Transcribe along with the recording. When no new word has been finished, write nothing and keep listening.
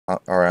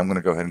All right, I'm going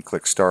to go ahead and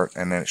click start,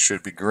 and then it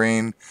should be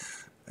green,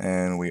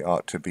 and we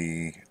ought to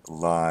be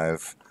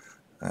live.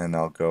 And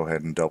I'll go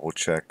ahead and double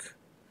check.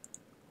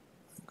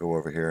 Go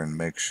over here and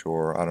make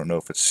sure. I don't know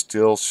if it's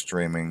still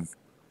streaming.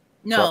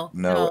 No,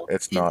 no,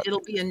 it's not.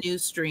 It'll be a new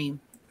stream.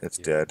 It's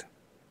dead.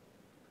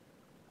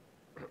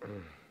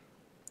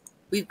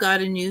 We've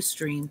got a new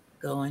stream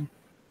going.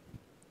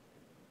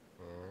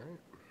 All right.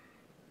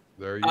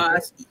 There you go.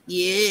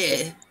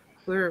 Yeah.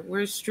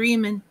 We're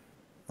streaming.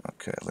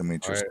 Okay, let me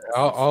just...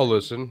 All right, I'll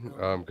listen,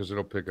 because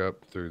it'll pick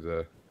up through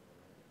the...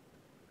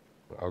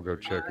 I'll go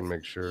check and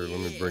make sure. Let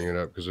me bring it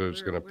up, because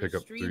it's going to pick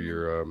up through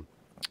your...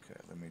 Okay,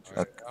 let me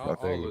just... I'll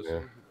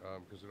listen,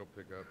 because it'll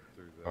pick up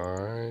through the...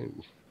 All right.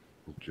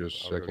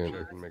 Just a second.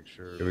 Check and make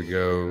sure. Here we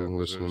go,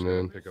 listening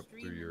in. Pick up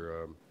through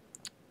your...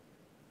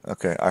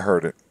 Okay, I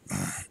heard it.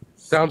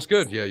 Sounds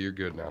good. Yeah, you're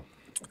good now.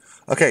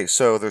 Okay,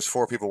 so there's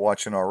 4 people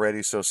watching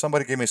already. So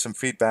somebody give me some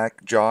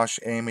feedback. Josh,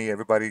 Amy,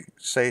 everybody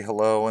say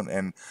hello.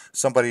 And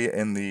somebody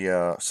in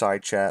the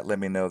side chat, let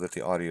me know that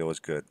the audio is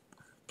good,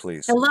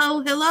 please.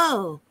 Hello,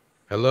 hello.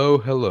 Hello,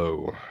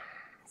 hello.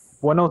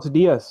 Buenos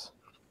dias.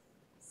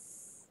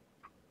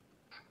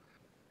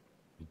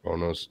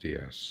 Buenos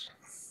dias.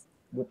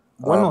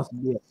 Buenos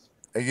dias.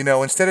 You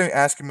know, instead of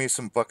asking me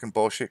some fucking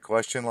bullshit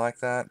question like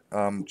that,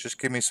 just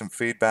give me some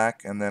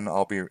feedback, and then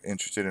I'll be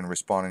interested in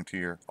responding to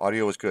your...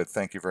 Audio is good.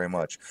 Thank you very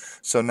much.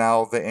 So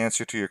now the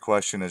answer to your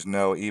question is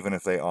no, even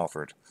if they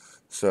offered.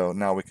 So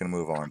now we can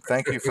move on.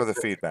 Thank you for the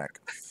feedback.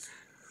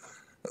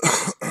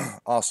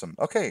 Awesome.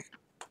 Okay.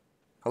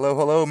 Hello,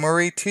 hello,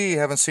 Marie T.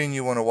 Haven't seen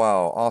you in a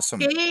while.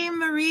 Awesome. Hey,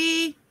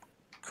 Marie.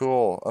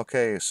 Cool.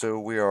 Okay, so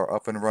we are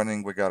up and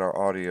running. We got our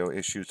audio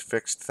issues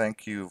fixed.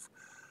 Thank you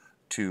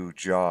to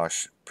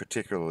Josh,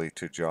 particularly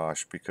to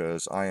Josh,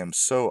 because I am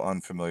so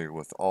unfamiliar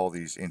with all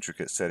these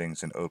intricate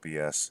settings in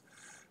OBS,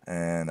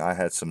 and I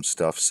had some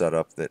stuff set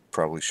up that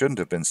probably shouldn't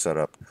have been set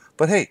up.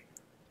 But hey,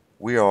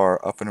 we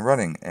are up and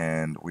running,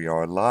 and we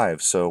are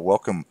live, so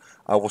welcome.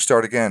 I will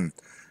start again.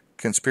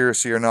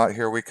 Conspiracy or not,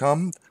 here we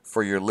come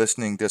for your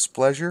listening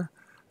displeasure.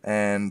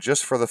 And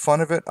just for the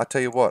fun of it, I'll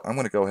tell you what, I'm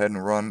going to go ahead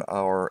and run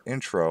our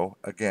intro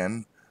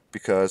again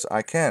because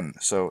I can.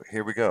 So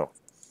here we go.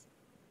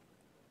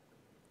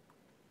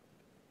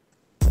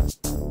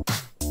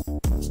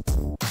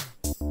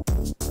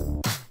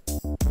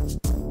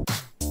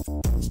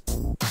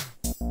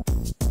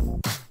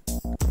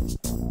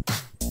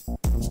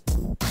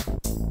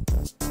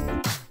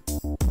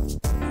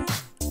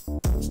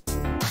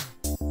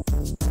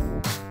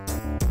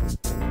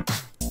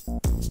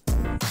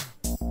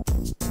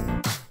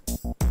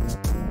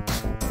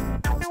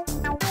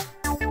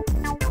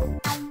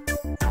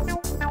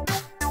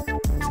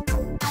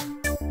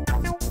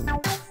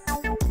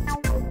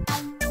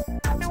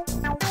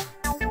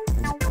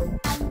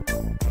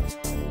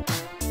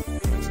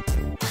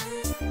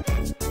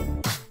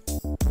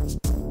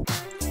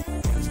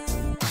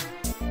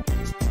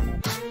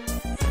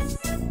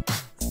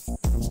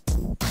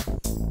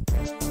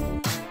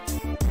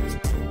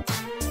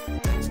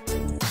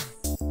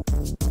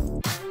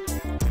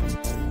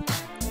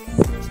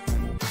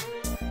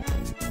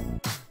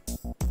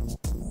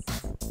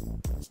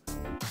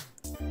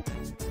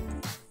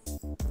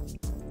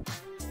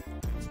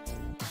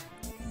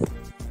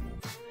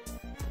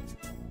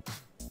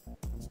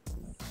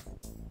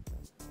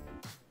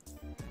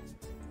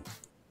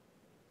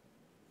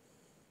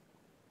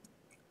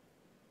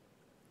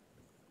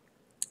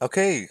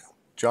 Okay,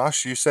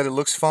 Josh, you said it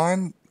looks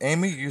fine.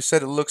 Amy, you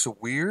said it looks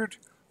weird.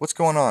 What's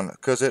going on?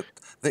 Because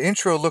the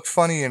intro looked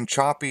funny and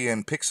choppy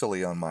and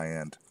pixely on my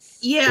end.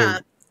 Yeah.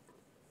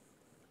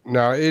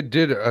 Now, it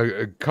did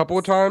a couple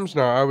of times.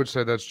 Now, I would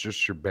say that's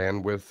just your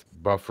bandwidth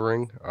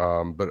buffering.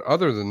 But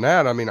other than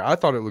that, I mean, I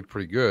thought it looked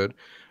pretty good.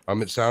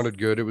 It sounded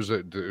good. It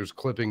was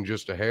clipping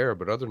just a hair.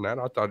 But other than that,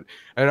 I thought,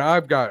 and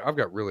I've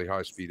got really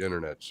high speed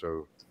internet,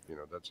 so you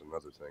know that's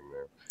another thing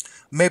there.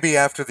 Maybe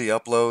after the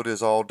upload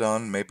is all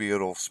done, maybe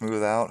it'll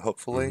smooth out,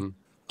 hopefully.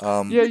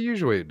 Mm-hmm. Yeah,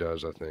 usually it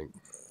does, I think.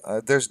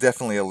 There's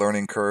definitely a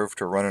learning curve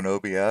to run an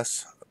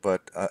OBS.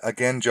 But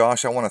again,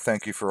 Josh, I want to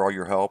thank you for all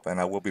your help,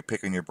 and I will be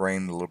picking your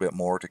brain a little bit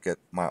more to get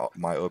my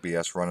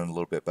OBS running a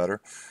little bit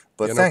better.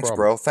 But yeah, thanks,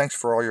 bro. Thanks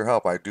for all your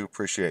help. I do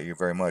appreciate you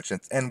very much.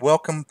 And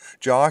welcome,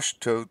 Josh,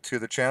 to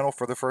the channel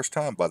for the first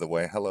time, by the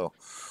way. Hello.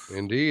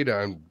 Indeed.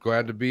 I'm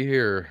glad to be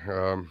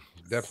here.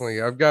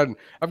 Definitely. I've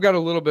got a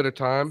little bit of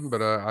time,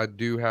 but I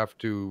do have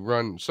to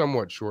run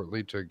somewhat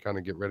shortly to kind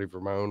of get ready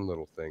for my own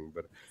little thing.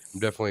 But I'm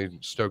definitely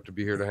stoked to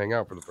be here to hang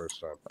out for the first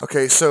time.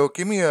 Okay, so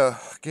give me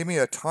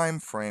a time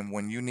frame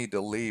when you need to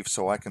leave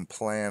so I can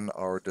plan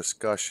our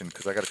discussion,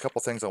 because I got a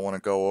couple things I want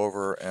to go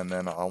over, and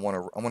then I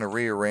want to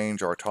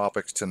rearrange our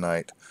topics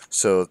tonight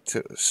so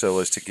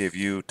as to give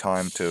you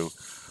time to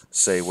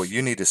say what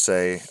you need to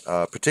say,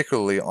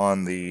 particularly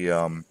on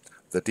the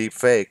deep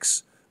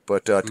fakes.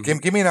 But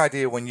give me an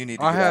idea when you need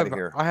to get out of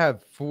here. I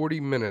have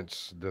 40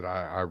 minutes that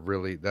I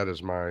really, that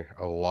is my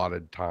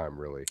allotted time,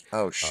 really.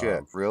 Oh,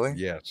 shit. Really?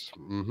 Yes.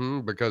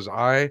 Because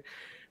I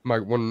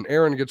when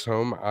Aaron gets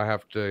home, I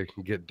have to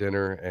get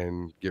dinner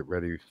and get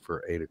ready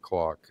for 8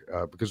 o'clock.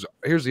 Because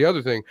here's the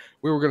other thing: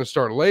 we were going to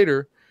start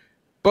later,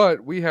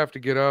 but we have to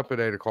get up at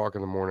 8 o'clock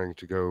in the morning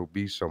to go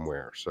be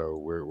somewhere. So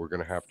we're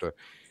going to have to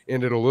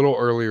end it a little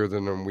earlier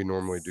than we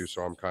normally do.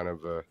 So I'm kind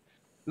of a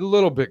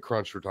little bit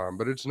crunched for time,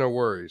 but it's no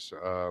worries.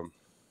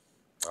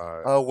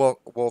 Oh,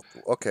 well,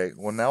 okay.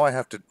 Well, now I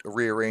have to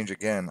rearrange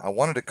again. I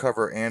wanted to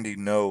cover Andy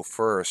Ngo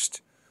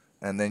first,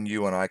 and then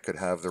you and I could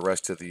have the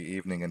rest of the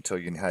evening until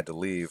you had to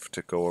leave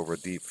to go over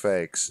deep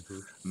fakes.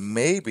 Mhm.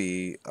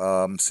 Maybe,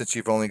 since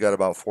you've only got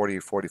about 40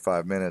 or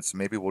 45 minutes,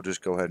 maybe we'll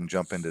just go ahead and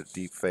jump into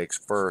deep fakes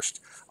first.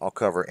 I'll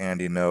cover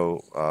Andy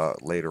Ngo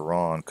later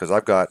on, because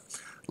I've got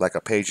like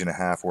a page and a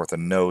half worth of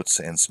notes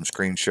and some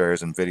screen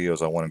shares and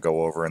videos I want to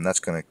go over, and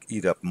that's going to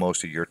eat up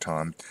most of your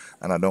time.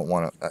 And I don't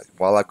want to,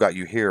 while I've got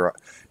you here,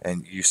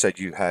 and you said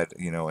you had,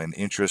 an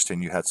interest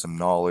and you had some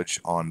knowledge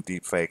on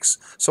deep fakes.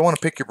 So I want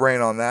to pick your brain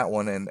on that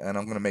one, and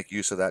I'm going to make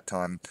use of that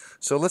time.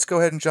 So let's go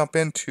ahead and jump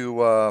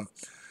into,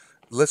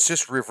 let's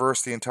just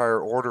reverse the entire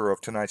order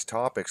of tonight's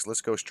topics.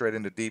 Let's go straight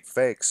into deep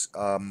fakes.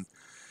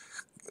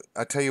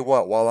 I tell you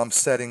what, while I'm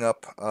setting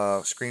up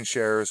screen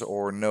shares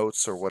or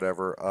notes or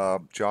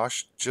whatever,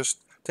 Josh, just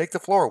take the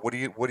floor. What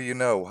do you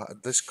know?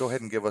 Let's go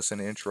ahead and give us an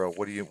intro.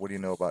 What do you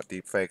know about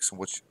deep fakes, and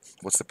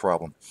what's the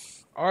problem?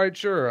 All right,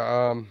 sure.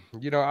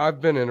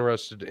 I've been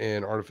interested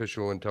in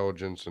artificial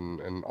intelligence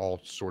and all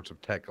sorts of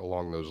tech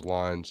along those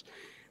lines,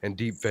 and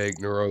deepfake,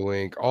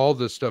 Neuralink, all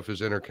this stuff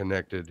is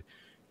interconnected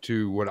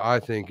to what I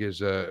think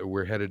is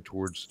we're headed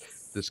towards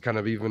this kind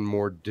of even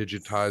more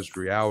digitized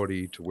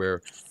reality to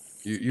where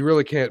you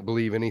really can't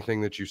believe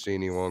anything that you see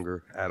any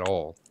longer at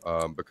all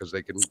because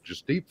they can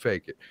just deep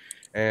fake it.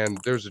 And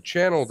there's a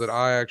channel that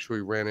I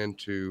actually ran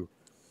into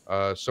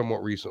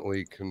somewhat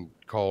recently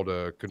called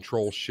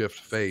Control Shift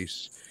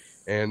Face,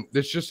 and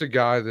it's just a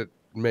guy that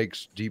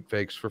makes deep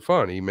fakes for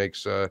fun. He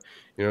makes,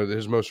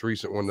 his most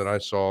recent one that I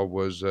saw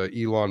was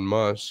Elon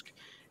Musk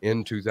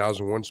in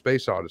 2001: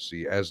 Space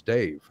Odyssey as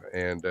Dave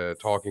and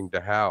talking to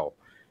Hal,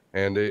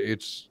 and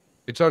it's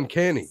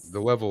uncanny the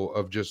level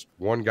of just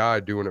one guy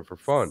doing it for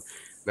fun.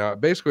 Now,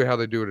 basically, how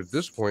they do it at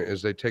this point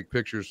is they take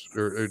pictures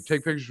or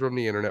take pictures from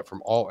the internet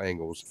from all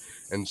angles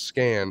and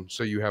scan,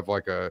 so you have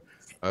like a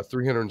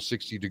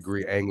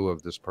 360-degree angle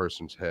of this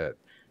person's head.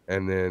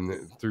 And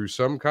then through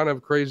some kind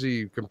of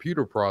crazy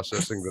computer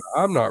processing that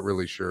I'm not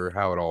really sure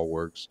how it all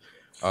works,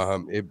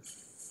 it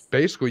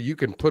basically you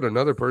can put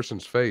another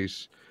person's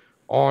face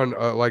on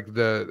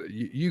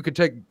you could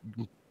take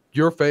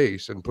your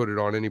face and put it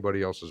on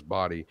anybody else's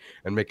body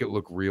and make it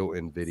look real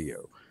in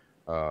video.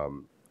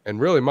 And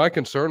really, my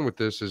concern with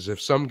this is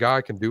if some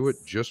guy can do it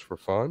just for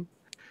fun,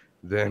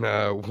 then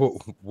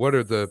what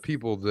are the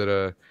people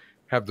that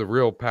have the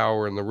real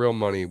power and the real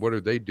money? What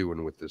are they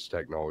doing with this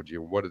technology,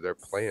 and what are their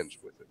plans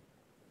with it?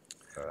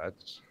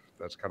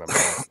 That's kind of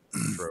my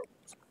intro.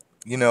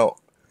 You know,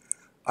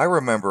 I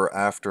remember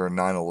after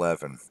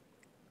 9/11,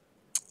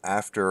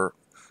 after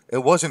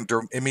it wasn't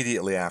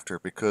immediately after,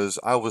 because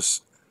I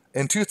was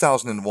in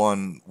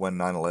 2001 when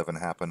 9/11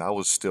 happened. I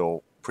was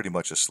still pretty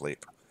much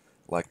asleep,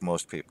 like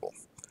most people.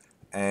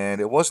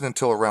 And it wasn't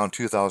until around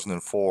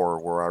 2004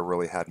 where I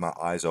really had my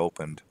eyes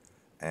opened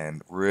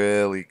and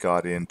really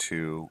got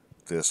into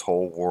this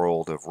whole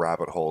world of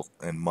rabbit hole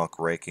and muck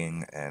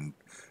raking and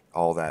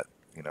all that,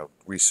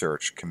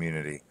 research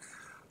community.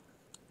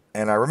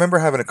 And I remember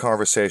having a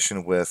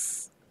conversation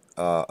with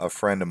a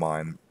friend of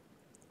mine,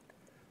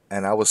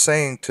 and I was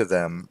saying to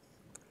them,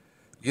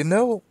 you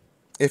know,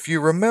 if you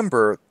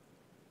remember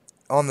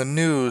on the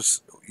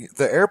news,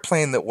 the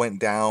airplane that went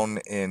down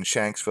in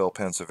Shanksville,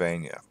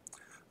 Pennsylvania,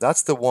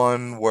 that's the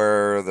one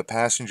where the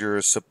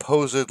passengers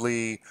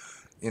supposedly,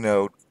 you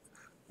know,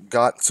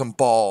 got some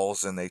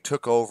balls and they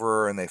took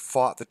over and they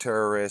fought the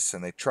terrorists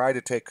and they tried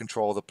to take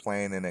control of the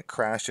plane and it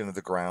crashed into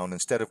the ground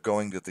instead of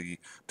going to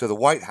the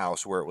White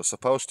House where it was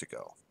supposed to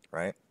go,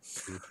 right?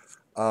 Mhm.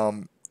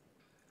 Um,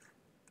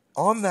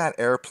 on that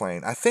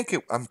airplane,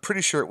 I'm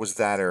pretty sure it was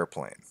that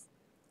airplane.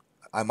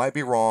 I might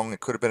be wrong. It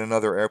could have been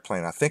another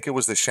airplane. I think it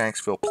was the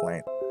Shanksville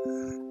plane.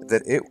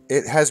 That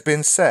it has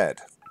been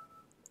said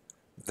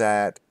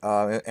that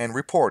and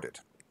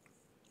reported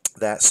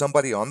that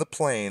somebody on the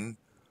plane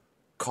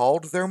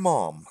called their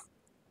mom,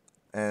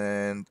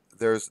 and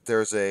there's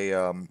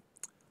a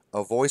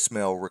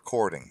voicemail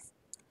recording,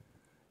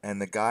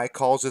 and the guy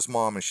calls his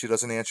mom and she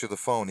doesn't answer the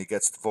phone. He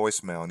gets the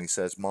voicemail and he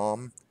says,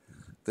 "Mom,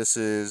 this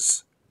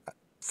is,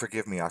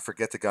 forgive me, I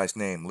forget the guy's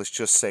name. Let's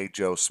just say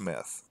Joe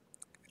Smith,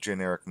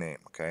 generic name,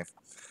 okay?"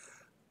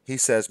 He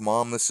says,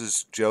 "Mom, this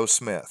is Joe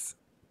Smith,"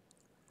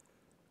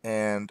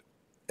 and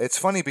it's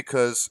funny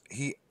because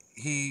he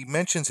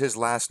mentions his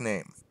last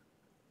name.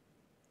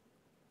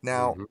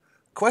 Now, Mhm.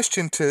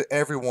 question to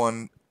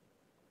everyone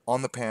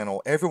on the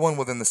panel, everyone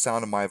within the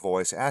sound of my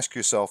voice, ask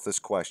yourself this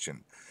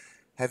question.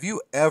 Have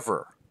you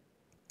ever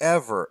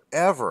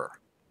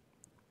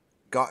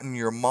gotten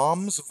your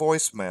mom's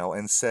voicemail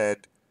and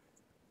said,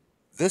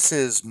 "This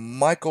is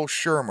Michael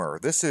Shermer.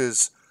 This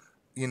is,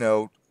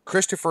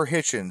 Christopher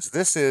Hitchens.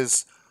 This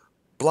is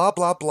blah,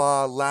 blah,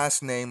 blah,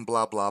 last name,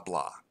 blah, blah,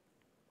 blah?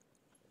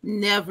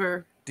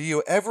 Never. Do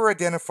you ever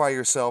identify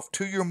yourself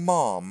to your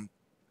mom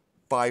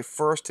by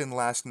first and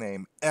last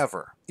name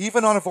ever?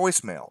 Even on a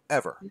voicemail,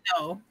 ever?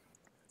 No.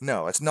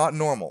 No, it's not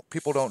normal.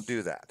 People don't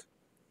do that.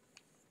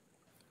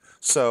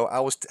 So I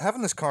was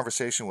having this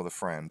conversation with a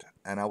friend,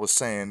 and I was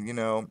saying,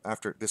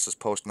 after this is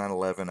post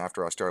 9/11,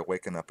 after I started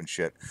waking up and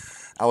shit,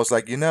 I was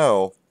like, and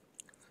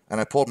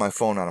I pulled my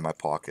phone out of my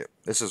pocket.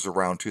 This is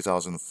around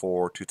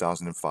 2004,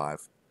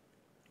 2005.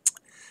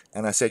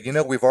 And I said,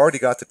 we've already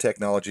got the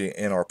technology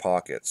in our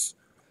pockets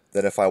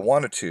that if I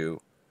wanted to,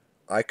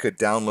 I could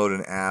download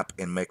an app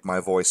and make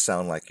my voice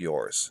sound like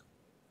yours.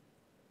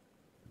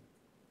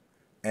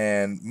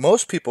 And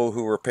most people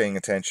who are paying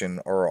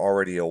attention are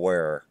already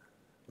aware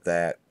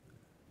that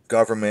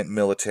government,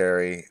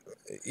 military,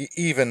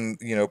 even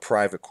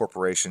private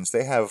corporations,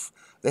 they have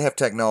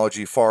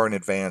technology far in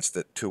advance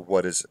to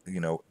what is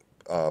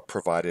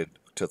provided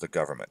to the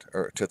government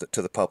or to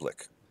the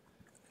public,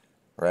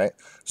 right?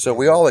 So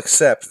we all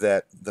accept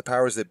that the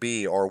powers that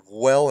be are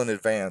well in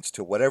advance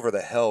to whatever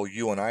the hell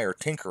you and I are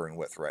tinkering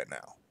with right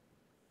now.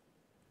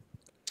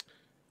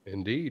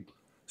 Indeed.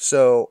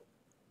 So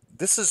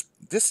this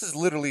is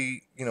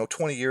literally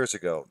 20 years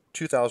ago,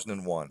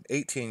 2001,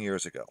 18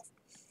 years ago.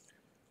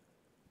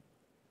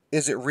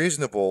 Is it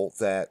reasonable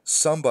that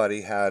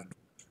somebody had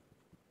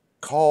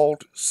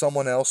called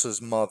someone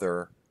else's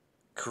mother,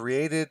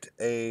 created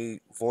a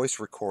voice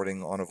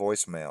recording on a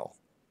voicemail,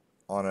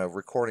 on a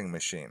recording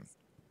machine,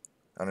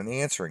 on an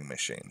answering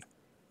machine,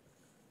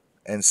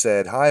 and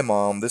said, "Hi,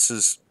 Mom, this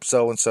is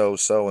so-and-so,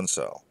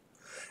 so-and-so."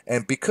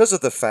 And because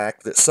of the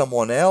fact that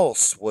someone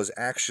else was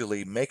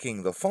actually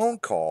making the phone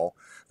call,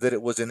 that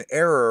it was an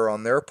error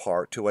on their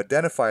part to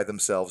identify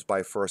themselves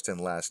by first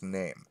and last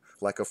name,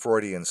 like a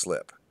Freudian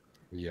slip.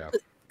 Yeah.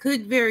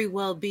 Could very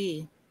well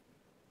be.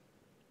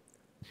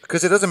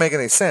 Because it doesn't make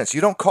any sense. You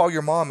don't call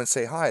your mom and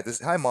say, "Hi,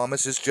 Mom,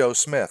 this is Joe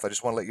Smith. I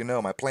just want to let you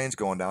know my plane's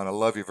going down. I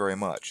love you very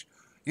much."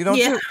 You don't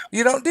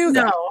do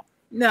that.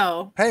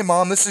 No. "Hey,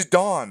 Mom, this is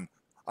Dawn.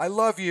 I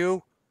love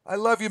you. I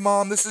love you,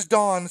 Mom. This is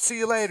Dawn. See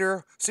you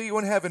later. See you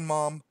in heaven,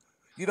 Mom."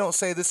 You don't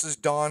say this is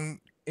Dawn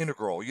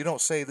Integral. You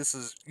don't say this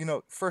is,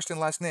 first and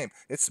last name.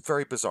 It's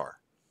very bizarre.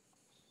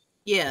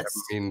 Yes.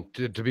 I mean,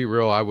 to be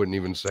real, I wouldn't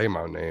even say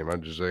my name.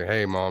 I'd just say,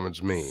 "Hey, Mom,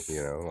 it's me."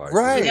 Like,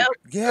 right. Yep.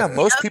 Yeah,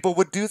 most people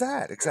would do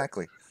that.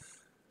 Exactly.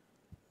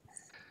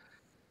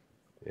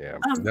 Yeah.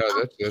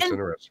 No, that's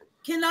interesting.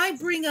 Can I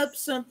bring up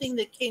something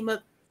that came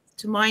up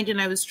to mind, and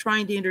I was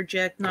trying to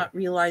interject, not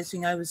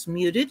realizing I was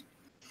muted?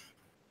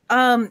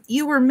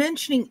 You were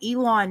mentioning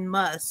Elon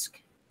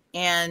Musk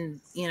and,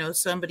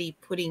 somebody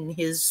putting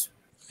his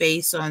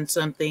face on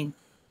something.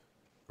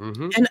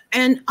 Mm-hmm.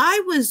 And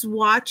I was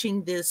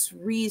watching this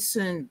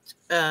recent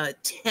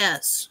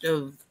test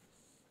of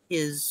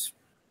his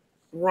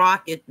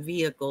rocket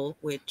vehicle,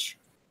 which,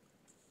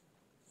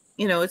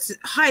 it's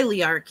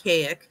highly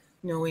archaic,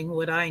 knowing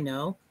what I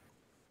know.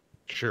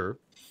 Sure.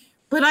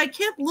 But I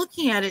kept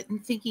looking at it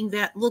and thinking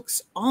that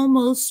looks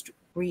almost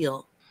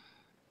real.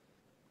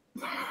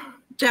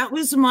 That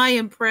was my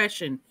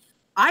impression.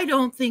 I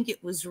don't think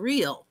it was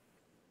real.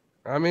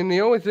 I mean, the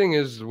only thing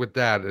is with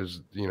that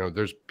is,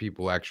 there's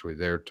people actually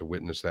there to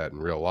witness that in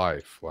real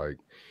life. Like,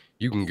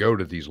 you can go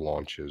to these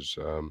launches.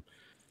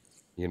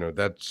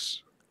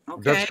 That's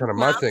kind of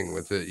my thing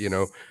with it.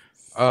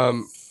 I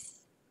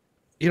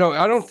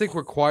don't think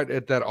we're quite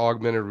at that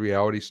augmented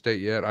reality state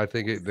yet. I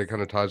think that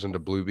kind of ties into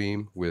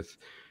Bluebeam with,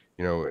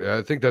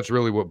 I think that's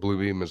really what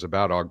Bluebeam is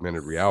about,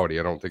 augmented reality.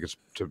 I don't think it's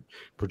to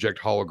project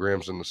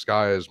holograms in the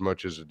sky as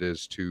much as it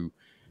is to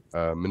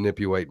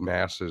manipulate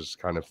masses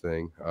kind of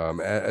thing,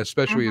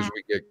 especially as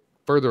we get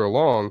further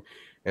along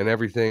and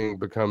everything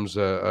becomes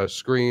a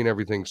screen,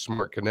 everything's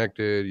smart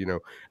connected.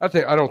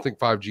 I don't think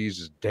 5G is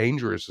as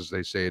dangerous as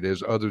they say it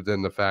is, other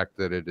than the fact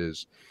that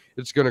it's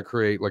going to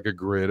create like a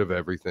grid of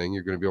everything.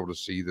 You're going to be able to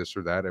see this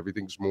or that.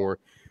 Everything's more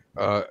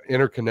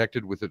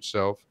interconnected with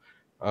itself.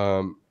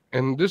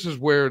 And this is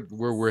where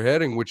we're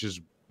heading, which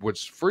is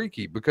what's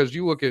freaky, because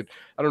you look at,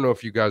 I don't know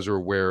if you guys are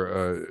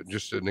aware,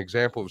 just an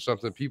example of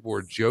something people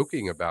are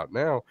joking about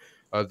now,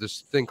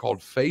 this thing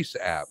called Face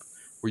App,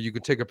 where you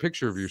can take a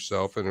picture of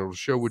yourself and it'll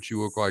show what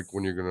you look like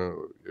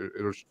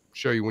it'll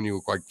show you when you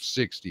look like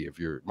 60 if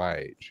you're my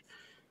age,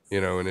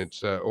 and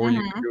it's, or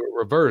you can do it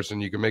reverse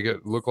and you can make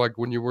it look like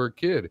when you were a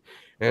kid.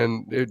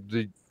 And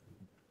the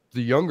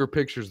younger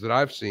pictures that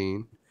I've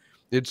seen,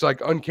 it's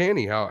like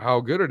uncanny how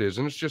good it is.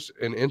 And it's just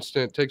an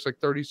instant, it takes like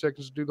 30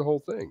 seconds to do the whole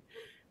thing.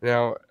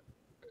 Now,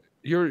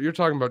 you're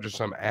talking about just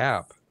some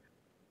app,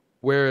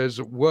 whereas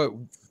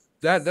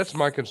that's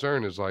my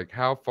concern is like,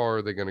 how far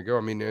are they going to go? I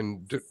mean,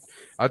 and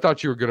I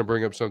thought you were going to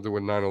bring up something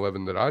with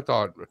 9/11 that I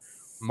thought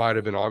might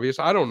have been obvious.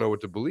 I don't know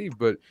what to believe,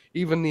 but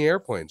even the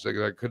airplanes,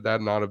 like could that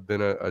not have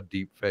been a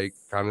deep fake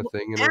kind of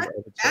thing?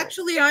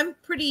 Actually, I'm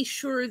pretty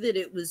sure that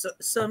it was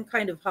some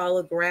kind of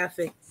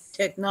holographic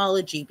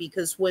technology,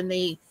 because when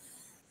they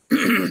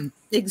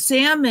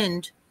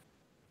examined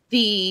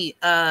the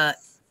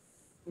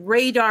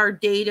radar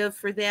data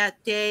for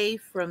that day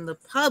from the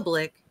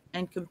public,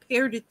 and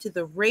compared it to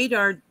the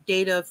radar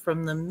data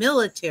from the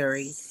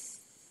military,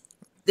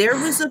 there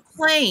was a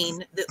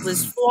plane that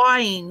was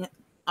flying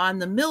on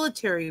the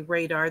military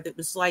radar that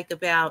was like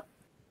about,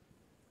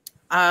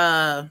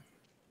 I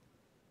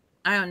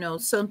don't know,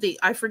 something,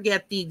 I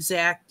forget the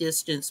exact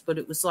distance, but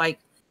it was like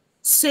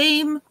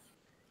same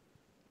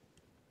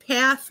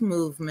path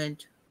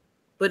movement,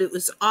 but it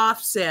was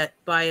offset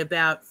by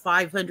about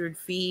 500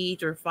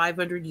 feet or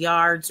 500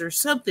 yards or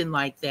something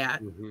like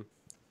that. Mm-hmm.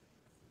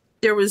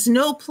 There was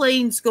no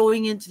planes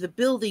going into the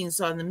buildings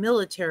on the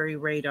military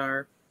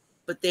radar,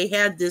 but they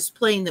had this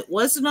plane that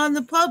wasn't on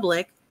the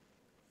public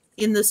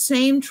in the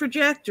same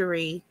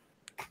trajectory.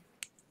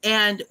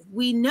 And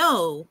we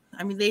know,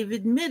 I mean, they've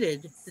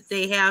admitted that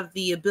they have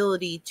the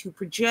ability to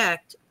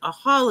project a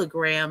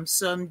hologram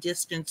some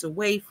distance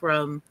away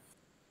from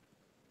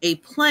a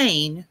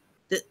plane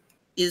that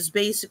is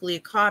basically a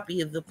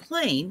copy of the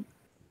plane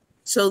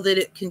so that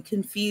it can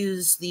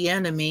confuse the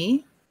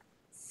enemy.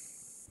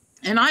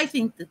 And I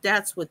think that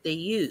that's what they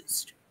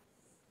used.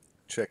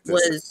 Check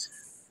this.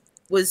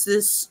 Was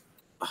this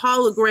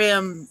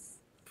hologram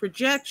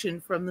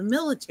projection from the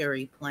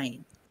military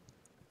plane.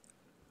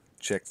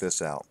 Check this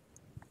out.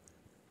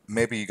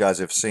 Maybe you guys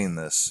have seen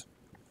this.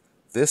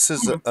 This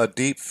is a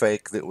deep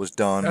fake that was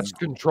done. That's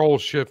Control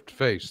Shift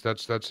Face.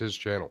 That's his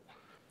channel.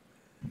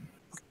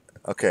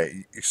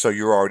 Okay, so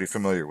you're already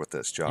familiar with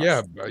this, Josh.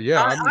 Yeah.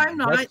 I'm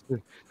not.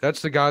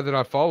 That's the guy that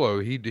I follow.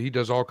 He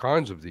does all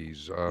kinds of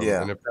these.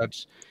 Yeah. And if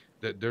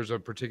there's a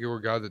particular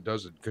guy that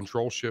does it,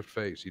 Control Shift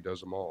Face. He does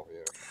them all.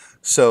 Yeah.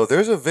 So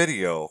there's a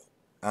video.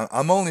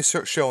 I'm only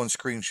showing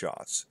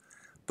screenshots,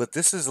 but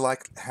this is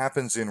like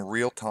happens in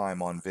real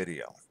time on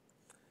video.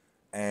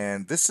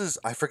 And this is,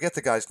 I forget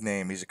the guy's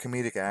name. He's a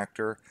comedic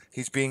actor.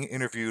 He's being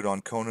interviewed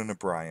on Conan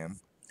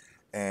O'Brien.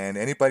 And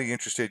anybody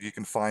interested, you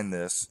can find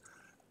this.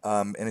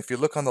 And if you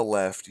look on the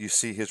left, you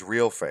see his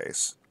real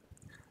face.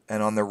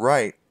 And on the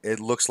right, it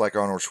looks like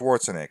Arnold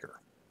Schwarzenegger.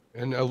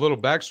 And a little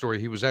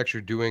backstory, he was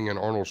actually doing an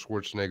Arnold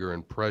Schwarzenegger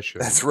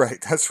impression. That's right.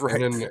 That's right.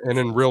 And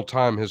in real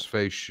time, his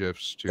face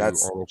shifts to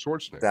Arnold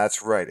Schwarzenegger.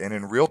 That's right. And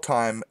in real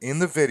time, in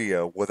the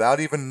video, without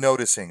even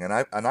noticing, and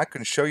I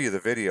can show you the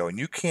video, and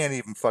you can't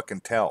even fucking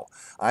tell.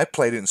 I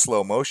played it in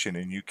slow motion,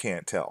 and you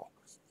can't tell.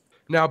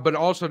 Now, but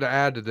also to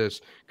add to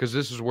this, because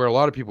this is where a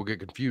lot of people get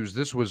confused,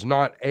 this was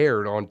not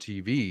aired on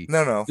TV.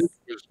 No.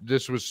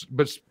 This was,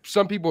 but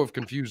some people have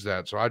confused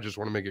that, so I just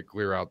want to make it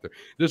clear out there.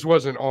 This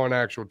wasn't on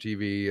actual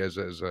TV as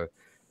a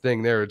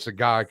thing there. It's a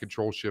guy,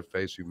 Control Shift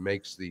Face, who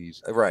makes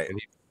these. Right. And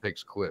he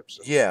takes clips.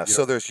 Yeah,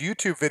 so there's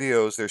YouTube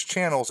videos, there's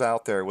channels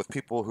out there with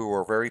people who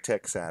are very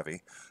tech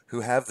savvy,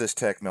 who have this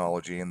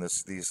technology and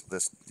this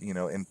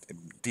in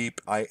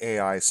deep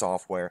AI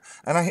software.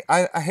 And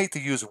I hate to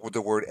use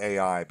the word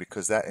AI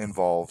because that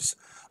involves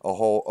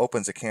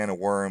opens a can of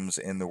worms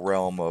in the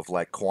realm of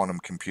like quantum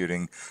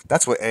computing.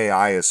 That's what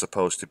AI is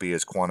supposed to be,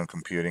 is quantum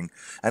computing.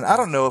 And I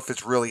don't know if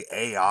it's really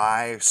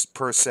AI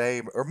per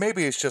se, or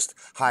maybe it's just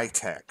high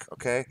tech.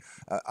 Okay,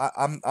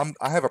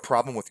 I have a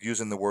problem with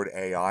using the word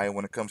AI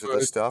when it comes to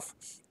this stuff.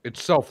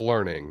 It's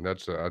self-learning.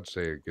 That's I'd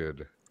say a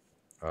good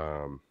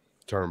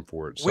term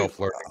for it.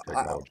 Self-learning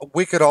technology.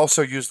 We could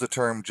also use the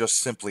term just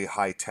simply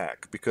high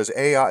tech, because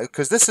AI,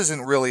 because this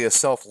isn't really a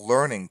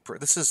self-learning.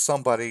 This is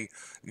somebody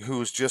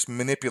who's just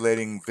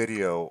manipulating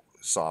video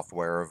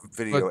software,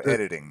 video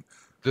editing.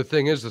 The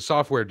thing is, the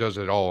software does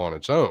it all on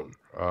its own.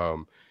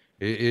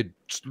 It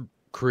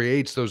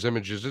creates those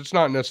images. It's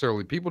not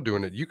necessarily people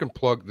doing it. You can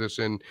plug this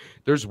in.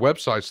 There's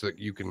websites that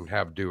you can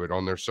have do it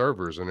on their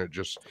servers, and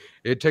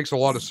it takes a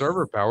lot of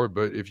server power.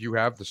 But if you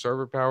have the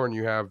server power and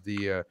you have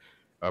the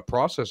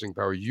processing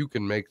power, you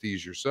can make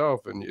these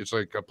yourself, and it's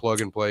like a plug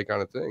and play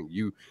kind of thing.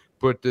 You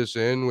put this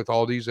in with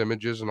all these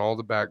images and all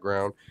the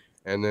background,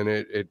 and then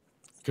it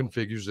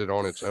configures it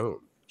on its own.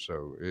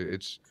 So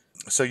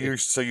you're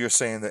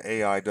saying that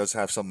AI does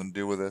have something to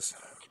do with this?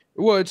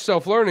 Well, it's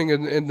self-learning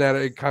in that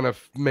it kind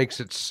of makes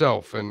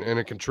itself, and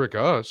it can trick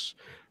us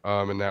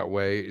in that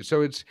way.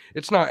 So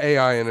it's not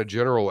AI in a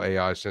general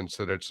AI sense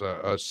that it's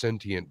a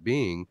sentient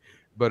being,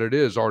 but it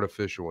is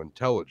artificial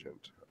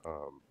intelligent.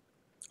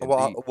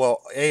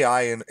 Well,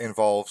 AI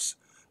involves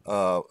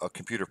a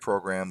computer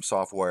program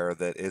software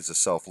that is a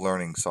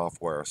self-learning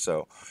software.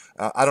 So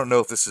I don't know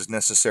if this is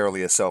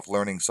necessarily a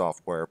self-learning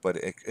software, but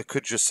it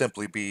could just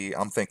simply be,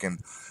 I'm thinking,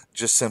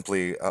 just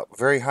simply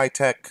very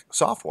high-tech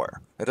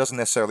software. It doesn't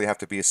necessarily have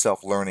to be a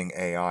self-learning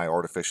AI,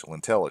 artificial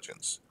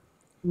intelligence.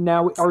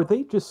 Now, are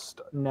they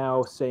just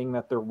now saying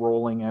that they're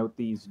rolling out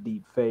these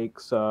deep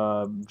fakes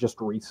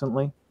just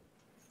recently?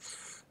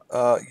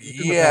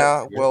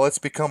 Yeah, well, it's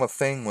become a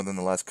thing within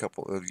the last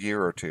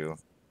year or two.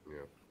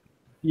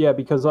 Yeah,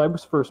 because I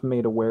was first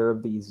made aware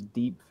of these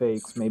deep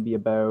fakes maybe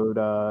about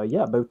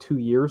 2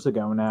 years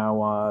ago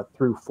now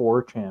through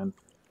 4chan.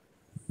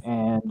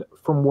 And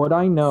from what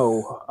I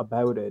know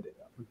about it,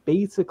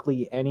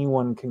 basically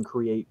anyone can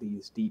create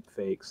these deep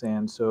fakes.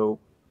 And so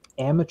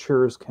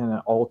amateurs can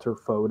alter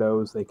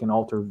photos, they can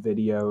alter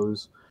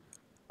videos.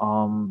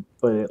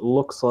 But it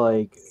looks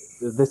like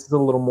this is a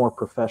little more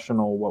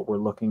professional what we're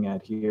looking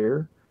at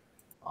here.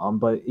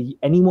 But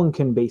anyone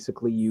can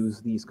basically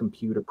use these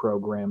computer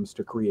programs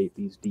to create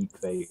these deep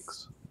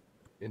fakes.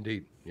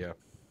 Indeed, yeah.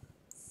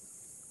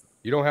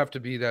 You don't have to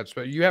be that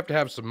special. You have to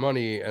have some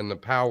money and the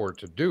power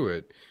to do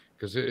it,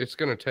 because it's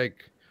going to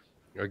take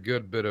a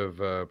good bit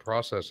of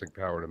processing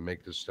power to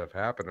make this stuff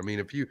happen. I mean,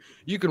 if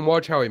you can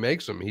watch how he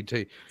makes them,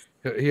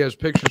 he has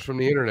pictures from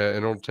the internet,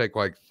 and it'll take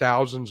like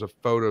thousands of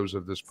photos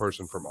of this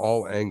person from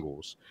all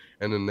angles,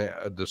 and then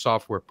the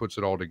software puts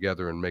it all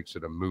together and makes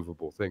it a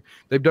movable thing.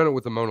 They've done it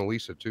with the Mona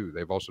Lisa too.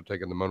 They've also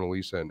taken the Mona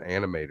Lisa and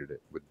animated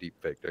it with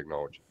deepfake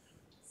technology.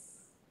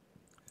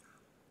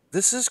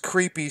 This is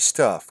creepy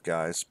stuff,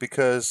 guys,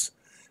 because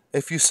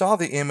if you saw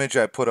the image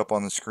I put up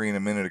on the screen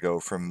a minute ago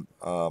from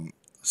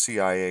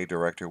CIA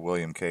Director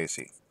William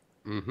Casey,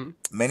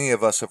 many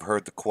of us have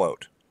heard the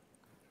quote.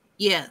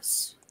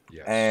 Yes.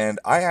 Yes. And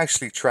I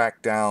actually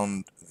tracked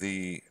down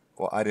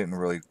well, I didn't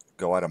really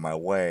go out of my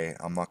way.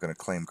 I'm not going to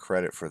claim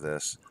credit for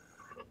this.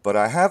 But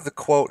I have the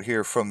quote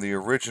here from the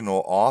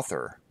original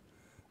author,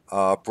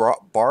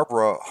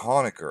 Barbara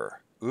Honecker.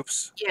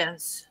 Oops.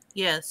 Yes.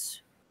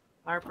 Yes.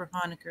 Barbara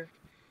Honecker.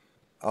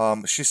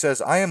 She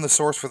says, I am the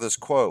source for this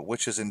quote,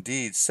 which is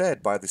indeed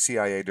said by the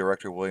CIA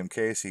Director William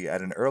Casey at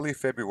an early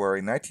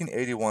February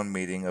 1981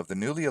 meeting of the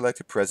newly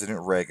elected President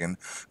Reagan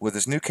with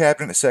his new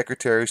cabinet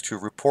secretaries to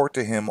report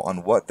to him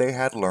on what they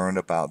had learned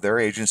about their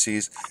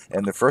agencies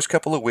in the first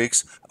couple of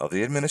weeks of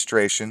the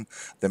administration.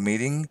 The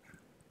meeting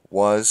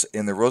was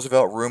in the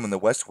Roosevelt Room in the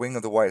West Wing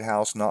of the White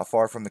House, not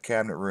far from the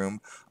Cabinet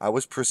Room. I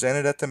was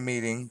present at the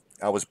meeting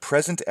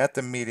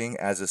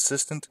as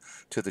assistant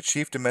to the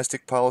Chief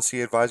Domestic Policy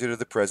Advisor to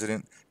the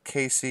President.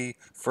 Casey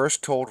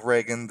first told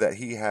Reagan that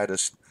he had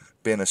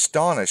been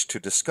astonished to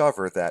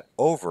discover that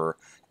over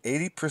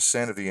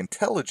 80% of the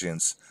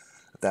intelligence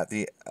that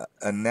the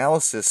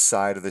analysis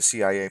side of the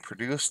CIA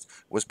produced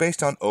was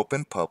based on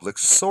open public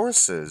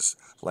sources,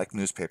 like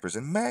newspapers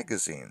and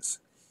magazines.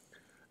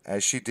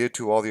 As she did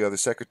to all the other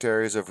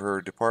secretaries of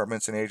her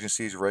departments and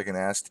agencies, Reagan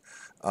asked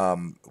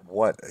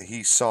what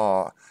he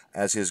saw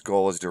as his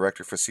goal as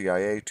director for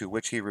CIA, to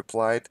which he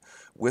replied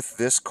with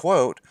this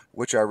quote,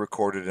 which I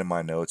recorded in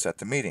my notes at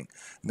the meeting.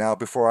 Now,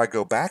 before I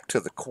go back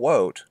to the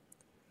quote,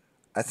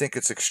 I think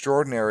it's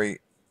extraordinarily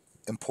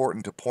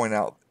important to point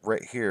out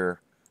right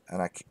here,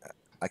 and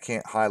I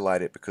can't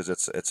highlight it because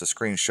it's a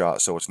screenshot,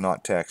 so it's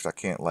not text. I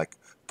can't like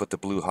put the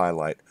blue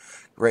highlight.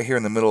 Right here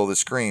in the middle of the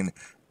screen,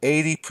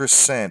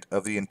 80%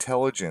 of the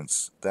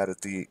intelligence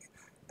that the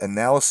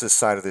analysis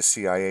side of the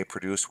CIA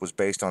produced was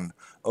based on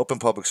open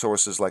public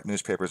sources like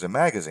newspapers and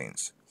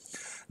magazines.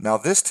 Now,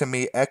 this to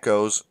me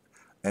echoes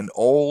an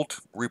old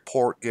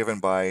report given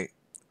by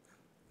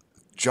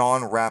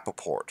John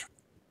Rappaport,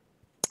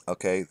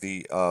 okay,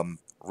 the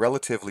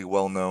relatively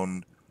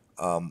well-known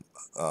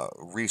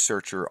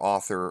researcher,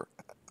 author,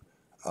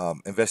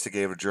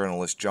 investigative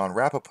journalist John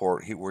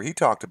Rappaport, where he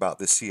talked about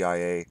the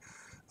CIA.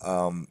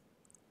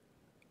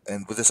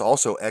 And this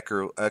also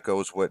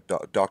echoes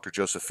what Dr.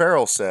 Joseph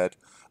Farrell said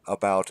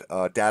about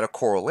data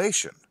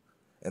correlation.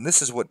 And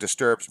this is what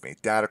disturbs me,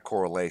 data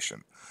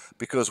correlation.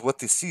 Because what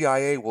the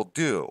CIA will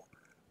do,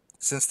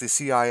 since the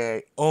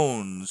CIA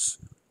owns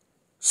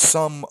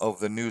some of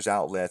the news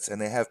outlets and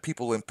they have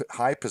people in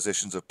high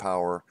positions of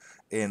power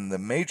in the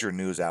major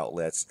news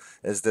outlets,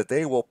 is that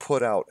they will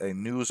put out a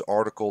news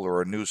article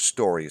or a news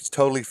story. It's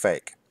totally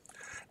fake.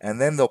 And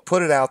then they'll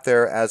put it out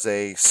there as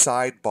a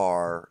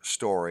sidebar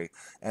story,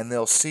 and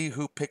they'll see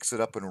who picks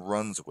it up and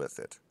runs with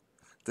it.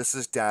 This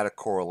is data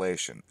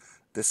correlation.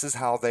 This is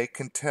how they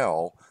can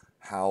tell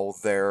how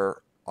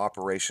their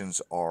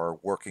operations are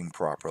working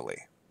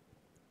properly.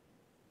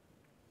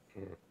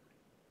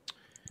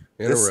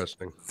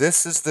 Interesting.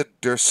 This is the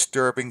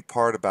disturbing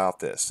part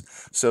about this.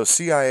 So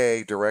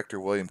CIA Director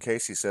William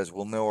Casey says,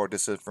 we'll know our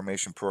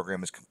disinformation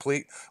program is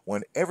complete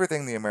when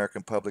everything the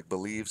American public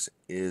believes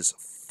is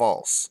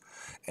false.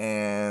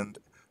 And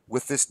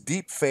with this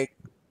deep fake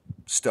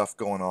stuff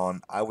going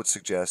on, I would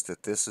suggest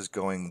that this is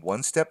going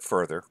one step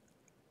further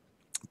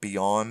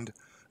beyond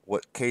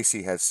what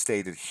Casey has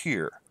stated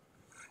here.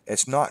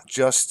 It's not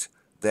just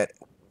that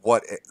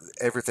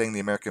everything the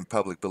American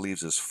public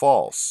believes is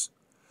false,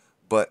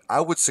 but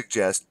I would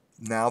suggest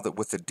now that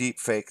with the deep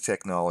fake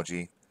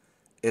technology,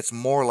 it's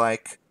more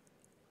like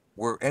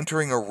we're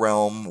entering a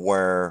realm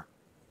where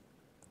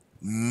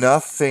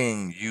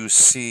nothing you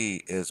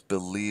see is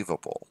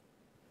believable.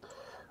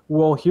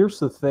 Well, here's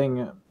the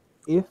thing.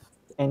 If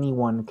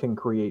anyone can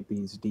create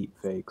these deep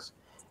fakes,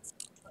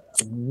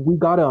 we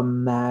got to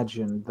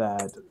imagine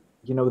that,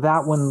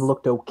 that one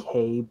looked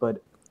okay,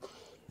 but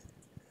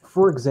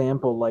for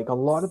example, like a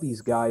lot of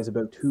these guys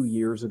about 2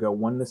 years ago,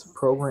 when this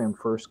program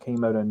first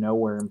came out of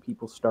nowhere and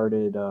people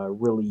started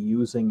really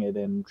using it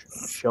and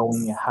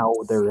showing how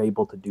they're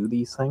able to do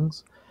these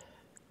things,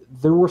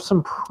 there were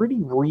some pretty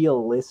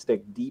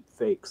realistic deep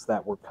fakes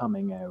that were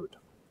coming out.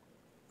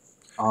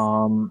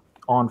 On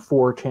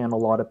 4chan, a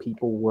lot of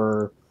people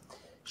were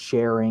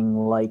sharing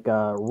like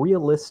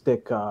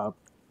realistic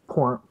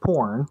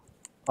porn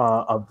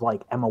of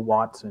like Emma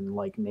Watson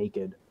like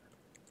naked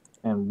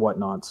and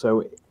whatnot.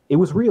 So it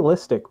was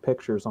realistic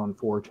pictures on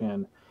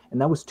 4chan.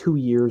 and that was 2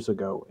 years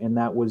ago, and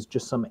that was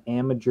just some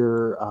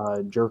amateur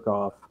jerk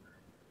off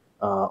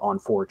on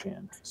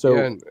 4chan. So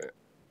Yeah, and,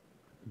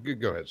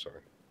 go ahead. Sorry.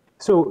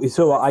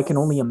 So I can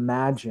only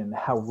imagine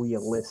how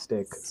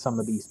realistic some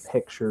of these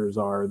pictures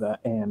are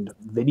and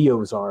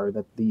videos are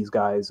that these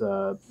guys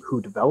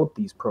who develop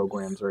these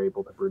programs are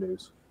able to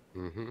produce.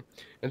 Mm-hmm.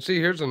 And see,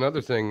 here's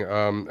another thing.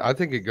 I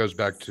think it goes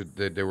back to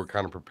that they were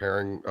kind of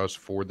preparing us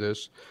for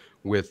this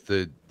with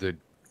the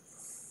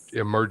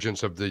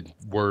emergence of the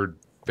word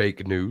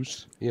fake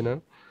news.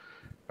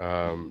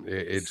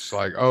 It's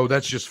like, oh,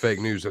 that's just fake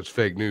news. That's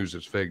fake news.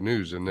 It's fake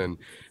news. And then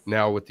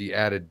now with the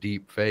added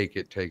deep fake,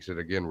 it takes it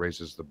again,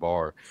 raises the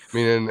bar. I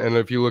mean, and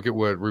if you look at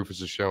what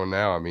Rufus is showing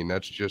now, I mean,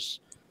 this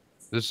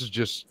is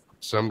just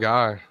some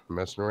guy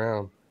messing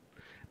around.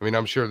 I mean,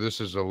 I'm sure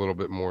this is a little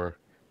bit more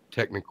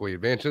technically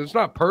advanced. And it's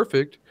not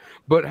perfect,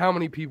 but how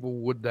many people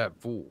would that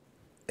fool?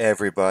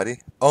 Everybody.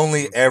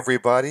 Only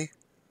everybody.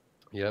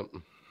 Yep.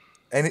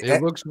 And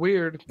it looks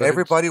weird. But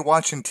everybody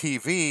watching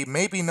TV,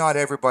 maybe not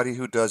everybody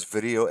who does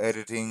video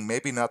editing,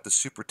 maybe not the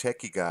super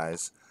techie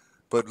guys,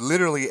 but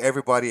literally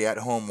everybody at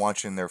home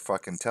watching their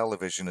fucking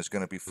television is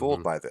going to be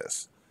fooled by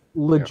this.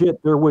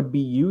 Legit, there would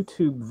be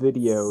YouTube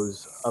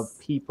videos of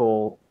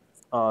people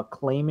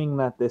claiming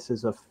that this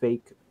is a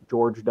fake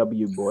George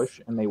W.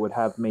 Bush, and they would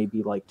have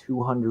maybe like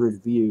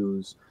 200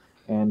 views,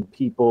 and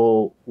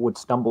people would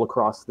stumble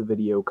across the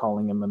video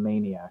calling him a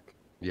maniac.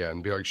 Yeah,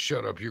 and be like,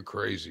 shut up, you're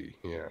crazy.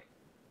 Yeah.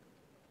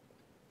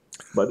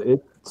 But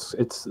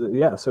it's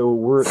yeah,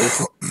 so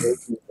it's a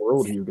crazy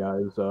world, you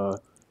guys.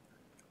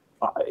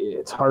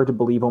 It's hard to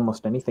believe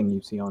almost anything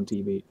you see on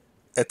TV.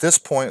 At this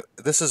point,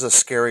 this is a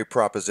scary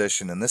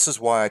proposition, and this is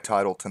why I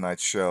titled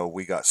tonight's show,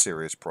 We Got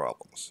Serious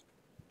Problems.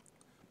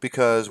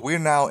 Because we're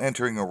now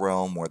entering a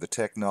realm where the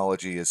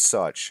technology is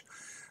such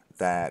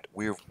that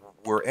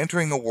we're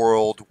entering a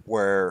world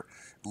where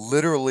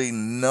literally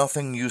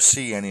nothing you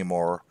see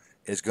anymore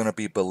is going to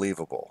be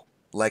believable.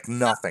 Like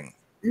nothing.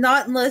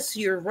 Not unless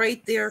you're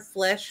right there,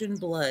 flesh and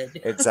blood.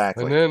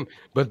 Exactly.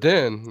 But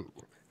then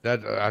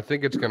that I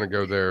think it's going to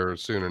go there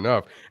soon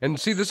enough. And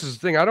see, this is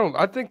the thing.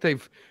 I think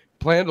they've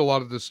planned a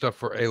lot of this stuff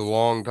for a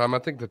long time. I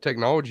think the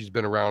technology's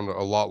been around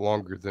a lot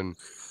longer than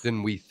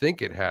we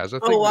think it has.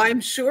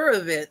 I'm sure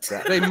of it.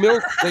 They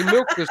milk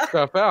this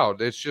stuff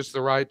out. It's just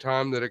the right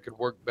time that it could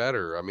work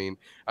better. I mean,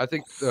 I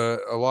think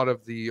a lot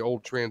of the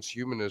old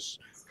transhumanists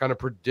kind of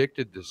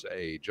predicted this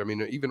age. I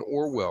mean, even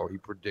Orwell, he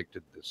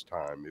predicted this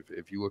time.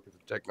 If you look at the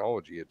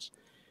technology,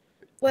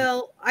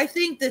 well, I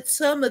think that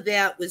some of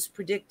that was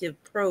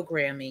predictive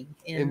programming.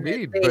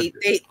 Indeed.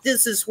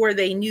 This is where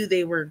they knew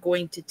they were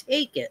going to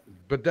take it.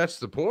 But that's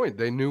the point.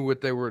 They knew what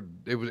they were.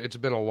 It's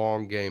been a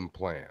long game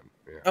plan.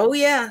 Yeah. Oh,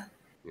 yeah.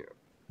 Yeah.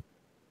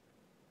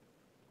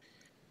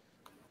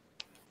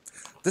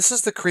 This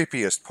is the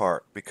creepiest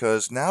part,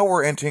 because now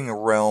we're entering a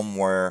realm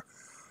where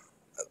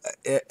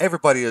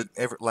everybody,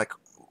 like,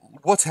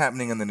 what's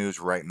happening in the news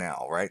right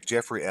now, right?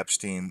 Jeffrey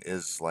Epstein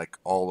is like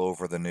all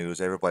over the news.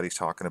 Everybody's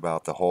talking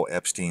about the whole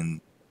Epstein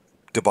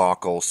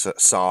debacle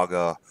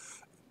saga.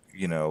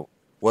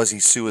 Was he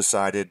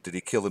suicided? Did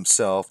he kill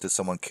himself? Did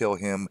someone kill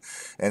him?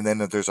 And then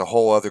there's a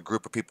whole other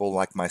group of people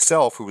like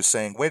myself who was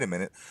saying, wait a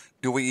minute,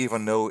 do we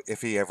even know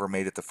if he ever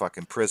made it to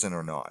fucking prison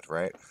or not,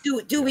 right?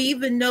 Do we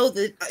even know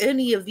that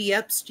any of the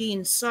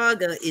Epstein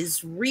saga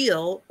is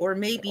real, or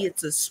maybe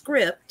it's a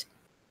script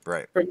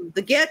right from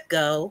the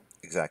get-go?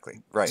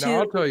 Exactly. Right.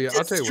 Now, I'll tell you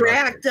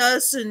distract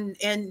us,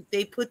 and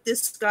they put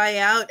this guy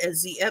out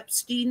as the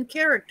Epstein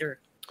character.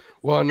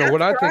 Well, no,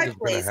 what I think is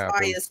going to happen.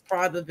 Highest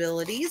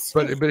probabilities.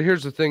 But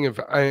here's the thing: if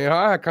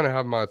I kind of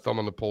have my thumb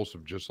on the pulse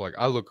of just like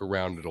I look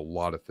around at a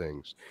lot of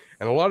things,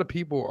 and a lot of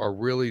people are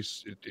really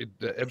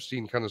the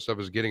Epstein kind of stuff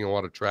is getting a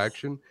lot of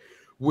traction,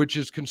 which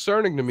is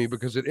concerning to me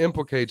because it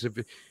implicates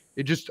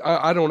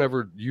I don't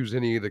ever use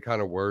any of the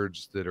kind of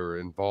words that are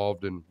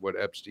involved in what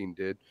Epstein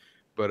did.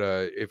 But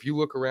if you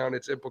look around,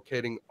 it's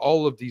implicating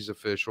all of these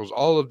officials,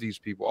 all of these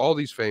people, all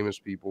these famous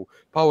people,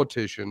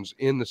 politicians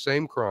in the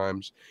same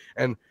crimes.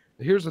 And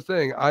here's the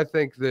thing: I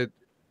think that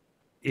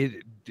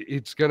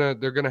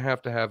they're gonna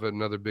have to have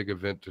another big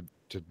event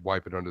to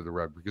wipe it under the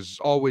rug, because it's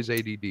always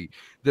ADD.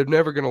 They're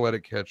never gonna let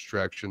it catch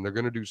traction. They're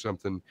gonna do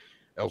something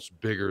else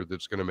bigger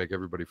that's gonna make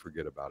everybody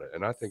forget about it.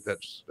 And I think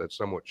that's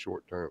somewhat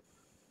short term.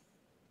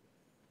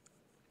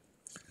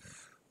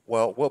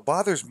 Well, what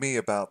bothers me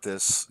about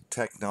this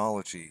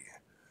technology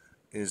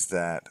is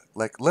that,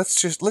 like, let's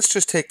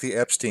just take the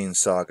Epstein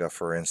saga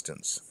for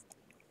instance.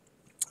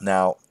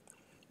 Now,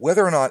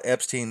 whether or not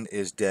Epstein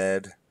is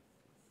dead,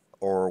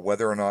 or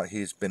whether or not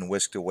he's been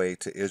whisked away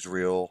to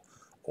Israel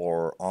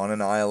or on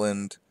an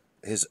island,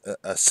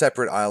 a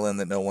separate island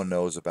that no one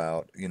knows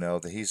about,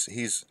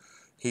 that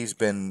he's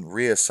been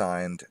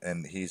reassigned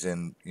and he's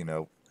in,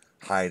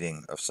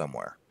 hiding of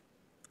somewhere.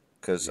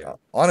 Because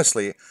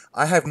honestly,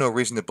 I have no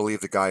reason to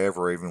believe the guy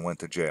ever even went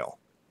to jail.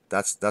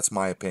 That's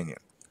my opinion.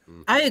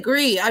 I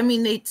agree. I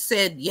mean, they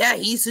said, yeah,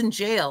 he's in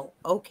jail.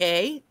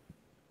 Okay.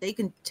 They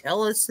can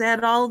tell us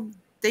that all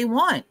they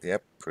want.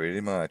 Yep,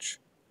 pretty much.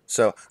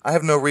 So I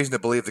have no reason to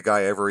believe the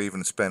guy ever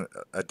even spent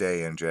a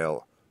day in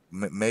jail.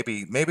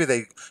 Maybe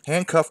they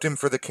handcuffed him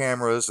for the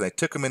cameras, they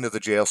took him into the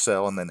jail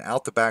cell, and then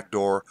out the back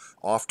door,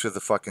 off to the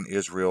fucking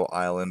Israel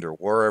island or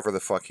wherever the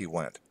fuck he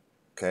went.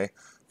 Okay?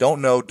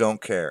 Don't know, don't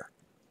care.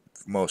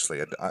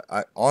 Mostly.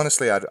 I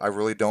honestly, I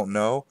really don't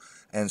know,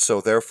 and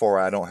so therefore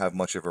I don't have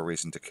much of a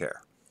reason to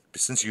care.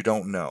 Since you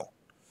don't know.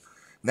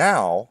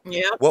 Now,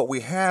 Yep. what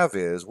we have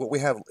is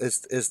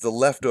the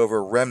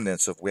leftover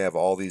remnants of we have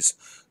all these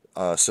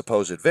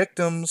supposed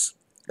victims,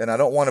 and I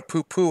don't want to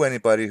poo-poo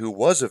anybody who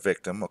was a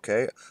victim.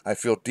 Okay, I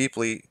feel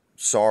deeply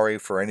sorry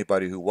for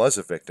anybody who was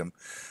a victim,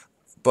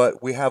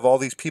 but we have all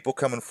these people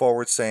coming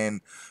forward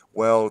saying,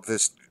 well,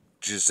 this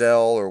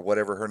Giselle or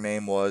whatever her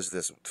name was,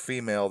 this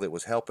female that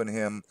was helping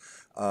him.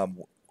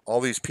 All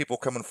these people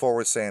coming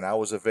forward saying I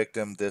was a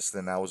victim, this,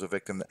 then I was a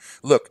victim.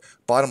 Look,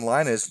 bottom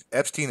line is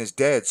Epstein is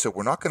dead, so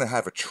we're not going to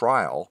have a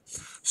trial.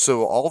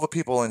 So all the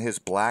people in his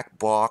black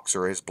box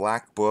or his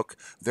black book,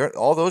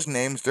 all those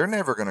names, they're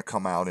never going to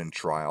come out in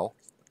trial.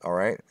 All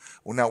right.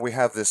 Well, now we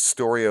have this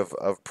story of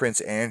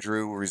Prince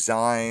Andrew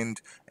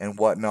resigned and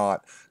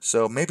whatnot.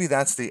 So maybe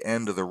that's the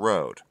end of the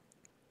road.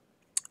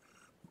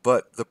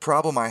 But the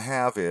problem I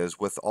have is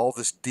with all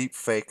this deep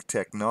fake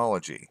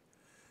technology,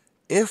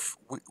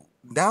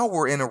 now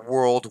we're in a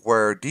world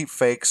where deep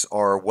fakes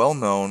are well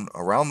known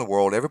around the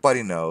world,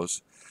 everybody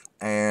knows,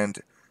 and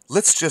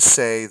let's just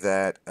say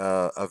that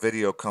a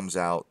video comes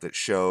out that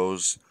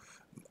shows,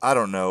 I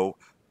don't know,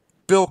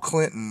 Bill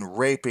Clinton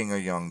raping a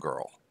young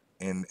girl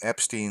in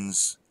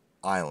Epstein's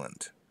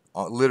island,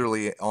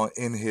 literally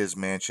in his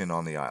mansion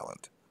on the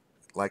island.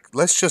 Like,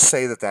 let's just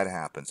say that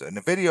happens, and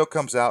a video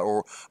comes out,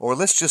 or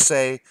let's just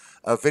say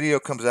a video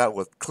comes out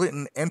with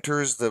Clinton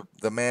enters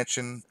the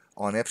mansion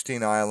on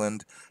Epstein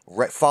Island,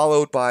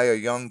 followed by a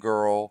young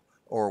girl,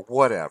 or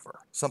whatever,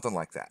 something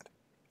like that.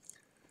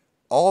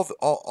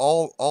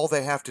 All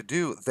they have to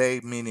do, they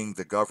meaning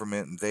the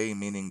government, and they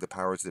meaning the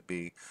powers that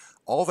be,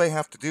 all they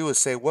have to do is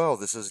say, well,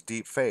 this is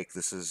deep fake.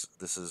 This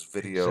is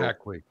video.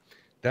 Exactly.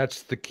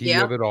 That's the key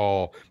of it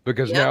all,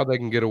 because now they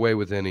can get away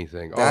with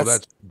anything.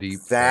 That's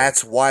deep.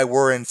 That's why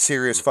we're in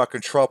serious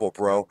fucking trouble,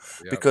 bro.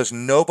 Yep. Because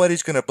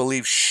nobody's going to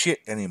believe shit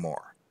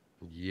anymore.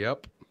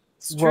 Yep.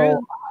 It's true.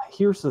 Well,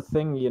 here's the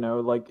thing,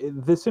 like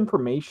this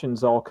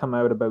information's all come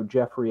out about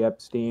Jeffrey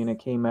Epstein. It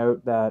came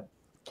out that,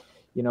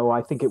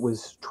 I think it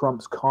was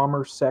Trump's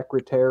commerce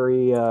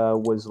secretary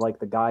was like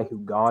the guy who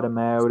got him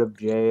out of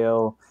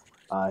jail.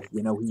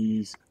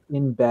 He's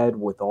in bed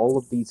with all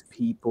of these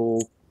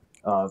people.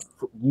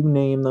 You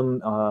name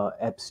them,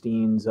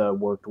 Epstein's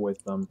worked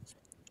with them.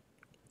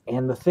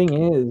 And the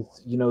thing is,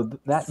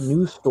 that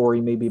news story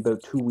maybe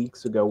about 2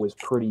 weeks ago was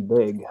pretty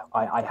big.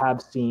 I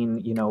have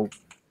seen,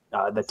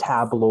 the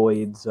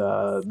tabloids,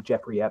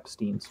 Jeffrey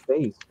Epstein's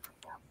face.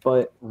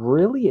 But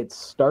really, it's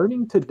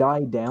starting to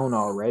die down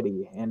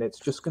already. And it's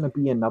just going to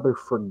be another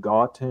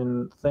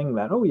forgotten thing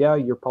that, oh, yeah,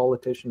 your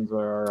politicians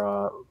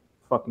are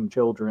fucking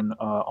children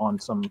on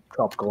some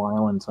tropical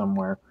island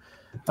somewhere.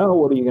 Oh,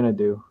 what are you going to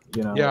do?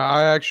 Yeah,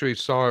 I actually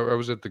saw it. I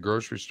was at the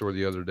grocery store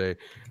the other day,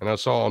 and I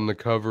saw on the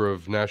cover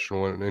of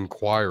National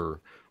Enquirer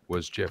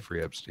was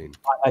Jeffrey Epstein.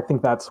 I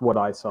think that's what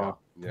I saw.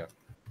 Yeah.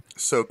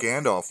 So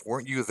Gandalf,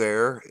 weren't you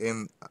there?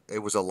 It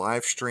was a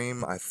live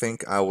stream. I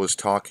think I was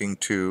talking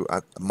to,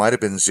 might have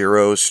been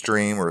Zero's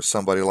stream or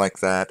somebody like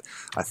that.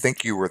 I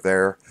think you were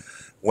there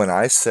when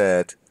I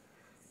said,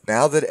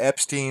 now that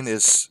Epstein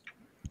is,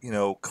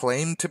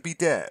 claimed to be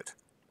dead,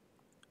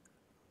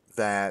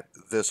 that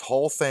this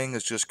whole thing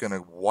is just going to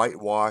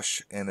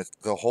whitewash, and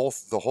the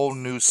whole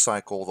news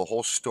cycle, the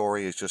whole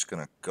story is just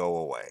going to go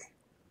away.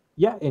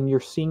 Yeah, and you're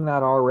seeing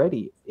that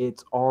already.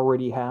 It's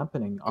already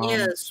happening.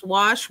 Yes,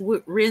 wash,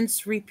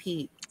 rinse,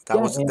 repeat.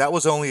 That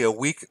was only a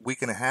week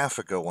and a half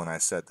ago when I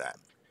said that.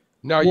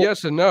 Now,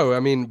 yes and no. I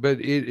mean,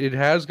 but it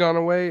has gone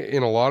away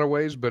in a lot of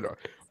ways, but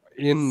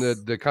in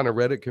the kind of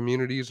Reddit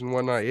communities and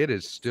whatnot, it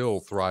is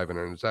still thriving,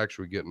 and it's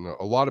actually getting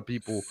a lot of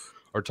people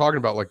are talking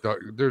about, like,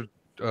 there's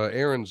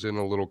Erin's in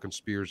a little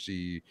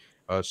conspiracy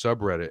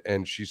subreddit,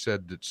 and she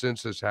said that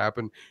since this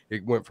happened,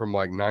 it went from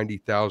like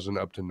 90,000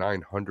 up to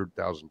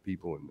 900,000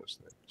 people in this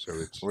thing. So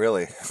it's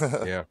really,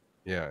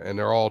 yeah, and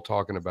they're all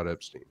talking about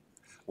Epstein.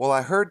 Well,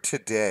 I heard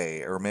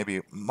today, or maybe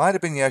it might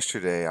have been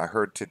yesterday, I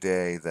heard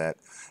today that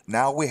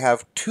now we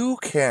have 2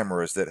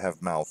 cameras that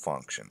have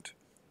malfunctioned.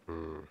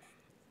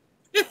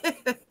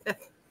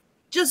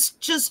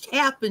 just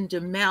happened to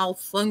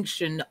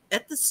malfunction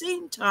at the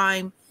same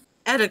time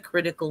at a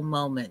critical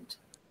moment.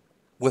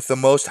 With the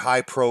most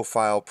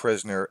high-profile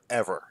prisoner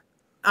ever.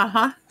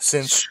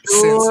 Since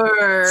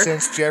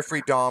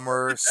Jeffrey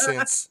Dahmer,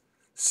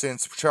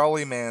 since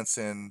Charlie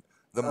Manson,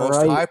 the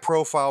most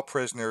high-profile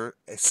prisoner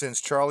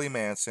since Charlie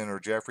Manson or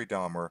Jeffrey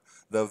Dahmer,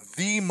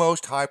 the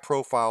most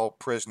high-profile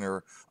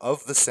prisoner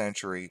of the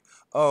century.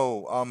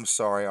 Oh, I'm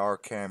sorry, our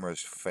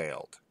cameras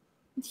failed.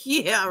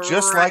 Yeah,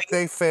 just like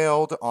they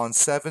failed on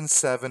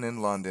 7/7 in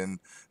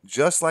London,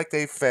 just like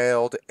they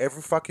failed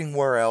every fucking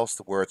where else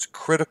where it's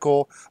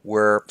critical,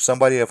 where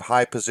somebody of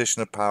high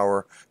position of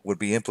power would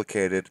be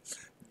implicated.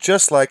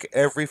 just like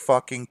every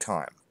fucking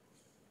time.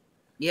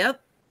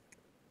 Yep.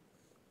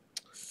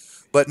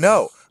 But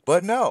no,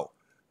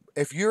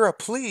 if you're a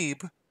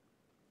plebe,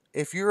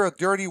 if you're a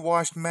dirty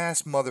washed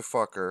mass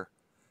motherfucker,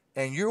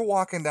 and you're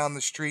walking down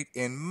the street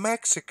in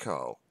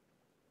Mexico,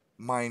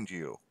 mind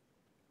you.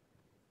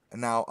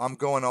 And now I'm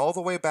going all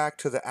the way back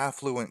to the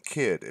affluent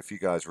kid, if you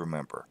guys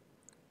remember.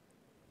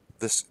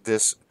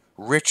 This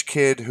rich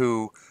kid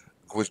who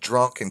was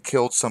drunk and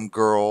killed some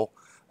girl,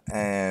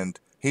 and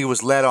he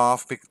was let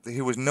off. He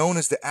was known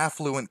as the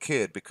affluent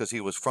kid because he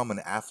was from an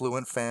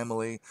affluent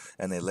family,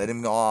 and they let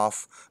him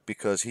off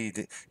because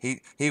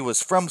he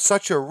was from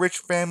such a rich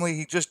family.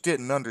 He just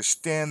didn't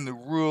understand the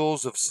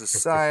rules of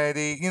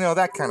society, you know,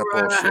 that kind of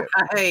bullshit.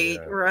 Right,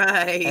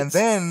 right. And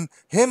then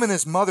him and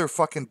his mother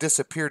fucking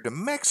disappeared to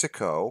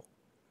Mexico,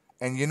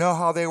 and you know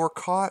how they were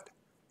caught?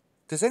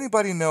 Does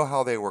anybody know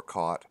how they were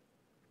caught?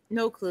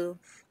 No clue.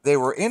 They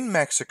were in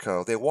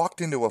Mexico. They walked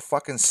into a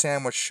fucking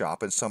sandwich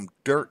shop in some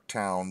dirt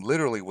town,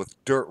 literally with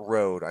dirt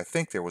road. I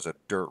think there was a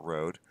dirt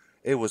road.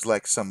 It was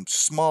like some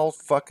small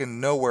fucking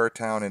nowhere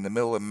town in the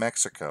middle of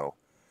Mexico.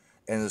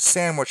 In a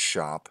sandwich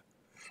shop.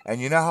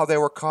 And you know how they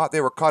were caught?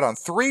 They were caught on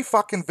 3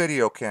 fucking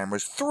video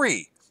cameras.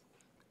 3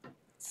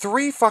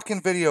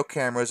 fucking video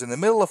cameras in the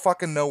middle of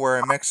fucking nowhere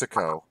in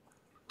Mexico.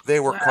 They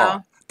were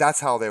caught.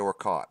 That's how they were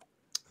caught.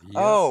 Yep.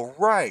 Oh,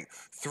 right.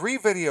 3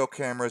 video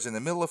cameras in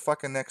the middle of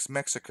fucking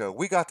Mexico.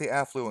 We got the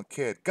affluent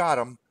kid. Got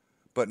him.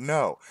 But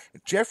no.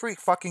 Jeffrey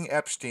fucking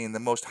Epstein, the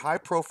most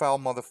high-profile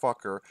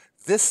motherfucker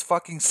this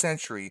fucking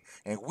century,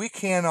 and we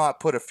cannot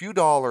put a few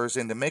dollars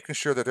into making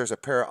sure that there's a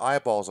pair of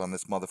eyeballs on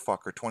this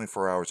motherfucker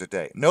 24 hours a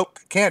day. Nope.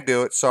 Can't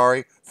do it.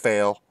 Sorry.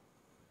 Fail.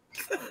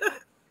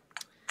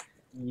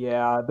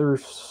 Yeah,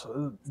 there's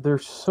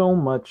so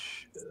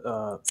much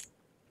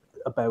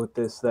about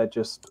this that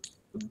just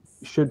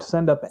should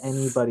send up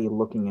anybody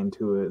looking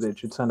into it. It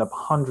should send up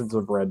hundreds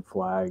of red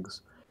flags.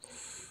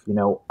 You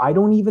know, I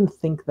don't even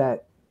think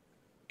that,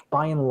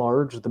 by and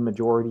large, the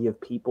majority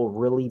of people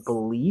really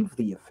believe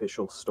the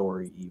official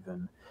story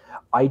even.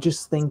 I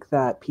just think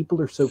that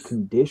people are so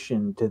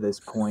conditioned to this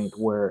point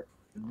where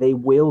they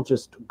will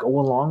just go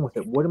along with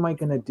it. What am I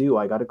going to do?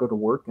 I got to go to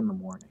work in the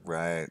morning.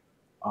 Right.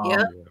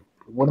 Yeah.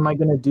 What am I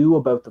going to do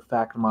about the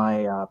fact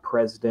my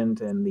president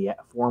and the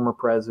former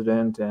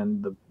president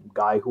and the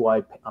guy who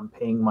I'm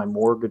paying my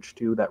mortgage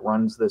to that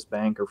runs this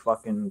bank are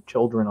fucking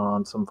children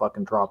on some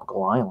fucking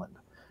tropical island?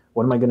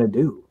 What am I going to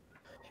do?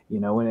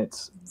 You know, and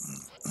it's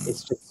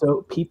just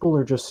so people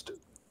are just,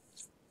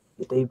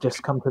 they've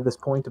just come to this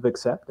point of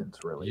acceptance,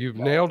 really. You've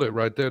nailed it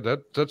right there.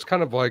 That's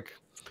kind of like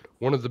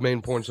one of the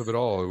main points of it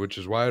all, which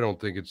is why I don't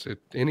think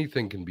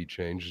anything can be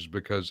changed, is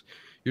because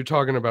you're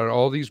talking about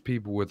all these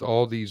people with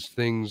all these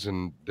things,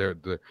 and they're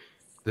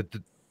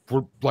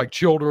we're like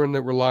children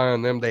that rely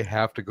on them. They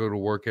have to go to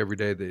work every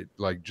day. They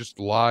like just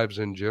lives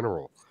in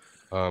general,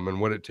 and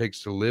what it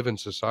takes to live in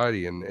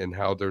society, and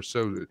how they're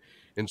so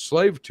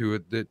enslaved to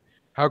it that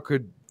how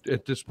could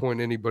at this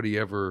point anybody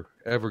ever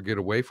get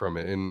away from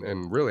it?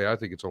 And really, I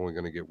think it's only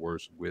going to get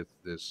worse with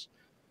this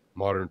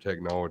modern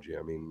technology.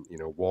 I mean, you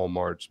know,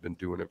 Walmart's been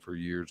doing it for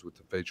years with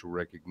the facial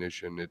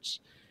recognition.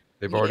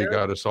 They've already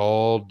got us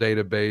all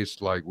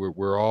database. Like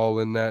we're all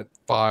in that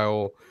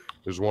file.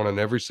 There's one on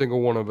every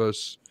single one of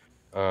us,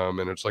 and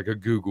it's like a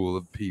Google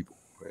of people.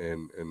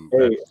 And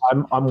hey,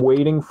 I'm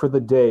waiting for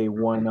the day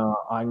when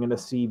I'm gonna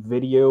see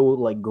video,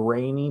 like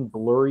grainy,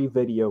 blurry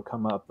video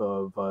come up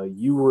of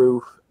you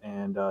Roof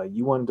and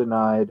you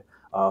Undenied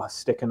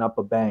sticking up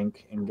a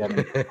bank and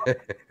getting.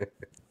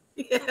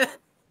 Yeah.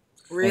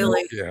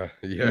 Really? Yeah.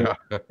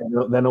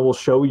 And then it will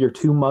show your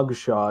 2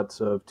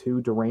 mugshots of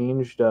 2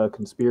 deranged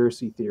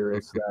conspiracy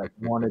theorists that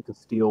wanted to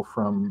steal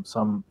from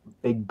some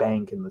big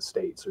bank in the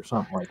States or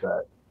something like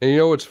that. And you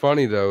know what's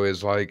funny though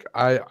is like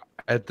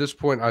at this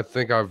point I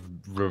think I've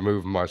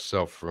removed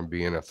myself from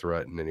being a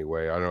threat in any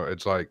way. I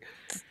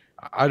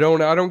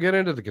don't get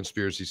into the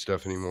conspiracy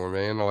stuff anymore,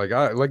 man.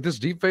 Like this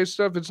deep face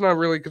stuff, it's not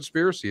really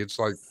conspiracy. It's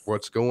like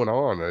what's going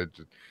on.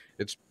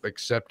 It's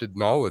accepted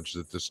knowledge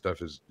that this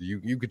stuff is,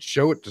 you could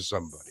show it to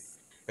somebody.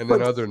 And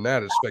then other than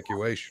that, it's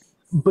speculation.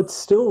 But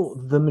still,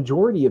 the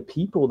majority of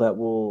people that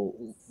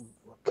will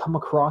come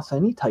across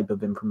any type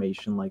of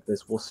information like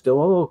this will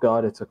still, oh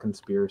God, it's a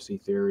conspiracy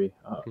theory.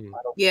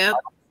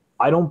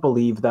 I don't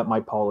believe that my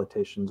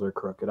politicians are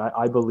crooked.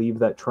 I believe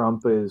that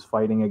Trump is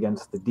fighting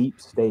against the deep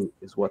state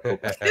is what they'll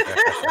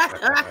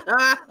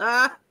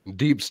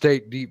Deep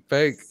state, deep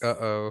fake.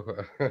 Uh-oh.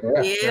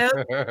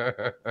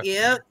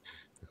 Yep.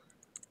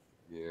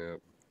 Yeah.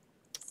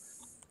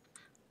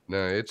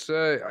 No, it's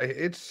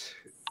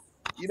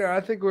you know, I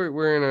think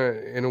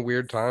we're in a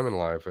weird time in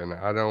life, and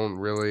I don't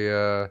really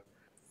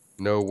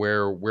know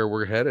where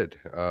we're headed.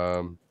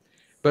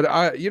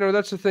 But you know,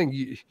 that's the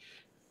thing.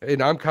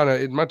 And I'm kind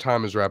of, my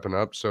time is wrapping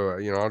up, so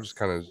you know, I'll just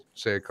kind of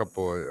say a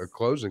couple of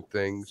closing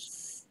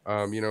things.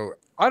 You know,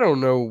 I don't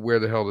know where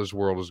the hell this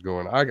world is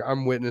going.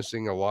 I'm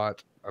witnessing a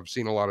lot. I've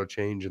seen a lot of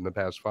change in the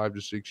past 5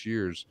 to 6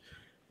 years,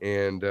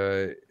 and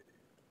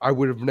I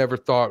would have never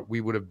thought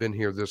we would have been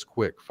here this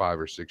quick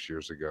 5 or 6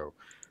 years ago.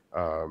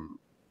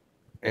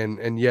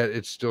 and yet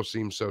it still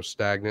seems so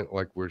stagnant,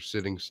 like we're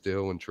sitting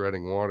still and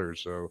treading water.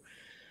 So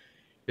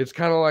it's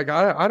kind of like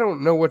I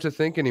don't know what to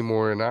think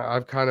anymore, and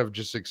I've kind of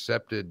just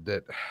accepted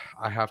that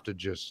I have to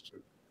just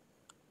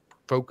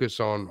focus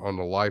on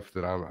the life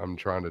that I'm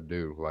trying to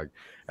do. Like,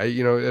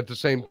 at the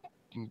same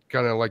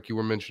kind of like you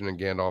were mentioning,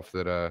 Gandalf,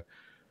 that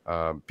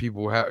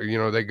people have,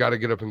 they got to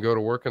get up and go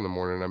to work in the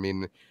morning. I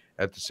mean,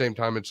 at the same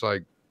time, it's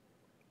like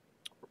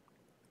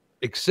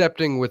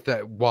accepting with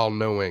that while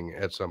knowing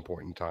at some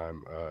point in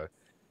time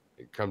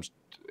it comes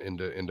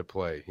into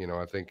play.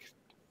 I think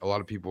a lot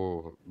of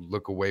people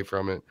look away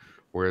from it,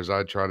 whereas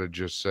I try to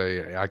just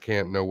say I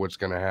can't know what's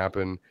going to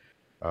happen.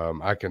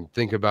 I can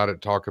think about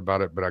it, talk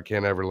about it, but I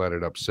can't ever let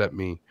it upset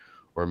me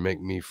or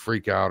make me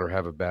freak out or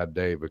have a bad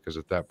day, because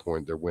at that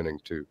point they're winning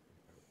too.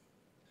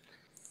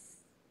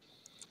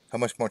 How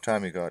much more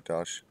time you got,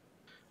 Josh?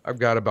 I've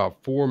got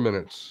about 4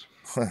 minutes.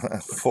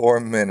 4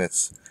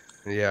 minutes.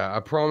 Yeah, I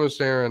promised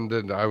Aaron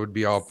that I would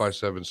be off by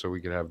 7 so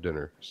we could have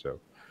dinner. So,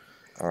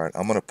 all right,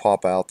 I'm going to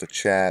pop out the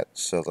chat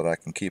so that I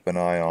can keep an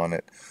eye on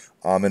it.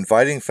 I'm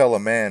inviting Fellow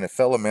Man. If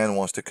Fellow Man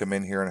wants to come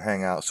in here and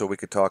hang out so we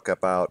could talk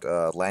about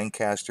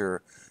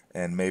Lancaster,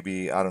 and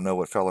maybe, I don't know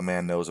what Fellow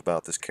Man knows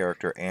about this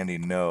character, Andy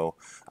Ngo.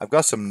 I've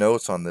got some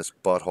notes on this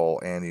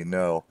butthole, Andy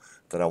Ngo,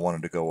 that I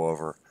wanted to go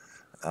over.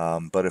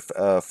 But if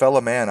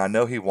Fellow Man, I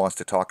know he wants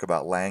to talk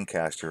about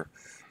Lancaster,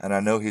 and I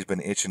know he's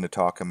been itching to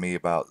talk to me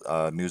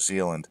about New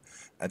Zealand.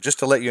 And just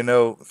to let you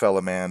know,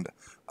 Fellow Man,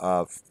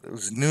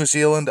 New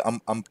Zealand,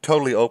 I'm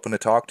totally open to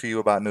talk to you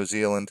about New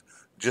Zealand,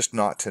 just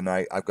not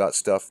tonight. I've got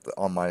stuff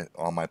on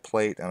my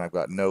plate, and I've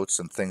got notes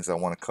and things I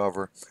want to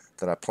cover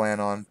that I plan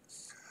on.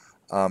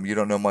 You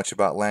don't know much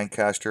about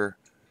Lancaster.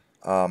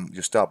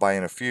 You stop by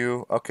in a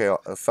few. Okay,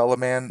 Fellow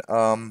Man,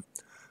 I'm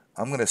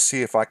going to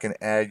see if I can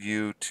add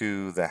you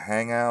to the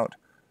Hangout.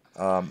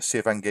 See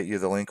if I can get you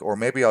the link, or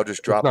maybe I'll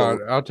just drop it.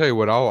 I'll tell you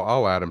what,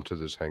 I'll add him to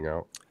this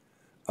Hangout.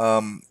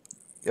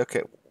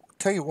 Okay,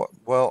 tell you what,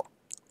 well,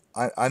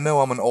 I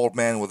know I'm an old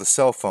man with a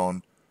cell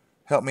phone.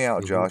 Help me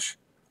out, Josh,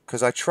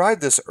 because I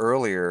tried this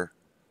earlier.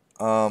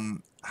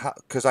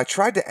 Because I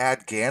tried to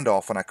add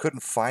Gandalf and I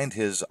couldn't find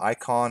his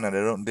icon, and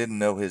I didn't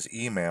know his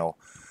email.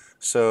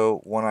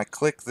 So when I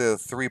click the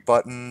 3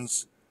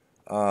 buttons,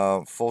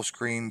 full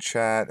screen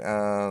chat,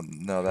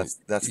 no, that's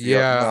the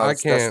yeah. no,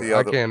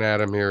 I can't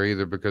add him here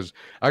either, because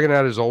I can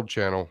add his old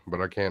channel,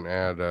 but I can't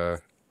add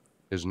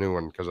his new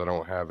one because I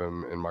don't have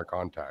him in my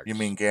contacts. You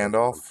mean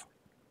Gandalf?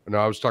 No,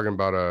 I was talking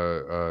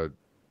about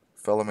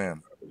Fellow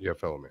Man. Yeah,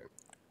 Fellow Man.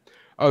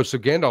 Oh, so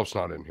Gandalf's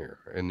not in here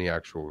in the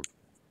actual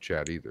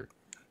chat either.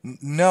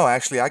 No,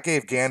 actually, I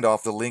gave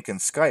Gandalf the link in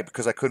Skype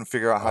because I couldn't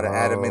figure out how to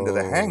add him into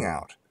the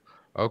Hangout.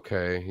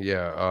 Okay,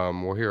 yeah.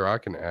 Well, here I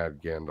can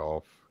add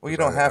Gandalf. Well, you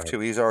don't have to.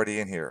 He's already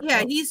in here.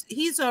 Yeah,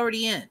 he's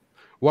already in.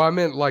 Well, I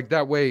meant like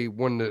that way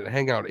when the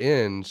Hangout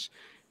ends,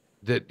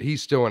 that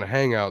he's still in a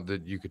Hangout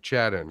that you could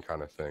chat in,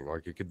 kind of thing.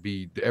 Like it could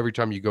be every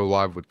time you go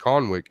live with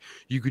CONHWC,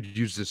 you could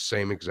use this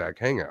same exact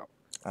Hangout.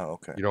 Oh,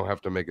 okay. You don't have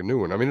to make a new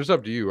one. I mean, it's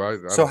up to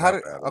you. So how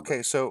did?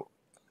 Okay, so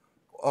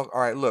all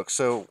right. Look,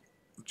 so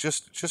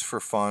just for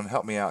fun,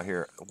 help me out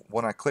here.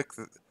 When I click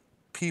the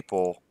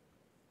people,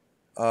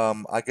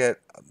 I get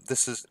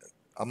this is.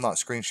 I'm not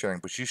screen sharing,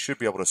 but you should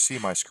be able to see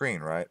my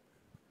screen, right?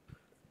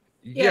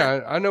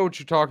 Yeah, I know what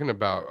you're talking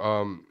about.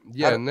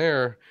 Yeah, in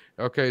there.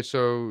 Okay,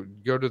 so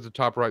go to the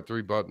top right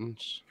 3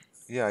 buttons.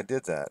 Yeah, I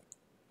did that.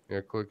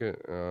 Yeah, click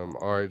it.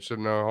 All right, so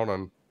no, hold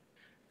on.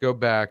 Go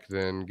back,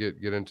 then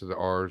get into the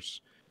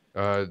R's.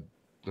 Let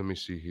me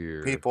see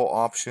here. People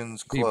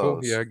options close. People,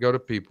 yeah, go to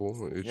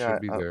people. It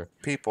should be there.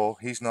 People,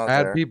 he's not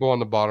there. there. Add people on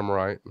the bottom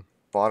right.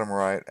 Bottom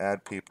right,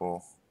 add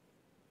people.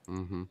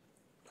 Mm-hmm.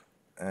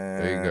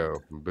 And there you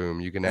go. Boom.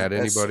 You can add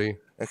anybody.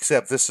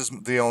 Except this is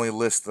the only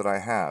list that I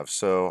have.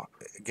 So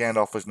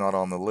Gandalf is not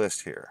on the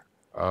list here.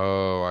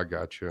 Oh, I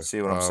got you.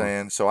 See what I'm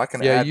saying? So I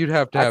can add. You'd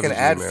have to. I can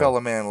add Fellow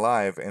Man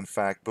live. In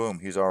fact, boom,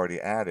 he's already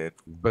added.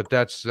 But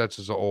that's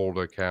his old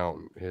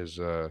account. His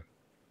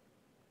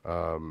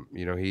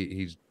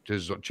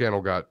his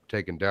channel got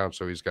taken down,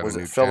 so he's got a new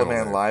channel. Fellow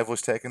Man Live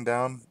was taken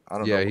down? I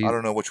don't know. I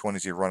don't know which one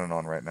is he running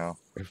on right now.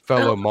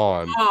 Fellow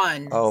Mon.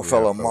 Oh,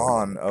 Fellow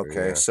Mon.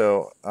 Okay, yeah.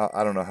 So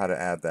I don't know how to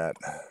add that.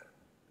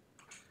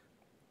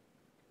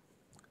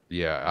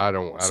 Yeah, I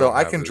don't. So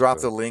I can drop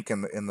the link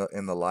in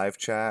the live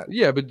chat.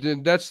 Yeah, but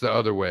that's the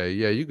other way.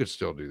 Yeah, you could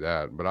still do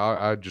that. But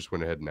I just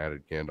went ahead and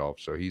added Gandalf,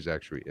 so he's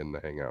actually in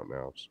the Hangout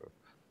now.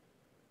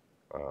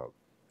 So.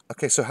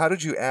 Okay, so how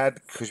did you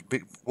add?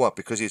 What?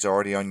 Because he's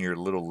already on your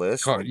little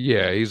list.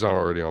 Yeah, he's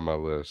already on my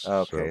list.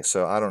 Okay,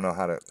 so I don't know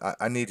how to.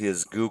 I need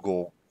his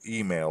Google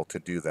email to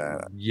do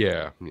that.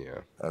 Yeah.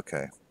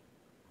 Okay.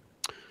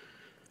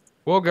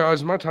 Well,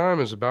 guys, my time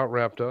is about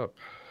wrapped up.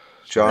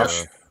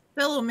 Josh.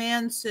 Fellow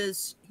Man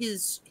says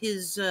his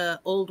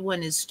old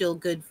one is still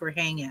good for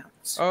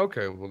Hangouts. Oh,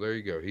 okay, well there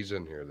you go. He's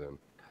in here then.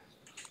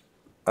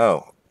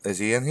 Oh, is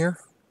he in here?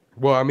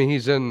 Well, I mean,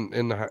 he's in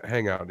the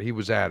Hangout. He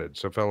was added.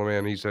 So, Fellow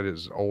Man, he said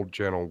his old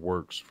channel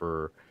works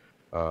for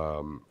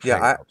Yeah,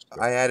 hangout stuff.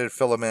 I added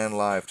Fellow Man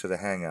Live to the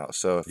Hangout.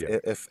 So Yeah.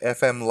 if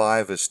FM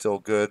Live is still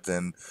good,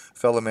 then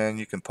Fellow Man,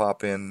 you can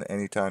pop in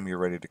anytime you're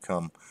ready to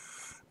come.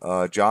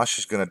 Josh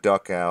is going to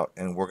duck out,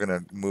 and we're going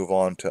to move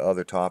on to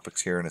other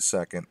topics here in a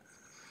second.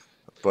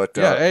 But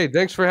Yeah. Hey,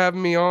 thanks for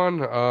having me on.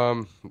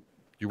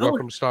 You're Oh,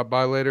 welcome to stop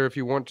by later if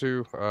you want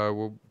to.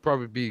 We'll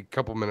probably be a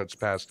couple minutes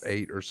past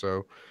 8 or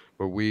so,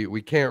 but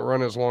we can't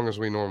run as long as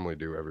we normally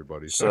do,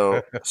 everybody.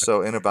 so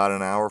in about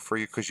an hour for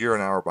you, because you're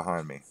an hour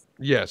behind me.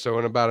 Yeah, so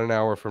in about an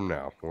hour from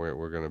now,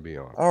 we're going to be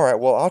on. All right.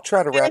 Well,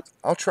 okay.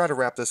 I'll try to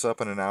wrap this up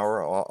in an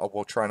hour.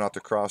 We'll try not to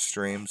cross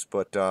streams,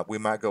 but we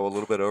might go a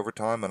little bit over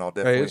time, and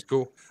Hey, it's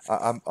cool.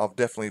 I'll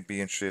definitely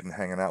be interested in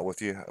hanging out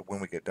with you when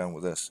we get done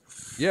with this.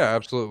 Yeah,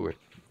 absolutely.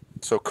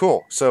 So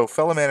cool. So,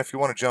 fellow man, if you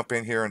want to jump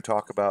in here and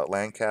talk about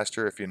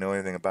Lancaster, if you know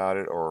anything about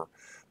it, or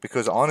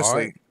because All right.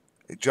 honestly,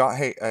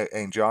 hey,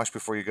 and Josh,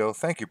 before you go,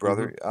 thank you,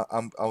 brother.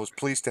 I was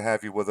pleased to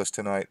have you with us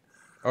tonight.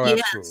 Oh,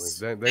 absolutely. Yes.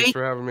 Thanks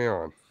for having me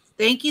on.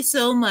 Thank you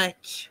so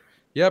much.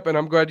 Yep, and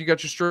I'm glad you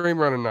got your stream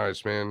running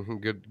nice, man.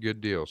 Good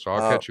deal. So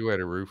I'll catch you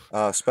later, Roof.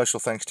 Special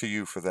thanks to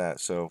you for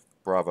that. So,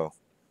 bravo.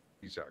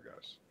 Peace out,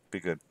 guys. Be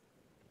good.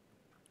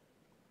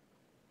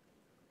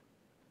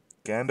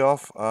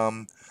 Gandalf.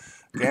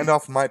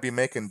 Gandalf might be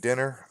making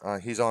dinner.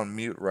 He's on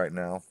mute right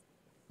now.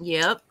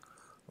 Yep.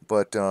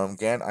 But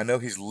I know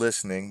he's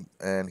listening,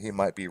 and he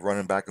might be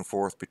running back and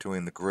forth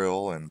between the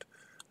grill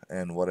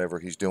and whatever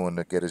he's doing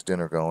to get his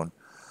dinner going.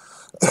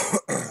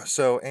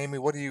 So, Amy,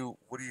 what do you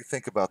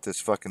think about this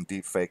fucking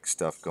deep fake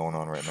stuff going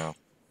on right now?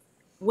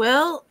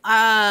 Well,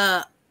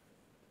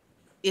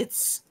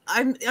 it's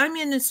I'm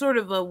in a sort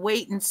of a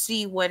wait and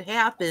see what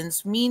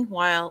happens.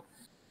 Meanwhile,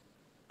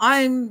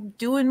 I'm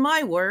doing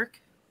my work.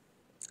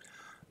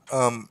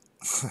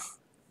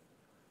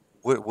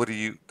 What do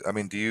you? I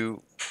mean,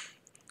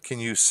 can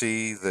you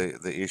see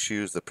the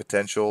issues, the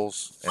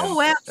potentials,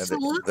 Oh, and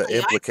absolutely. the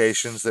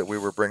implications that we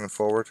were bringing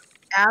forward?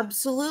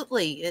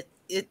 Absolutely.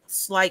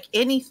 It's like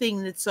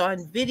anything that's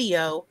on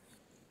video,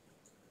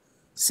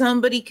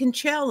 somebody can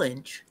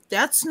challenge.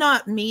 That's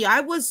not me. I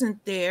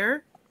wasn't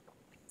there.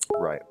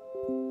 Right.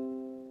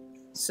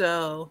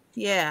 So,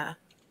 yeah.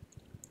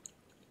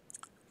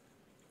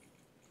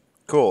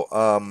 Cool.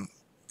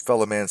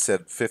 Fellow man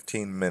said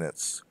 15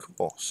 minutes.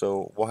 Cool.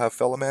 So we'll have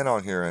Fellow man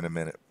on here in a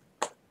minute.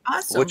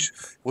 Awesome. Which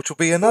will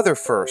be another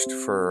first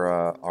for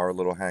our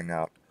little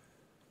hangout.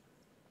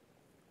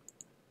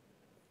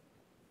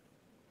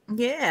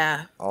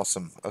 Yeah.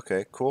 Awesome.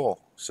 Okay, cool.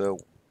 So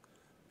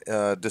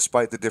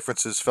despite the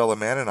differences Fellow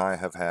man and I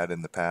have had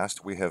in the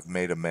past, we have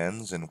made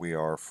amends and we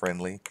are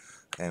friendly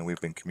and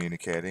we've been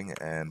communicating,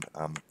 and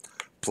I'm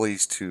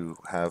pleased to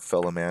have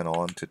Fellow man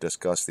on to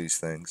discuss these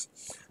things.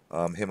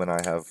 Him and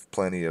I have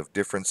plenty of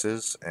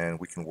differences and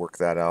we can work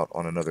that out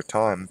on another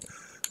time.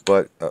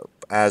 But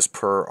as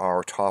per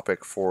our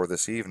topic for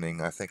this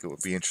evening, I think it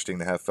would be interesting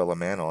to have Fellow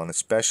man on,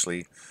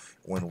 especially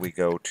when we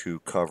go to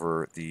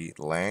cover the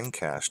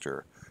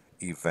Lancaster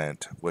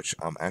event, which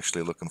I'm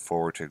actually looking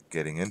forward to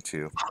getting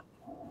into.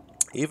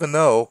 Even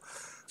though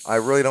I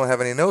really don't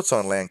have any notes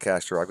on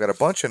Lancaster, I've got a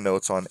bunch of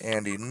notes on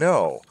Andy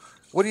Ngo.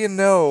 What do you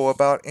know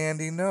about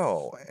Andy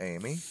Ngo,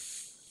 Amy?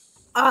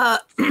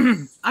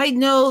 I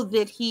know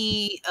that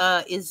he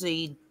is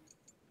a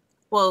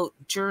quote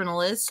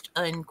journalist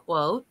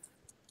unquote,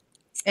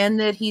 and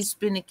that he's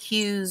been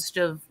accused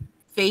of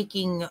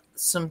faking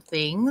some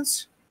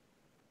things,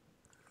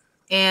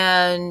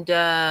 and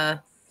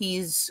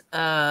he's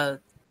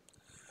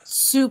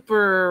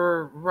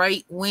super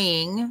right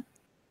wing.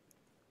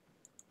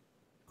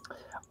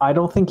 I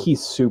don't think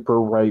he's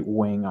super right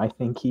wing. I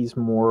think he's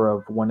more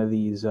of one of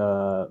these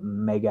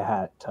mega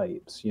hat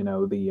types. You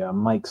know, the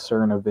Mike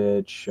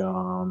Cernovich,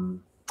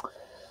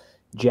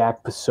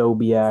 Jack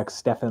Posobiec,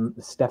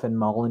 Stefan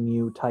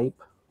Molyneux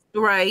type.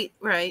 Right.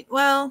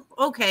 Well,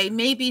 okay,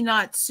 maybe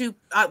not super.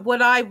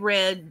 What I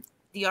read,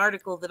 the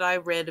article that I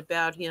read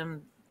about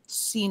him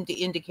seemed to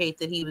indicate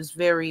that he was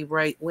very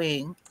right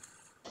wing.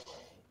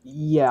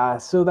 Yeah,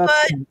 so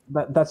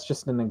that's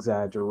just an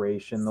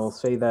exaggeration. They'll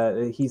say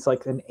that he's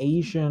like an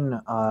Asian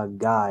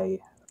guy,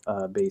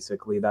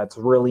 basically, that's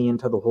really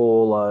into the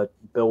whole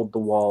build the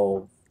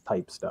wall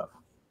type stuff.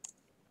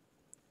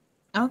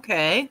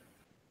 Okay.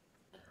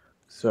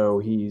 So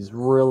he's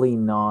really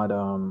not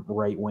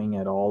right wing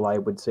at all. I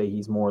would say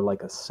he's more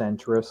like a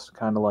centrist,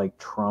 kind of like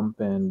Trump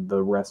and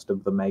the rest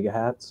of the mega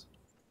hats.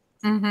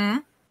 Mm-hmm.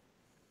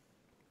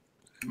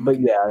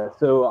 But yeah,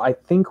 so I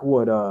think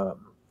what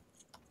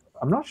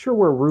I'm not sure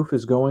where Roof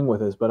is going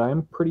with this, but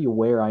I'm pretty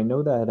aware. I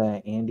know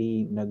that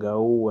Andy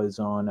Ngo was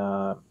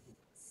on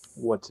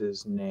what's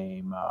his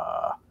name?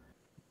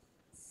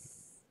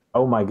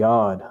 Oh my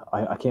God,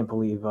 I can't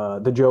believe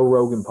the Joe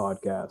Rogan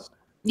podcast.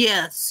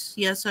 Yes,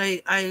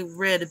 I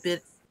read a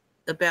bit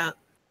about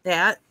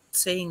that,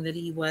 saying that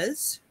he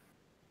was.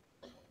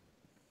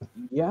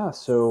 Yeah,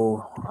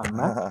 so I'm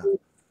actually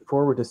looking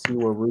forward to see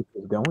where Roof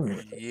is going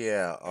with it.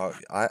 Yeah.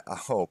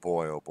 Oh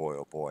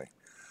boy.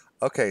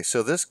 Okay,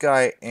 so this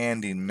guy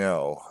Andy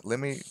Ngo. Let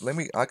me.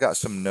 I got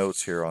some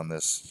notes here on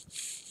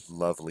this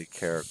lovely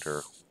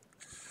character.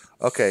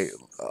 Okay,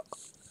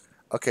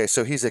 okay,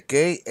 so he's a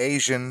gay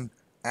Asian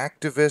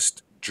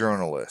activist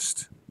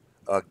journalist.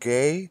 A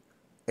gay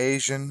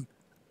Asian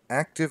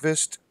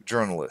activist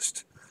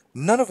journalist.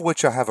 None of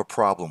which I have a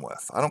problem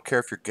with. I don't care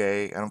if you're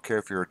gay. I don't care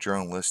if you're a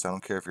journalist. I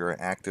don't care if you're an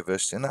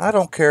activist. And I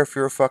don't care if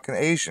you're a fucking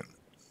Asian.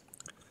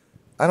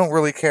 I don't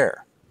really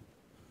care.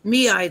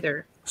 Me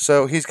either.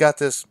 So he's got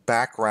this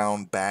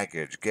background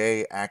baggage,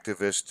 gay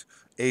activist,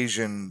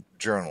 Asian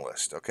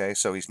journalist. Okay,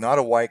 so he's not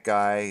a white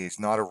guy. He's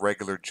not a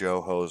regular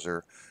Joe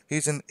hoser.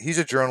 He's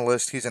a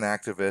journalist. He's an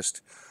activist,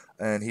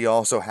 and he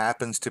also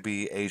happens to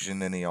be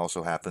Asian, and he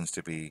also happens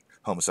to be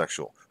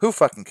homosexual. Who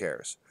fucking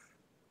cares?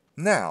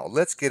 Now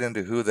let's get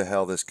into who the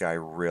hell this guy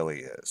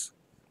really is.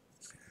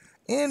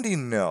 Andy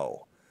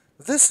Ngo.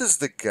 This is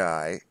the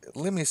guy.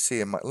 Let me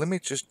see. Let me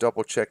just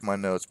double check my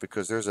notes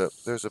because there's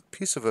a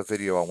piece of a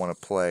video I want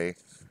to play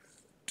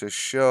to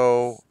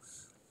show.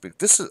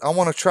 I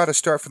want to try to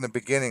start from the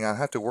beginning. I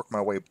have to work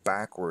my way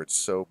backwards,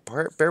 so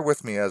bear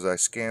with me as I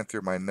scan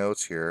through my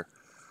notes here.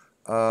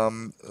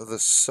 The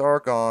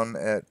Sargon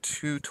at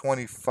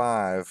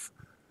 225.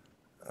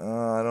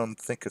 I don't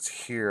think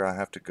it's here. I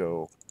have to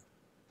go.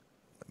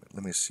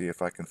 Let me see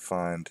if I can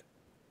find.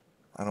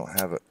 I don't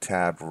have a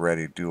tab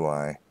ready, do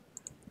I?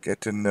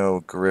 Get to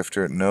know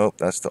Grifter. Nope,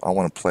 I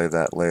want to play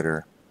that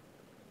later.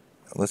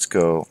 Let's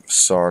go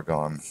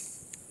Sargon.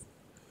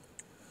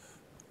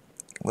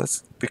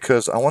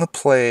 Because I want to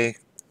play.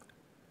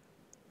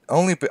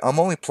 I'm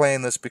only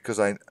playing this because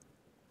I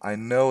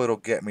know it'll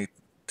get me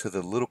to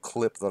the little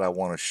clip that I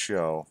want to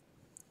show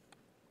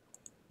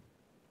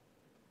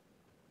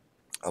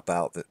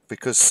about it.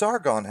 Because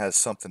Sargon has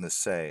something to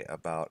say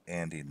about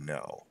Andy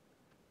Ngo.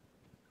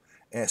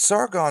 And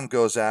Sargon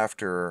goes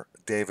after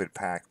David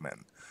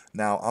Pakman.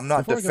 Now, I'm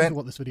not defending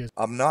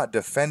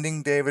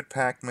David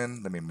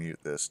Pakman. Let me mute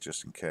this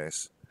just in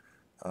case.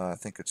 I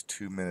think it's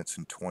 2 minutes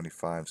and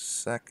 25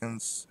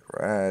 seconds,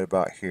 right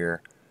about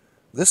here.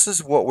 This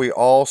is what we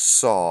all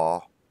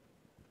saw.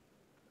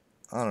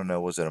 I don't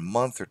know, was it a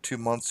month or 2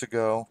 months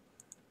ago?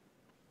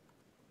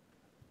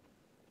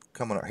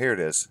 Coming up, here it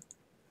is.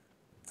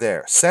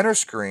 There, center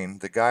screen,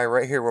 the guy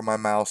right here where my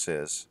mouse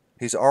is.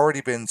 He's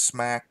already been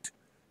smacked.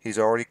 He's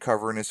already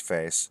covering his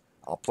face.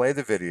 I'll play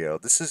the video.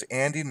 This is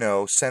Andy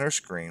Ngo, center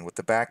screen, with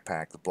the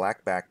backpack, the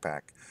black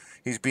backpack.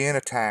 He's being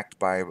attacked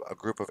by a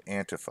group of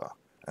Antifa.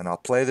 And I'll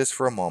play this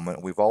for a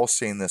moment. We've all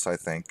seen this, I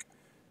think.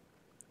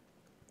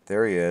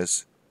 There he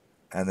is.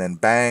 And then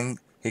bang,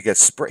 he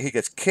gets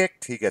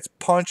kicked, he gets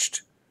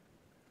punched,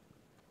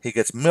 he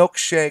gets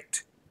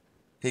milkshaked,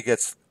 he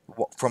gets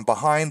from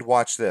behind.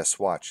 Watch this,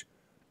 watch.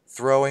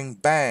 Throwing,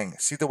 bang.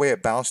 See the way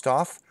it bounced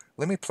off?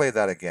 Let me play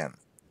that again,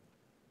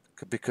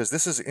 because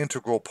this is an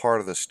integral part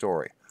of the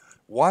story.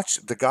 Watch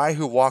the guy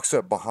who walks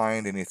up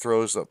behind and he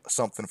throws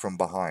something from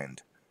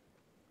behind.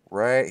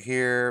 Right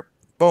here.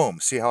 Boom.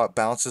 See how it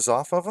bounces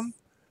off of him?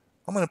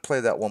 I'm going to play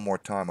that one more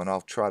time and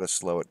I'll try to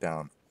slow it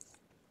down.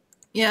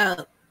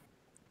 Yeah.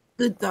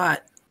 Good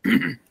thought.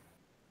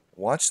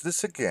 Watch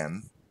this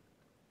again.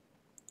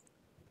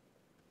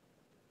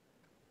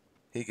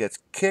 He gets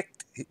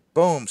kicked.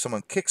 Boom.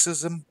 Someone kicks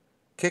him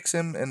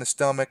in the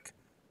stomach.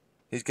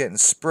 He's getting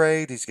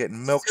sprayed. He's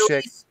getting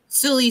milkshake.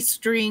 Silly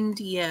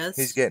stringed, yes.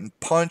 He's getting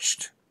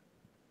punched.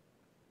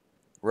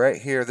 Right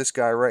here. This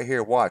guy right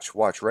here. Watch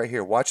right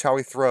here. Watch how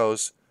he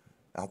throws.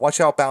 Now watch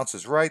how it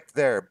bounces right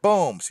there.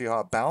 Boom. See how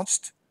it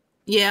bounced?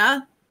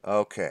 Yeah.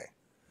 Okay.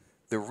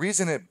 The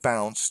reason it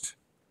bounced,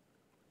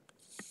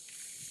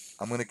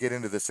 I'm going to get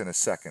into this in a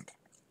second.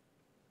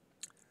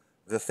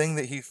 The thing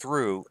that he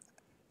threw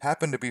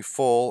happened to be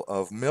full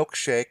of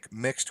milkshake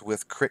mixed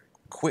with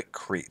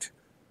quickcrete,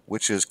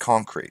 which is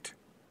concrete.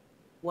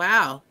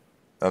 Wow.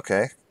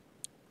 Okay?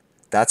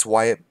 That's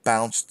why it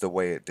bounced the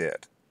way it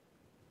did.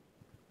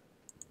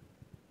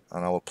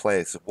 And I will play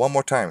this one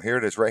more time. Here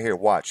it is right here.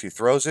 Watch. He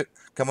throws it.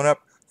 Coming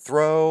up.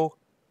 Throw.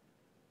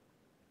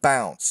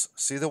 Bounce.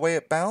 See the way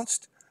it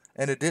bounced?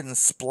 And it didn't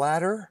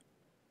splatter?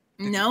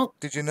 Nope.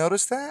 Did you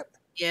notice that?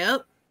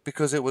 Yep.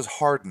 Because it was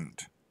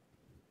hardened.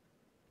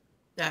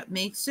 That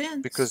makes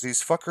sense. Because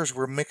these fuckers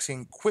were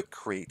mixing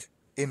quickcrete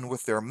in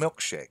with their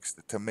milkshakes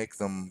to make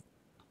them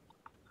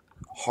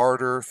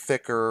harder,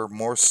 thicker,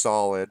 more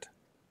solid,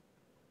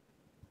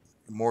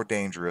 more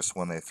dangerous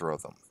when they throw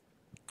them.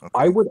 Okay.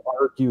 I would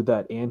argue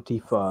that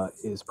Antifa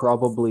is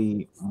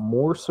probably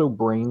more so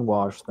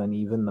brainwashed than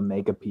even the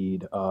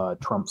megapede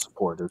Trump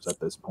supporters at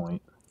this point.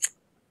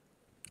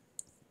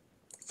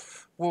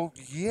 Well,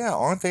 yeah,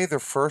 aren't they the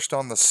first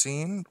on the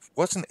scene?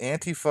 Wasn't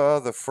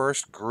Antifa the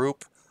first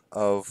group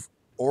of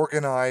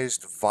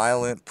organized,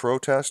 violent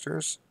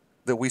protesters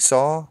that we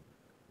saw?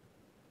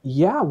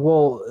 Yeah,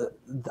 well,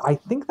 I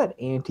think that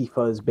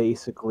Antifa is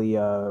basically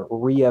a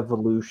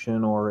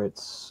re-evolution, or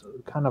it's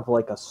kind of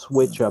like a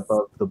switch-up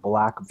of the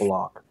Black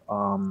Bloc,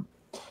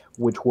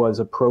 which was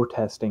a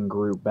protesting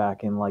group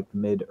back in like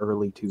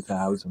mid-early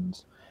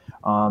 2000s.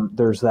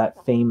 There's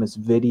that famous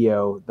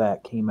video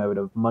that came out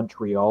of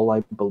Montreal,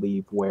 I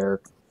believe, where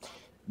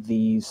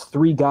these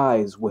three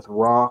guys with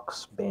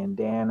rocks,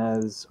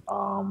 bandanas,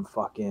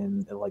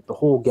 fucking like the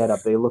whole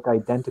getup. They look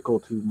identical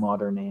to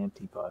modern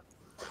Antifa.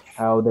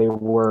 How they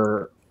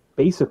were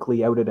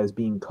basically outed as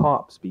being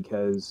cops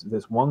because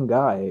this one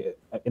guy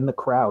in the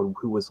crowd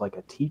who was like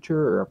a teacher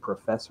or a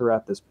professor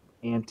at this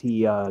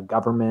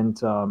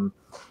anti-government,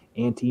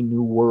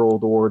 anti-New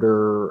World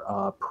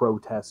Order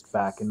protest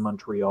back in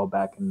Montreal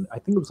back in, I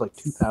think it was like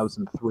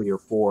 2003 or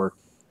 4.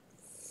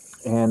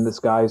 And this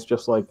guy's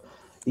just like,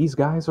 these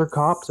guys are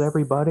cops,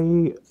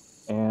 everybody.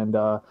 And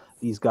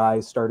these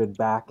guys started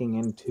backing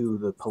into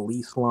the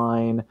police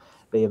line.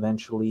 They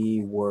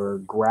eventually were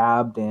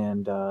grabbed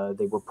and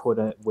they were put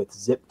with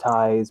zip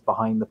ties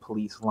behind the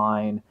police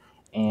line.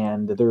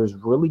 And there's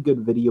really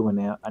good video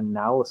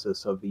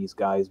analysis of these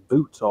guys'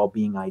 boots all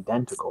being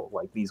identical.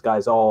 Like these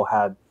guys all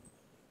had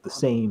the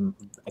same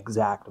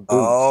exact boots.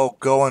 Oh,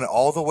 going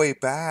all the way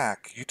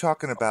back. You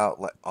talking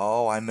about like?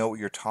 Oh, I know what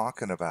you're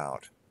talking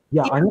about.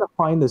 Yeah, I'm gonna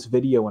find this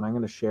video and I'm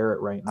gonna share it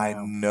right now.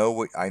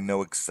 I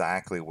know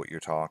exactly what you're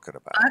talking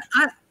about.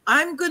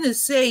 I'm going to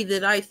say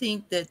that I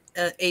think that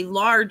a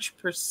large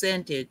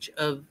percentage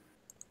of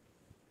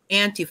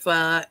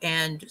Antifa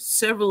and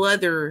several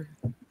other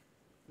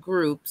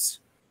groups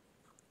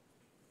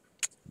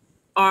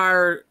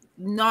are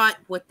not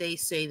what they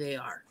say they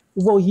are.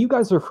 Well, you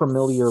guys are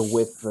familiar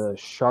with the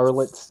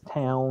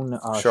Charlottetown,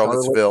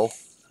 Charlottesville,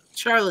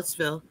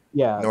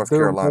 yeah, North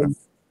Carolina.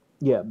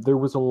 There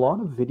was a lot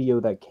of video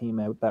that came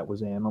out that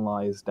was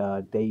analyzed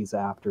days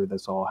after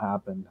this all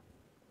happened.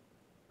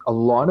 A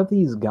lot of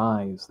these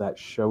guys that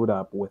showed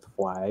up with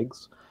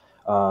flags,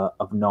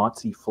 of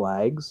Nazi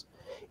flags,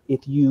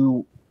 if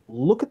you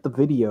look at the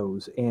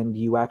videos and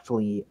you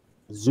actually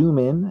zoom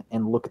in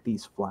and look at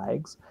these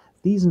flags,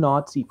 these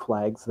Nazi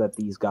flags that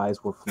these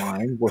guys were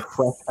flying were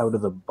fresh out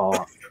of the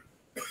box.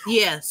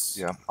 Yes.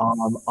 Yeah.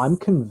 I'm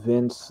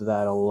convinced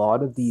that a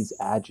lot of these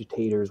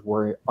agitators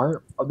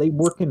they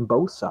work in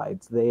both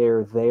sides.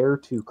 They're there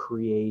to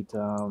create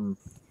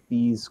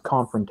these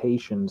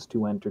confrontations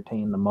to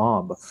entertain the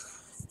mob,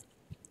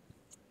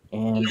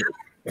 and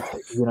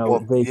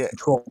they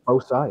control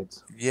both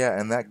sides. Yeah,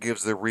 and that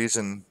gives a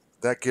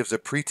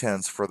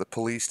pretense for the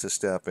police to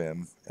step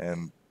in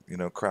and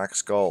crack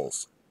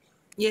skulls.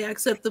 Yeah,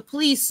 except the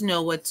police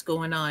know what's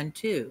going on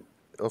too.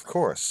 Of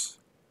course.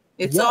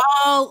 It's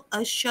all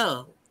a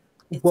show.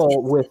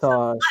 With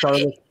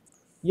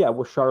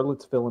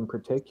Charlottesville in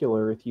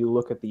particular, if you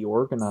look at the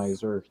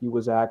organizer, he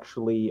was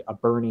actually a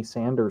Bernie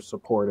Sanders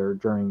supporter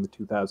during the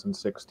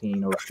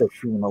 2016 or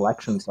 15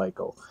 election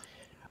cycle.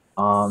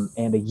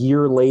 And a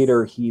year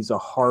later, he's a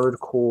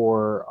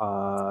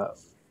hardcore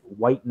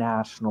white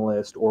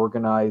nationalist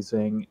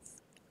organizing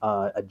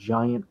a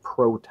giant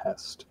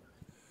protest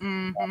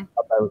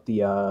about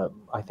the,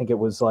 I think it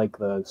was like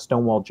the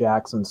Stonewall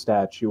Jackson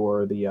statue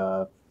or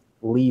the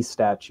Lee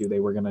statue they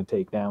were going to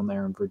take down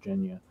there in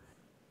Virginia.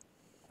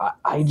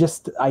 I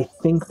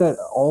think that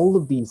all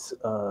of these,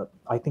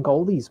 I think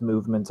all these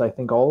movements, I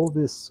think all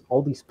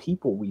these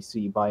people we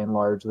see by and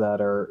large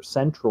that are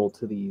central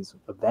to these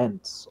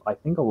events, I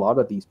think a lot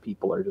of these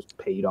people are just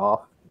paid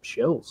off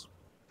shills.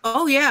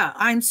 Oh yeah,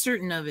 I'm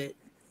certain of it.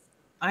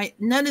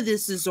 None of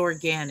this is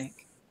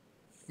organic.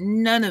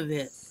 None of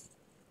it.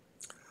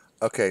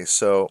 Okay,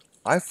 so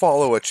I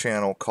follow a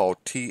channel called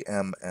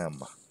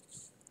TMM.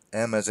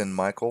 M as in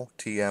Michael,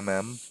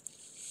 TMM.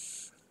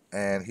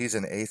 And he's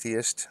an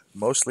atheist,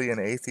 mostly an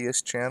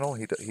atheist channel.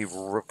 He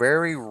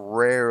very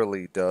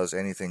rarely does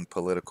anything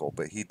political,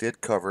 but he did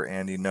cover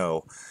Andy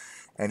Ngo.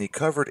 And he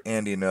covered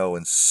Andy Ngo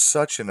in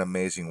such an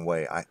amazing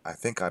way. I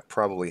think I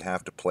probably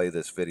have to play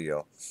this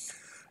video.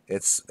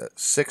 It's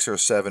 6 or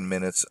 7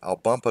 minutes. I'll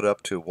bump it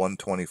up to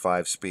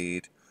 125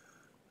 speed.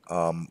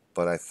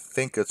 But I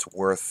think it's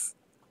worth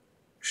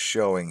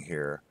showing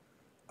here.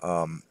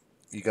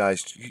 You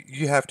guys,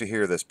 you have to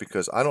hear this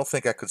because I don't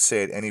think I could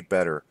say it any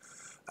better.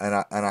 And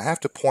I have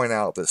to point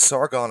out that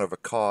Sargon of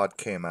Akkad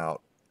came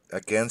out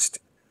against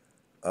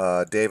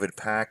David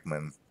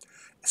Pakman.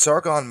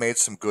 Sargon made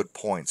some good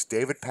points.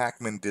 David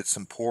Pakman did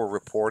some poor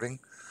reporting,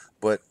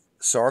 but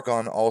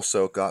Sargon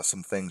also got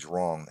some things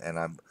wrong. And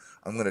I'm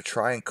going to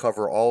try and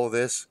cover all of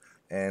this.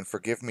 And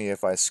forgive me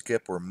if I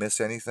skip or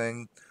miss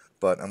anything,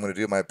 but I'm going to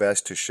do my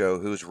best to show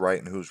who's right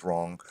and who's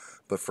wrong.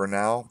 But for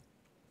now,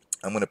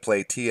 I'm going to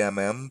play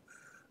TMM,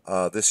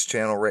 this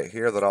channel right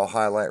here that I'll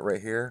highlight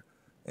right here.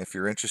 If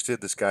you're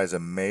interested, this guy's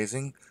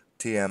amazing.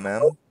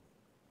 TMM.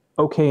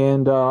 Okay,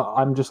 and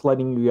I'm just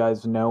letting you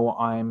guys know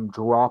I'm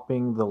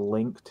dropping the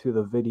link to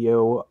the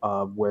video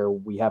where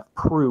we have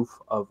proof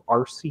of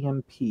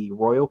RCMP,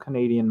 Royal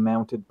Canadian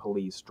Mounted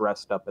Police,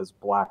 dressed up as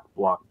Black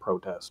Bloc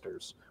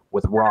protesters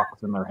with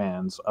rocks in their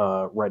hands,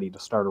 ready to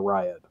start a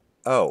riot.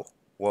 Oh,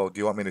 well, do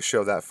you want me to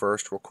show that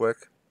first real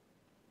quick?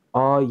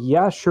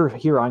 Yeah, sure.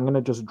 Here, I'm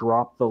gonna just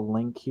drop the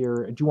link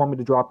here. Do you want me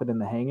to drop it in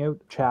the Hangout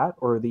chat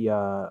or the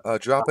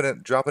drop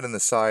it in the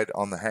side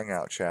on the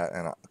Hangout chat,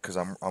 and because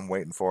I'm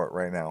waiting for it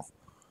right now.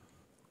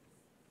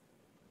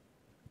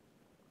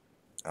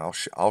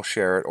 I'll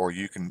share it, or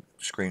you can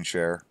screen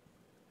share.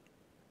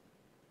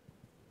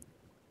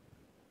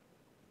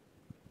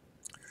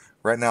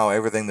 Right now,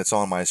 everything that's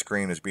on my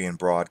screen is being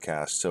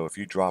broadcast. So if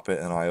you drop it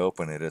and I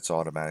open it, it's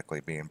automatically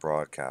being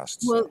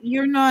broadcast. Well,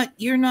 you're not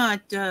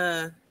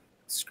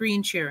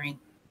screen sharing.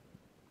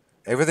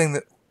 Everything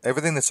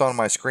that's on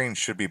my screen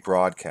should be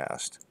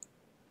broadcast.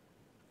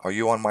 Are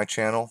you on my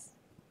channel?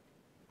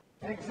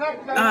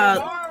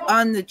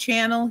 On the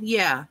channel?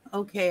 Yeah.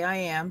 Okay, I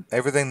am.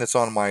 Everything that's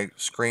on my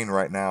screen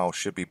right now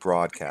should be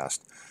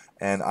broadcast.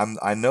 And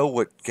I know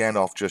what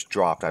Gandalf just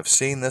dropped. I've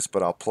seen this,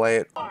 but I'll play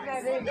it.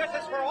 This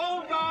is for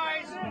old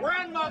guys,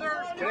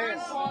 grandmothers,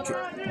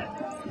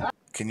 grandfathers.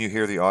 Can you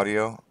hear the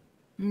audio?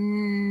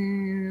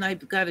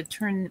 I've got to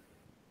turn.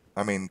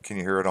 I mean, can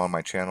you hear it on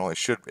my channel? It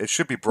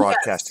should be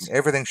broadcasting. Yes.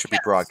 Everything should be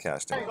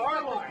broadcasting. Come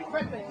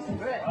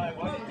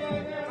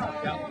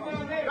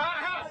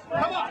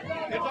on,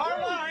 it's our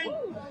line.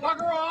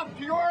 Bugger off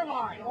to your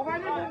line.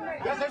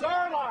 This is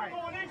our line.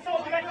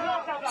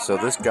 So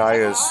this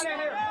guy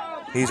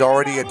he's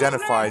already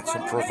identified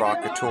some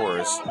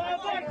provocateurs.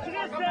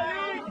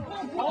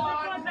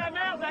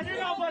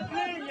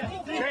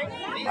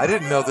 I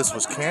didn't know this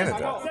was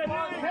Canada.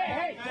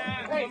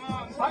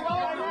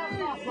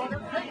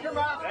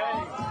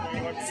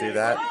 See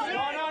that?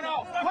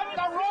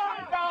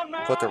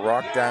 Put the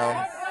rock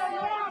down.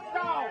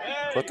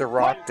 Put the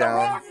rock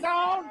down.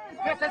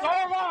 This is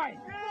our line.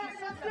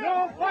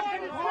 You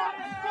fucking cops,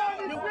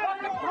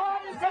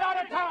 get out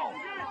of town.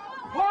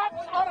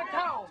 Cops out of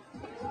town.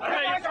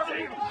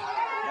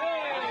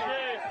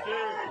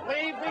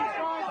 Leave these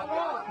guys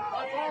alone.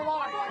 That's our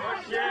line.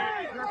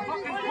 You're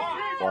fucking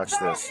cops. Watch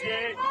this.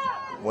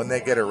 When they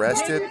get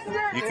arrested,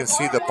 you can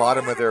see the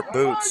bottom of their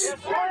boots.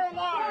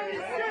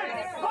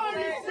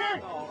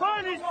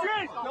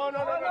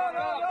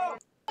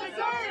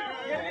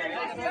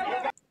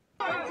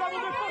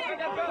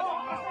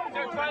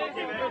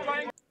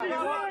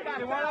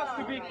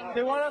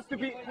 They want us to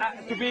be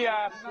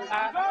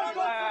aggressive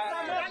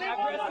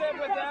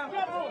with them.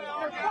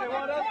 They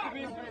want us to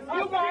be.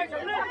 You guys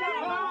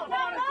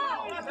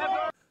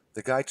are.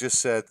 The guy just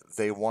said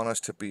they want us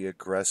to be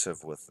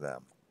aggressive with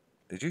them.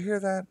 Did you hear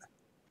that?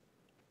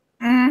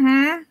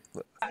 Mm-hmm.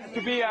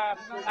 To be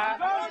aggressive with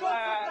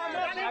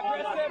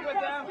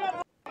them.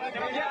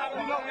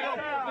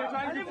 They're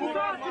trying to pull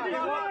us.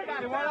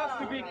 They want us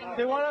to be.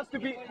 They want us to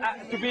be aggressive with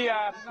them.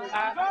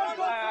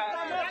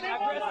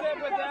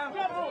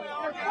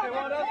 They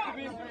want us to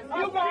be.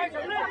 You guys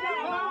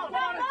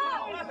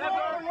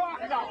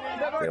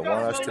They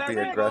want us to be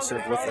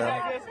aggressive with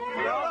them.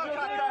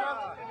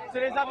 C'est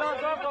les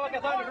avantages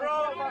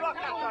provocateurs.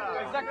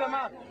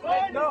 Exactement.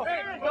 No.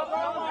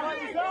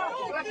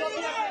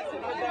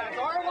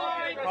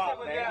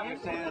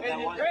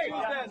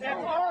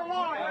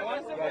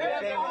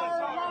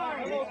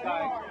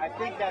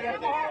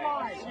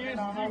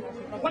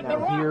 Now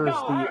here's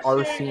the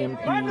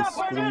RCMP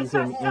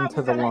squeezing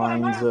into the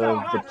lines of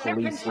the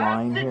police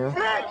line here.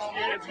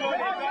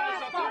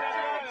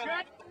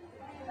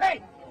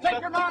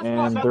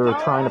 And they're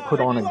trying to put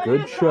on a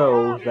good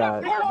show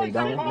that they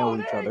don't know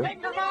each other.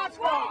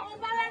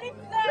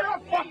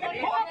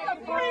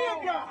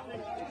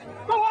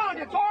 Go on,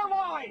 it's our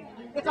line.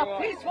 It's a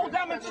peaceful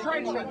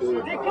demonstration.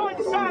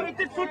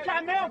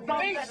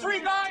 These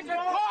three guys are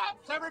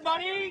cops,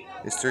 everybody.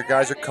 These three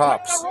guys are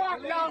cops.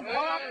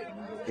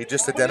 He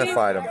just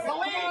identified them. Come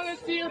on,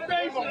 let's see your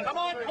face. Come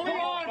on, come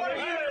on.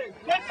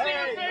 Let's see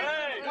your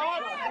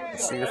face.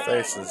 See your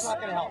faces.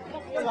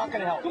 They're not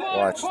gonna help.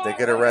 Watch, they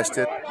get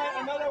arrested.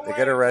 They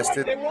get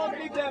arrested. They won't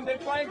beat them. They're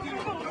trying to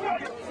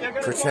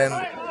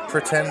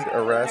Pretend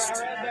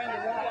arrest.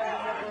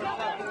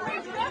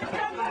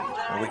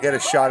 And we get a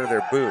shot of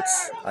their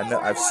boots. I know,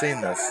 I've seen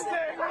this.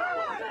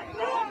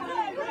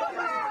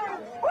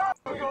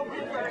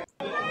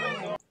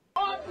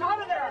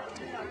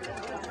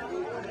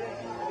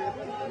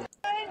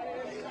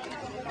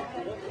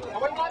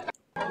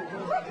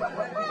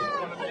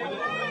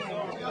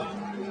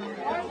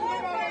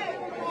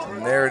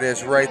 And there it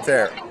is right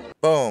there.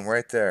 Boom,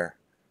 right there.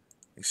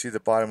 You see the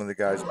bottom of the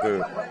guy's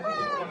boot.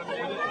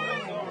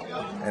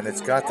 And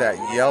it's got that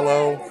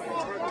yellow.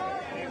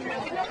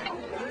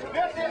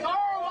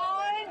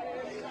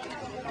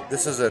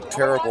 This is a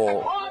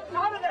terrible,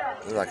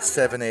 like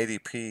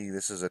 780p.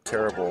 This is a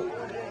terrible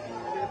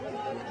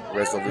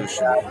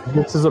resolution.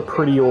 This is a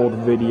pretty old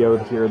video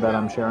here that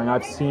I'm sharing.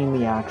 I've seen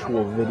the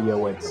actual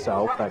video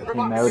itself that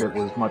came out. It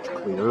was much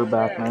clearer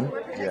back then.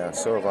 Yeah,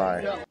 so have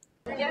I.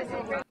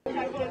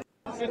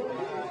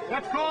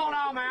 Let's go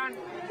now, man.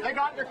 They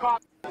got their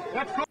cop.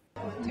 Let's go.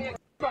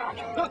 Back.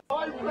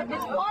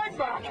 It's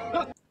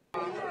back.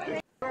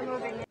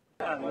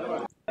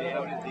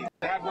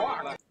 They had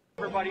walked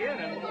everybody in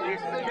and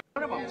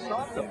one of them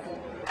stopped them.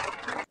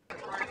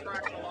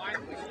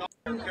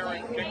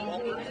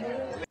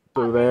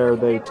 So there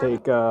they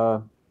take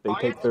their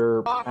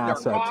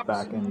assets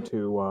back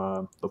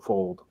into the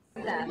fold.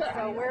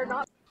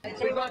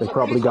 They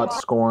probably got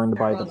scorned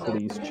by the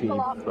police chief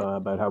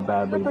about how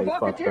badly they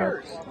fucked up.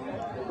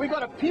 We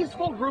got a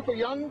peaceful group of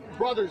young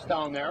brothers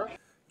down there.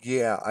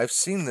 Yeah, I've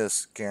seen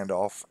this,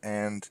 Gandalf,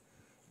 and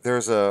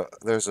there's a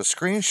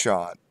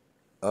screenshot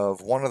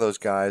of one of those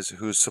guys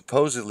who's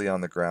supposedly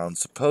on the ground,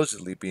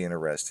 supposedly being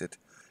arrested.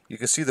 You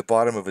can see the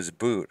bottom of his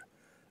boot.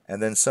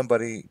 And then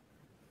somebody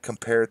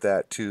compared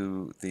that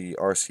to the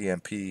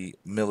RCMP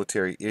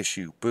military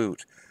issue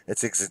boot.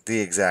 It's the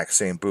exact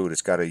same boot.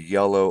 It's got a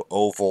yellow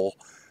oval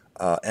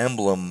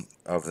emblem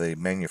of the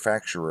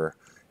manufacturer,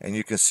 and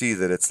you can see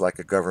that it's like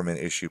a government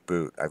issue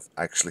boot. I've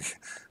actually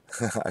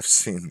I've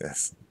seen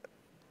this.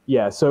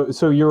 Yeah,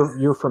 so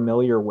you're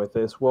familiar with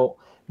this. Well,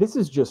 this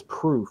is just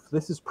proof.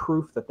 This is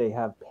proof that they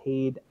have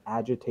paid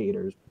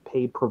agitators,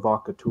 paid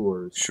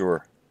provocateurs.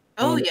 Sure.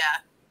 Oh, And- yeah.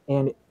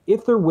 And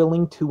if they're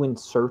willing to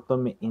insert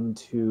them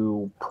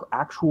into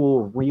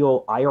actual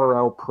real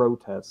IRL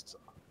protests,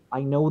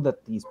 I know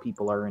that these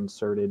people are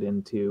inserted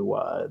into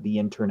the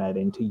internet,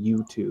 into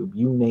YouTube.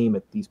 You name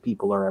it, these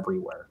people are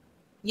everywhere.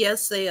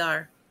 Yes, they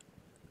are.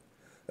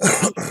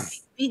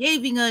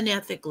 Behaving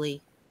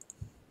unethically.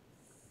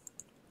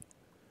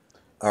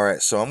 All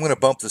right, so I'm going to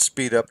bump the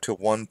speed up to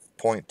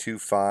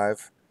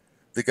 1.25.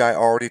 The guy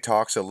already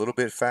talks a little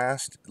bit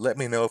fast. Let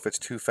me know if it's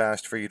too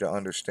fast for you to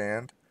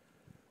understand.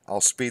 I'll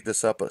speed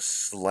this up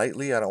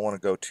slightly. I don't want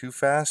to go too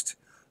fast.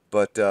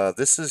 But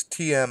this is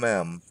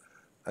TMM.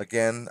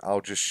 Again,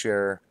 I'll just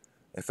share.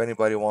 If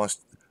anybody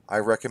wants, I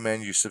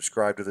recommend you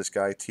subscribe to this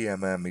guy,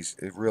 TMM. He's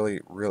really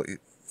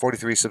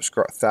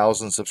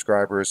 43,000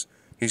 subscribers.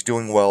 He's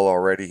doing well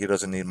already. He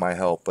doesn't need my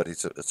help, but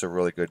it's a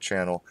really good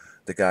channel.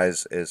 The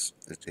guy's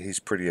he's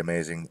pretty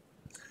amazing.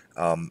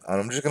 And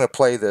I'm just going to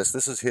play this.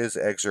 This is his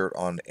excerpt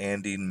on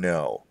Andy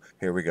Ngo.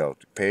 Here we go.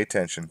 Pay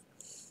attention.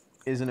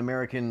 Is an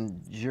American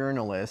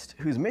journalist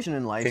whose mission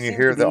in life Can you seems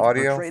hear to the be to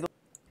audio? portray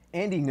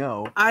Andy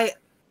Ngo. I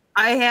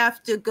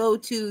have to go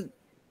to.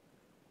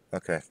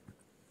 Okay.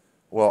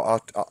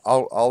 Well,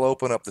 I'll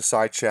open up the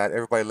side chat.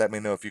 Everybody, let me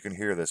know if you can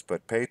hear this.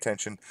 But pay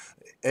attention.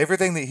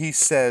 Everything that he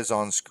says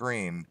on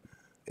screen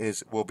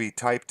will be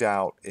typed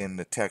out in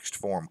the text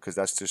form because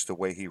that's just the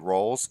way he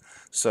rolls.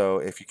 So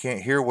if you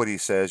can't hear what he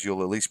says,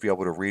 you'll at least be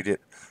able to read it.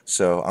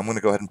 So I'm going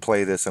to go ahead and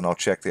play this, and I'll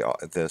check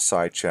the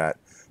side chat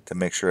to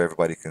make sure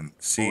everybody can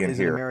see and Is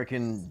hear. an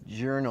American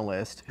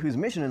journalist whose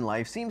mission in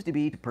life seems to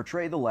be to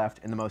portray the left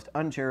in the most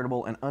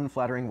uncharitable and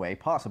unflattering way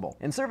possible.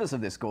 In service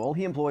of this goal,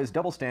 he employs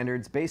double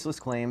standards,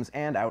 baseless claims,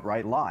 and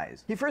outright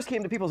lies. He first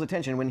came to people's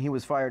attention when he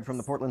was fired from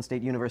the Portland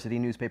State University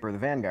newspaper The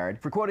Vanguard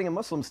for quoting a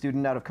Muslim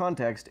student out of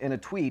context in a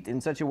tweet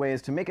in such a way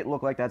as to make it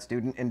look like that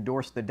student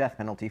endorsed the death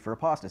penalty for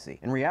apostasy.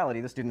 In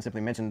reality, the student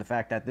simply mentioned the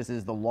fact that this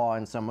is the law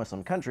in some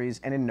Muslim countries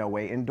and in no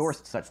way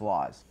endorsed such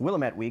laws.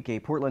 Willamette Week, a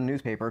Portland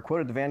newspaper,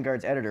 quoted The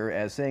Vanguard's editor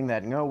as saying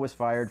that Ngo was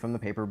fired from the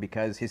paper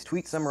because his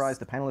tweet summarized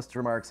the panelists'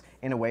 remarks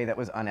in a way that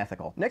was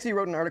unethical. Next, he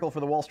wrote an article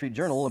for the Wall Street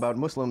Journal about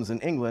Muslims in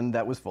England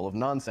that was full of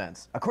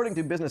nonsense. According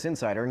to Business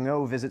Insider,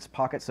 Ngo visits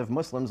pockets of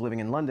Muslims living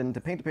in London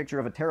to paint a picture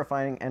of a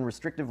terrifying and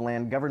restrictive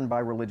land governed by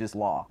religious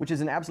law, which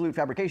is an absolute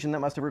fabrication that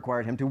must have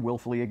required him to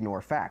willfully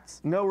ignore facts.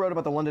 Ngo wrote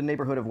about the London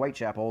neighborhood of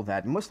Whitechapel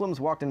that Muslims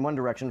walked in one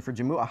direction for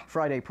Jumu'ah,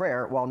 Friday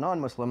prayer, while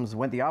non-Muslims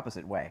went the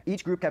opposite way.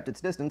 Each group kept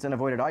its distance and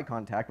avoided eye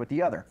contact with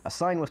the other. A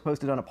sign was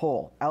posted on a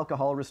pole: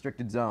 alcohol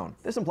restricted zone.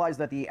 This implies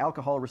that the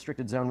alcohol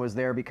restricted zone was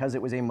there because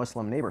it was a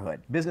Muslim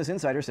neighborhood. Business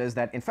Insider says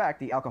that, in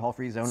fact, the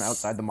alcohol-free zone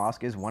outside the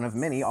mosque is one of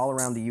many all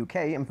around the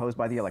UK imposed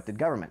by the elected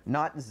government,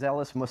 not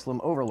zealous Muslim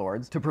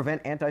overlords, to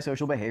prevent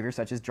antisocial behavior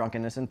such as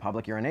drunkenness and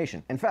public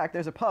urination. In fact,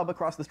 there's a pub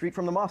across the street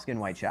from the mosque in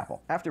Whitechapel.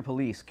 After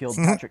police killed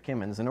Patrick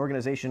Kimmins, an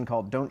organization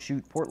called Don't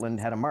Shoot Portland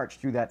had a march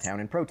through that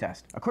town in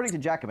protest. According to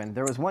Jacobin,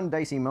 there was one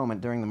dicey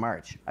moment during the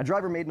march. A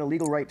driver made an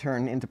illegal right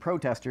turn into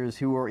protesters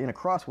who were in a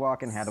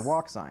crosswalk and had a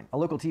walk sign. A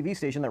local TV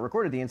station that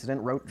recorded the incident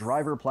wrote,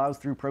 "Driver plows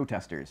through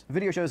protesters." The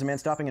video shows a man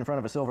stopping in front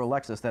of a silver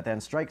Lexus that then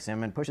strikes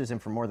him and pushes him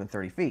for more than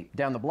 30 feet.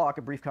 Down the block,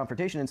 a brief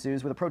confrontation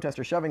ensues with a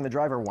protester shoving the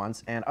driver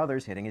once and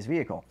others hitting his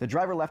vehicle. The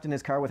driver left in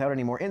his car without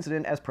any more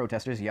incident as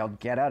protesters yelled,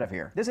 "Get out of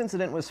here." This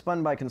incident was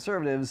spun by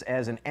conservatives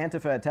as an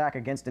Antifa attack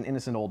against an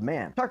innocent old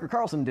man. Tucker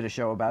Carlson did a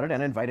show about it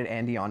and invited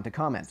Andy on to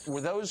comment.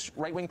 Were those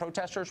right-wing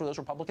protesters, were those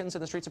Republicans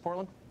in the streets of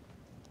Portland?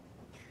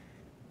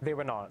 They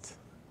were not.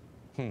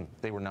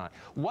 They were not.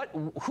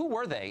 Who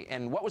were they,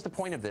 and what was the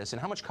point of this,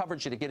 and how much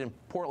coverage did it get in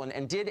Portland,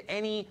 and did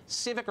any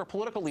civic or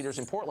political leaders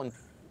in Portland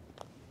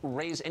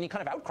raise any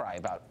kind of outcry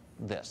about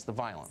this, the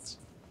violence?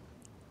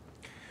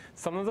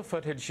 Some of the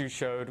footage you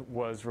showed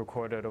was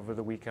recorded over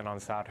the weekend on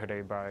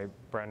Saturday by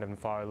Brandon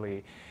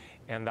Farley,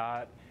 and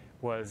that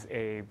was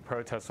a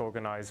protest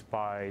organized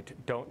by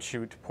Don't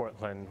Shoot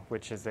Portland,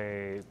 which is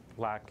a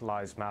Black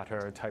Lives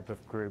Matter type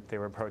of group. They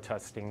were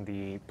protesting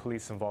the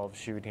police-involved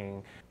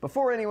shooting.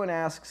 Before anyone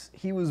asks,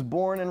 he was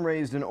born and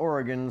raised in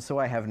Oregon, so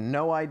I have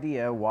no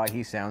idea why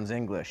he sounds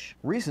English.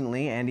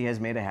 Recently, Andy has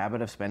made a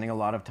habit of spending a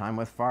lot of time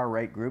with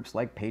far-right groups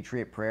like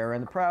Patriot Prayer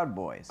and the Proud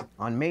Boys.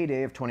 On May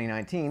Day of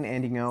 2019,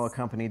 Andy Ngo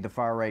accompanied the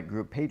far-right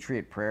group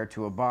Patriot Prayer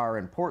to a bar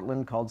in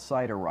Portland called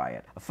Cider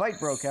Riot. A fight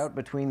broke out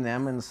between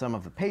them and some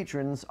of the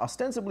patrons,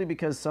 ostensibly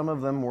because some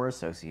of them were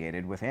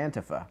associated with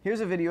Antifa. Here's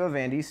a video of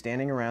Andy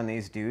standing around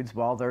these dudes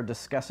while they're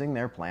discussing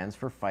their plans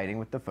for fighting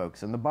with the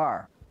folks in the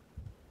bar.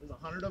 There's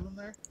 100 of them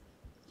there?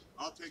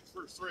 I'll take the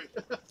first 3.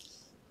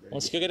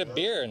 Let's go get a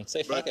beer and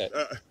say fuck it.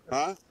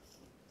 Huh?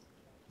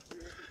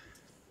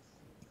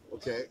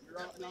 Okay.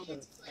 I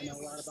know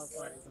a lot about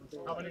fire.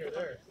 How many are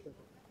there?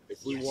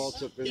 If we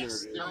waltz up in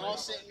Yes, there, they're all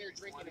sitting there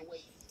drinking and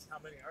waiting. how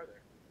many are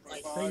there?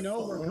 They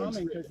know we're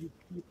coming because you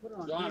put it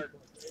on Facebook.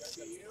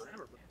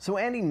 So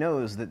Andy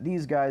knows that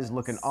these guys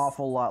look an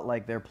awful lot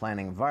like they're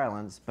planning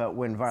violence, but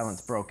when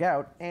violence broke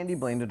out, Andy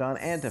blamed it on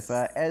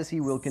Antifa, as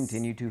he will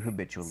continue to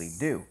habitually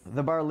do.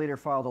 The bar leader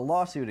filed a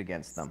lawsuit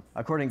against them.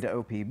 According to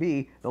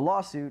OPB, the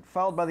lawsuit,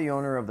 filed by the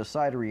owner of the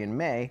cidery in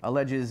May,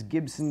 alleges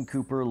Gibson,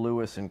 Cooper,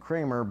 Lewis, and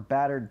Kramer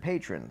battered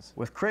patrons,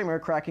 with Kramer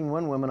cracking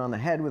one woman on the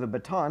head with a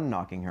baton,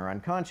 knocking her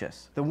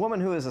unconscious. The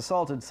woman who was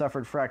assaulted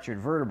suffered fractured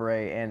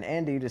vertebrae, and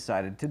Andy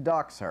decided to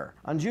dox her.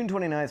 On June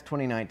 29,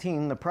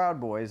 2019, the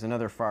Proud Boys,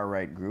 another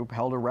far-right group,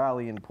 held a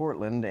rally in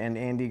Portland, and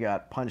Andy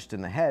got punched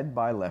in the head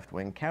by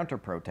left-wing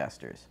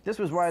counter-protesters. This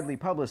was widely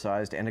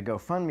publicized, and a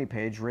GoFundMe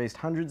page raised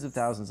hundreds of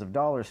thousands of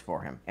dollars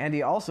for him.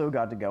 Andy also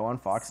got to go on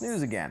Fox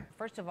News again.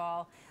 First of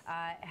all,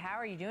 how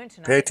are you doing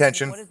tonight? Pay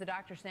attention. What is the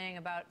doctor saying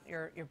about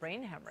your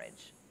brain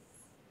hemorrhage?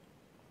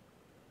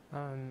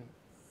 I'm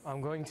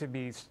going to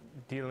be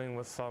dealing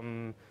with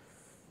some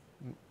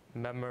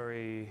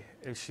memory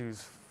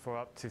issues for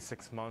up to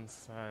 6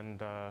 months,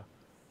 and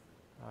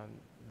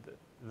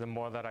the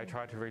more that I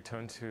try to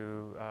return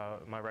to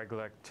my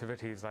regular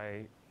activities,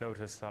 I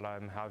notice that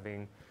I'm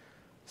having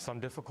some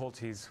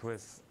difficulties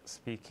with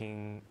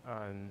speaking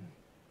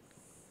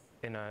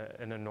in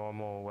a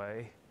normal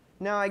way.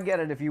 Now I get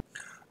it if you...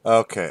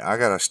 Okay, I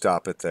gotta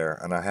stop it there,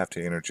 and I have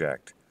to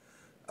interject.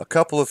 A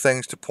couple of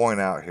things to point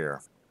out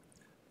here.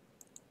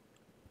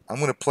 I'm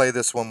going to play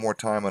this one more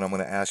time, and I'm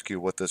going to ask you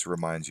what this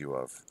reminds you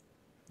of.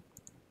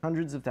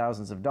 Hundreds of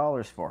thousands of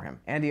dollars for him.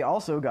 Andy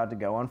also got to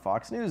go on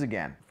Fox News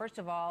again. First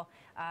of all,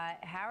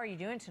 how are you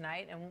doing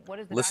tonight? And what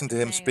is the Listen doctor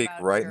to him saying speak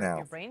about right your, now.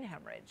 your brain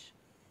hemorrhage?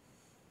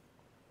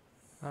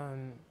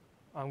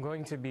 I'm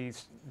going to be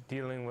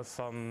dealing with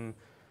some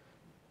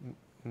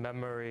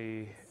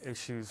memory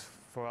issues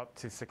for up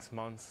to 6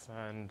 months,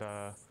 and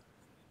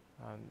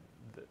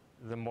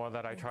the more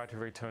that I try to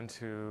return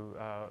to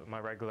my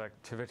regular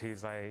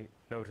activities, I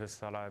notice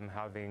that I'm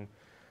having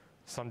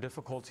some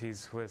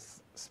difficulties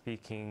with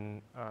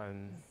speaking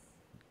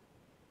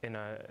in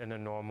a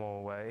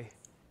normal way.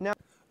 Now,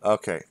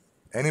 Okay.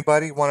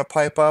 Anybody want to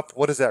pipe up?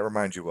 What does that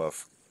remind you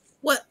of?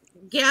 What?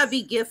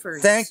 Gabby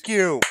Giffords. Thank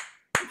you.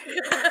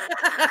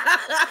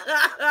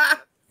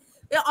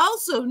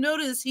 Also,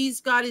 notice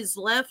he's got his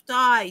left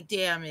eye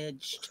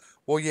damaged.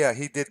 Well, yeah,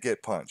 he did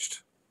get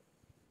punched.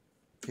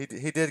 He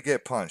did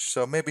get punched.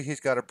 So maybe he's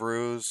got a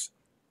bruise.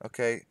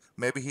 Okay.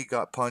 Maybe he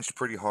got punched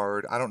pretty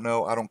hard. I don't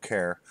know. I don't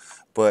care.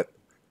 But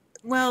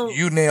Well,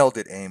 you nailed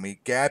it, Amy.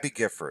 Gabby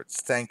Giffords.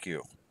 Thank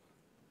you.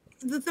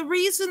 the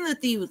reason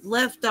that the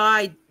left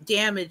eye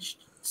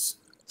damaged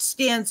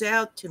stands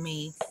out to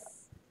me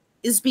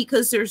is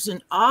because there's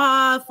an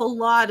awful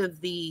lot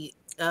of the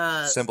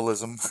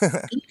Symbolism.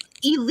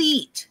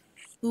 elite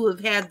who have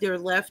had their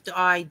left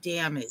eye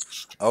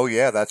damaged. Oh,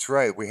 yeah, that's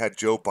right. We had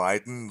Joe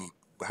Biden.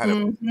 Had a,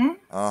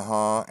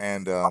 Mhm.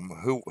 and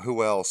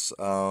who else?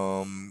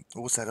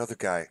 What was that other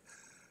guy?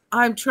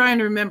 I'm trying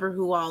to remember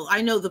who all.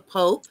 I know the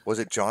Pope. Was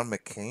it John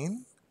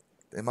McCain?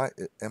 Am I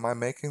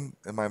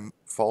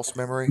false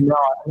memory? No,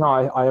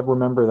 I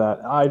remember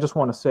that. I just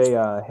want to say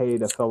hey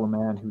to fellow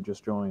man who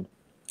just joined.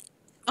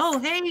 Oh,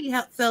 hey,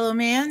 fellow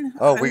man.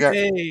 Oh, we got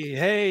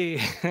Hey.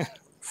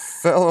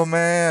 fellow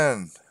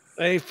man.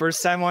 Hey,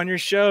 first time on your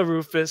show,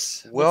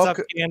 Rufus. What's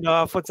up,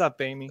 Gandalf? What's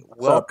up, Amy?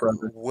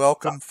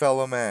 Welcome,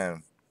 fellow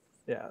man.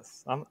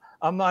 Yes,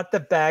 I'm not the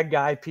bad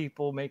guy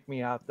people make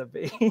me out to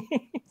be.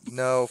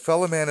 No,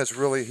 fellow man is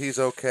really, he's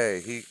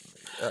okay.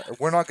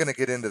 We're not going to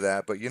get into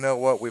that, but you know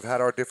what? We've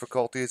had our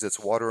difficulties. It's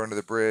water under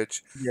the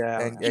bridge.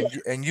 Yeah.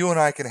 And you and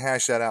I can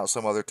hash that out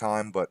some other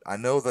time, but I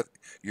know that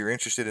you're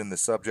interested in the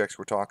subjects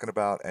we're talking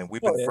about, and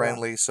we've been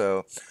friendly,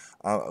 so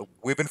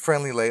we've been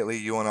friendly lately,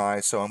 you and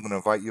I, so I'm going to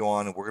invite you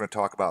on, and we're going to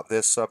talk about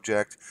this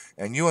subject,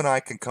 and you and I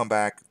can come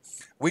back.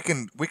 We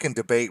can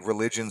debate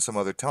religion some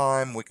other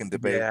time. We can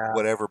debate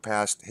whatever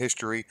past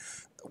history.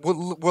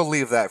 We'll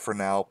leave that for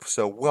now.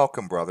 So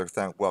welcome, brother.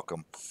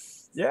 Welcome.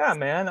 Yeah,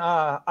 man.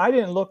 I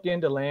didn't look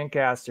into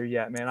Lancaster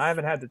yet, man. I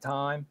haven't had the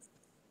time,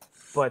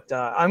 but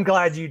I'm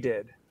glad you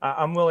did.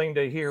 I'm willing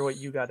to hear what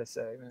you got to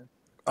say, man.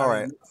 All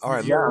right.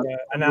 Yeah,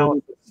 I'm really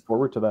looking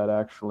forward to that,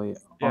 actually.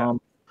 Yeah.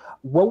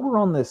 While we're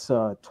on this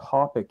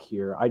topic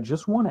here, I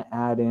just want to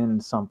add in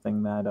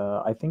something that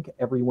I think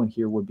everyone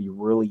here would be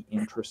really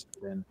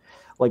interested in.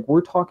 Like,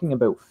 we're talking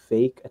about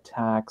fake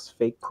attacks,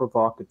 fake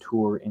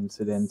provocateur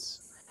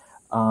incidents.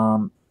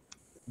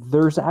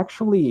 There's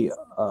actually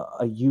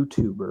a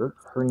YouTuber.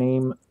 Her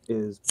name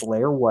is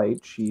Blair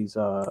White. She's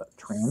a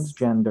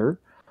transgender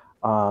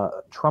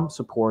Trump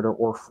supporter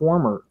or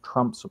former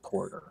Trump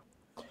supporter.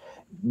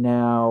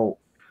 Now,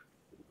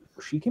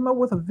 she came out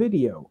with a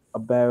video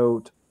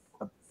about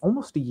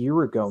almost a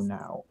year ago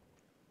now,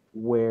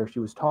 where she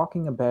was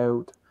talking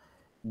about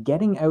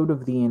getting out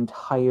of the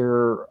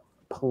entire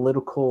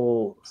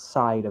political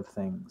side of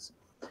things,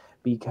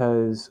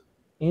 because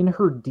in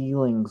her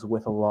dealings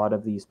with a lot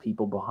of these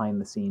people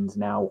behind the scenes,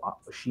 now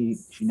she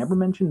never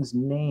mentions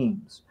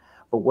names,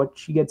 but what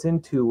she gets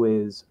into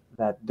is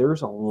that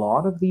there's a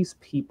lot of these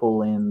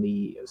people in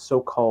the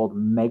so-called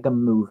mega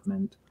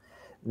movement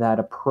that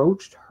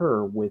approached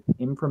her with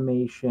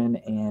information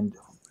and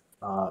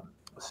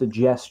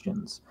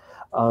suggestions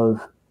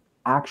of,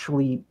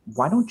 actually,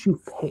 why don't you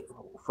pay,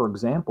 for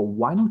example,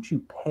 why don't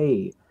you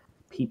pay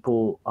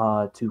people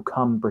to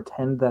come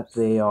pretend that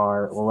they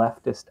are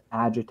leftist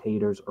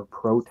agitators or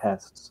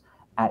protests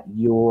at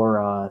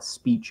your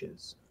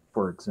speeches,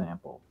 for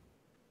example.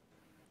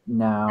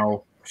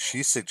 Now,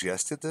 she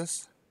suggested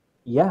this?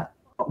 Yeah.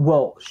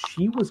 Well,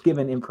 she was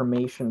given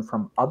information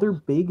from other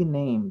big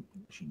names.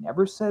 She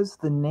never says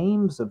the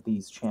names of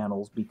these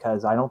channels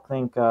because I don't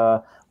think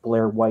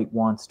Blair White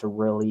wants to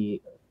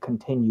really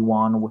continue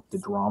on with the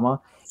drama.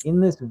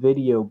 In this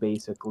video,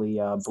 basically,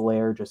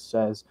 Blair just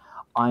says,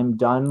 I'm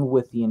done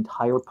with the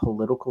entire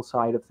political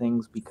side of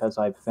things because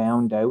I've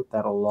found out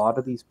that a lot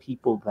of these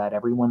people that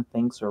everyone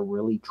thinks are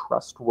really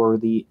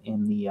trustworthy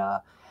in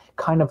the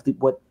kind of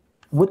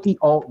what the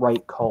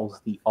alt-right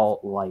calls the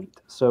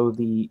alt-light. So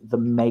the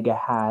mega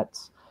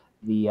hats,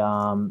 the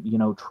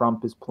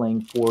Trump is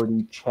playing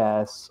 4D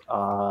chess,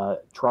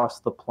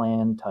 trust the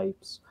plan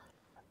types.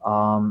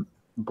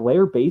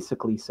 Blair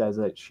basically says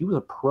that she was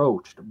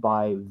approached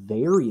by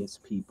various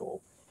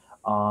people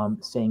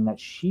saying that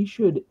she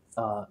should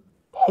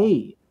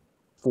pay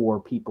for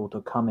people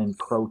to come and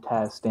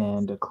protest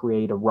and to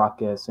create a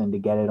ruckus and to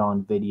get it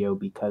on video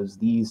because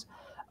these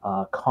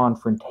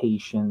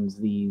confrontations,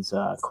 these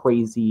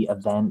crazy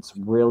events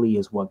really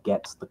is what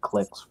gets the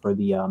clicks for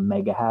the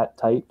mega hat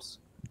types.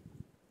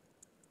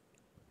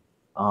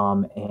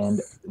 And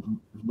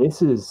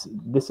this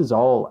is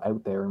all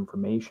out there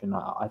information.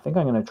 I think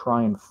I'm going to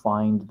try and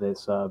find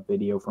this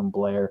video from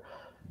Blair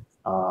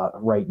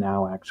right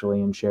now,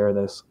 actually, and share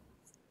this.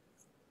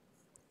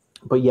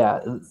 But yeah,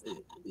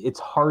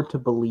 it's hard to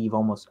believe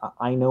almost.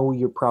 I know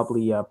you're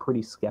probably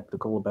pretty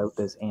skeptical about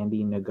this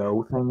Andy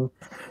Ngo thing,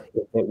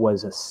 if it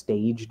was a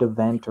staged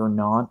event or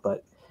not,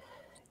 but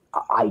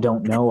I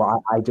don't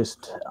know. I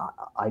just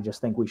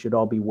think we should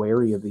all be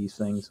wary of these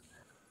things.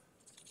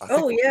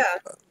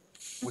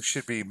 We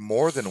should be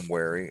more than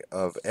wary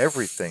of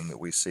everything that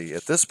we see.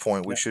 At this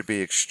point, we should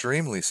be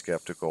extremely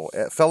skeptical.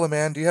 Fellow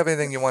man, do you have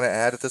anything you want to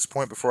add at this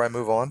point before I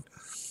move on?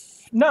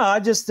 No, I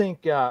just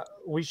think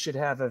we should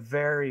have a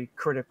very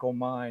critical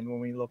mind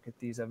when we look at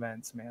these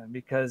events, man,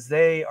 because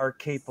they are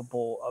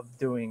capable of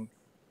doing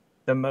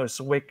the most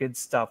wicked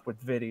stuff with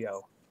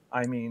video.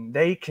 I mean,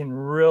 they can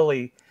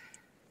really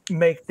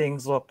make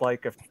things look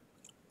like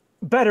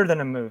better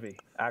than a movie,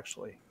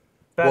 actually.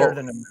 Better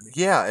than a movie.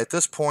 Yeah, at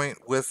this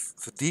point,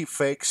 with the deep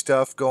fake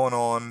stuff going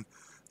on,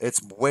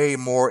 it's way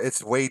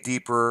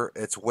deeper,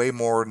 it's way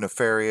more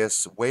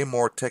nefarious, way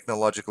more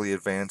technologically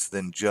advanced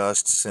than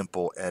just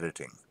simple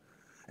editing.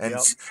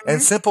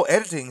 And simple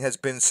editing has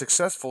been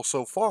successful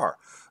so far.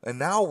 And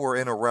now we're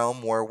in a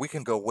realm where we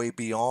can go way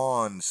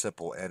beyond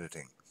simple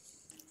editing.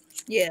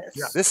 Yes.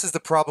 Yeah. This is the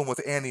problem with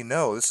Andy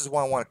Ngo. This is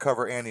why I want to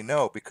cover Andy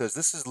Ngo, because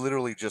this is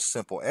literally just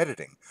simple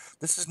editing.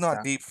 This is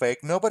not deep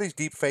fake. Nobody's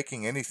deep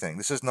faking anything.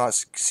 This is not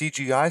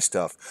CGI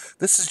stuff.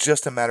 This is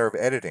just a matter of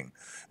editing.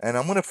 And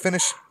I'm going to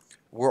finish.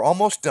 We're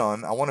almost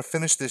done. I want to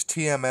finish this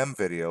TMM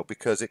video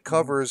because it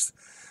covers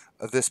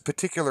this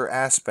particular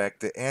aspect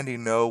that Andy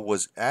Ngo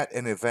was at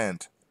an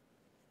event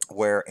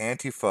where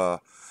Antifa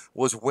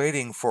was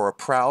waiting for a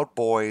Proud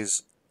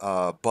Boys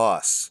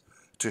bus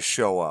to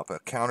show up, a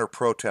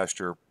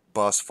counter-protester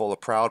bus full of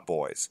Proud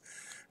Boys.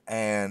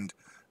 And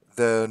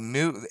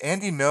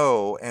Andy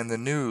Ngo and the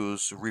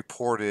news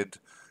reported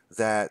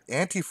that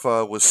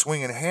Antifa was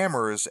swinging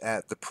hammers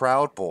at the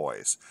Proud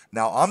Boys.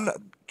 Now, I'm not,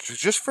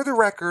 just for the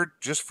record,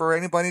 just for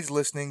anybody who's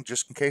listening,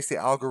 just in case the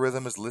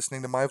algorithm is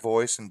listening to my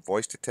voice and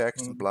voice to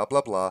text and blah,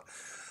 blah, blah,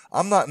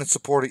 I'm not in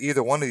support of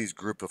either one of these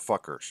group of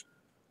fuckers.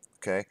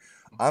 Okay,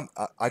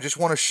 I just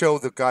want to show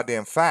the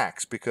goddamn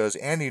facts because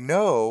Andy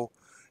Ngo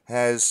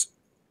has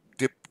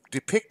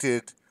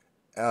depicted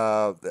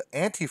the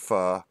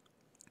Antifa,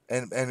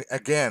 and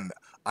again,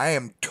 I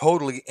am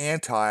totally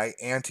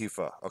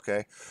anti-Antifa.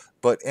 Okay,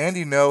 but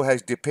Andy Ngo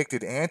has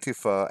depicted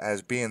Antifa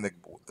as being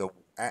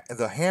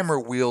the hammer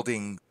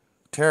wielding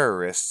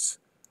terrorists.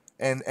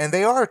 And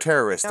they are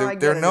terrorists.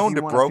 They're known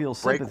to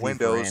break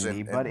windows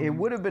but it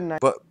would have been nice.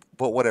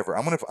 But whatever.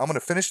 I'm gonna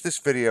finish this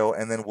video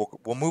and then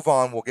we'll move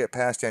on. We'll get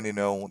past Andy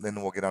Ngo,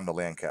 then we'll get on to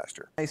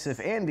Lancaster. Nice if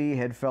Andy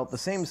had felt the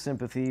same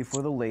sympathy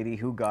for the lady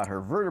who got her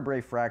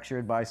vertebrae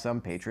fractured by some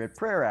Patriot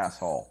Prayer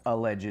asshole,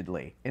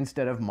 allegedly,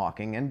 instead of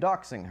mocking and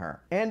doxing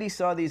her. Andy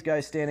saw these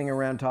guys standing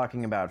around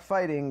talking about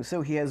fighting,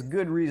 so he has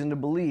good reason to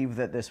believe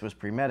that this was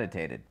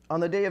premeditated. On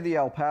the day of the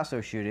El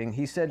Paso shooting,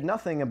 he said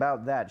nothing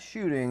about that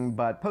shooting,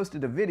 but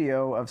posted a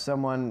video of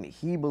someone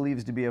he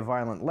believes to be a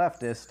violent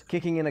leftist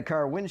kicking in a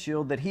car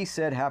windshield that he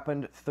said happened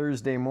happened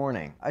Thursday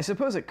morning. I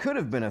suppose it could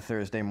have been a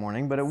Thursday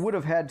morning, but it would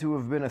have had to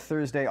have been a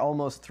Thursday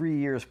almost 3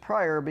 years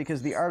prior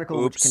because the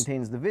article which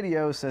contains the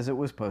video says it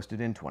was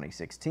posted in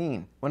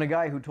 2016. When a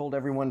guy who told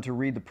everyone to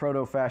read the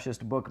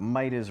proto-fascist book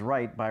Might is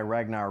Right by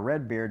Ragnar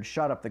Redbeard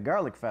shot up the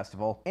Garlic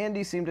Festival,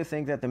 Andy seemed to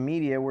think that the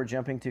media were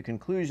jumping to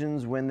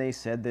conclusions when they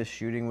said this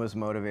shooting was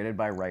motivated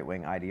by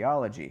right-wing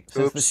ideology,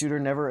 since the shooter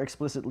never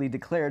explicitly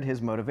declared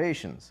his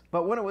motivations.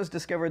 But when it was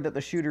discovered that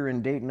the shooter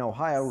in Dayton,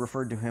 Ohio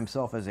referred to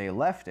himself as a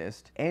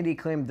leftist, Andy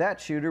claimed that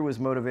shooter was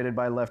motivated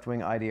by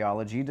left-wing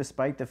ideology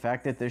despite the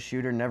fact that this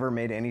shooter never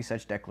made any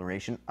such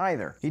declaration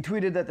either. He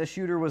tweeted that the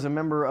shooter was a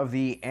member of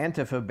the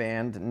Antifa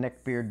band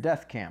Neckbeard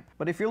Death Camp.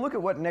 But if you look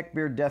at what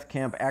Neckbeard Death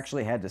Camp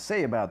actually had to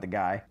say about the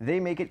guy, they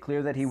make it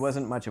clear that he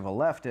wasn't much of a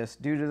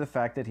leftist due to the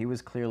fact that he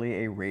was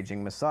clearly a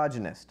raging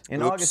misogynist.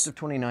 In August of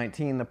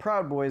 2019, the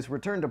Proud Boys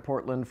returned to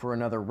Portland for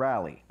another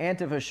rally.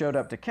 Antifa showed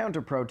up to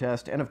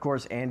counter-protest, and of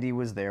course Andy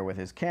was there with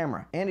his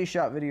camera. Andy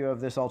shot video of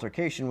this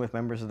altercation with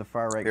members of the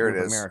far-right group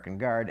American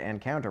Guard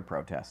and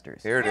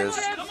counter-protesters. Here it is.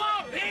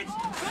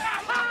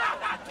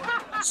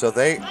 So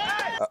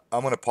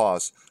I'm going to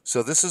pause.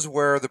 So this is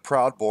where the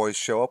Proud Boys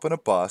show up in a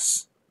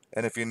bus,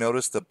 and if you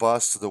notice the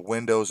bus, the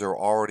windows are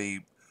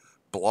already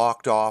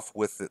blocked off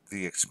with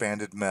the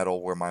expanded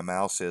metal where my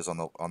mouse is on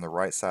the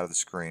right side of the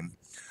screen.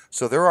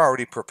 So they're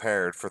already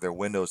prepared for their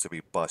windows to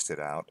be busted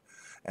out.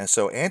 And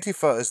so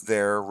Antifa is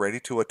there ready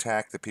to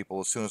attack the people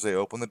as soon as they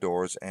open the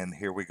doors, and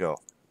here we go.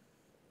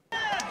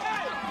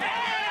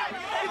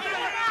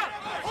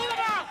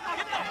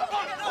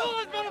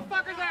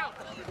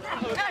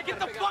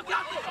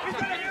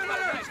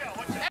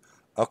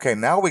 Okay,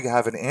 now we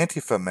have an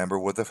Antifa member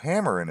with a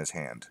hammer in his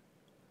hand.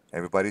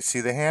 Everybody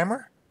see the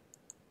hammer?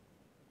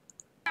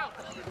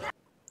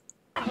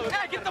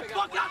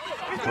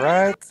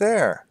 Right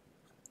there.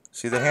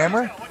 See the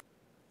hammer?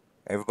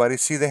 Everybody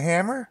see the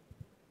hammer?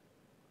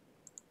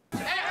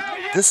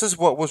 This is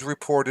what was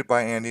reported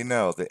by Andy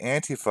Ngo. The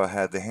Antifa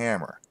had the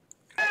hammer.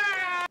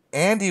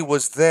 Andy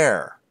was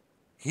there.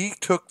 He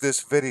took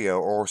this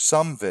video, or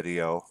some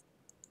video.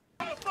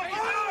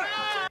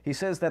 He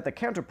says that the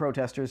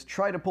counter-protesters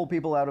try to pull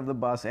people out of the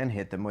bus and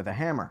hit them with a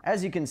hammer.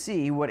 As you can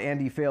see, what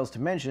Andy fails to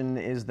mention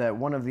is that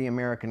one of the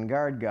American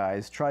Guard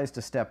guys tries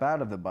to step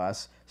out of the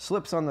bus,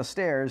 slips on the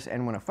stairs,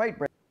 and when a fight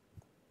breaks...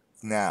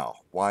 Now,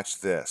 watch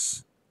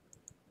this.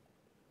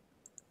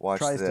 Watch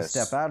tries this. to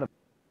step out of...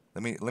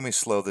 Let me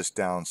slow this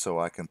down so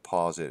I can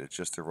pause it at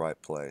just the right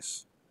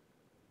place.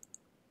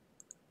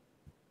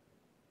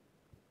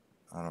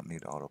 I don't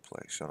need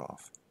autoplay. Shut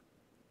off.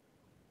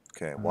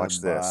 Okay, watch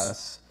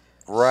this.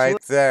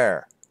 Right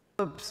there.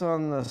 Slips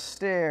on the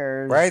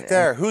stairs. Right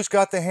there. Who's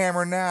got the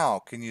hammer now?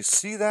 Can you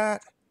see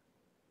that?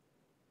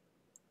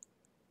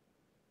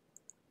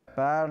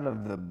 Out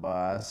of the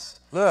bus.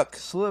 Look.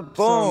 Slips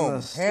boom.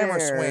 On the Hammer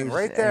stairs, swing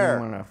right there.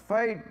 And when a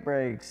fight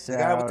breaks the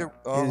guy out, with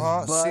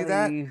the, see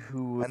that?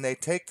 Who... And they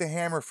take the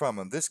hammer from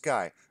him. This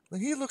guy.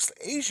 He looks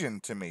Asian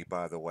to me,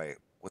 by the way,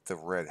 with the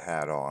red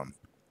hat on.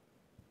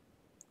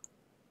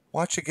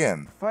 Watch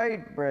again.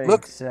 Fight breaks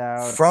Look,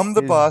 out. from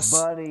the bus.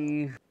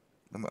 Buddy,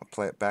 I'm gonna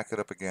play it. Back it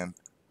up again.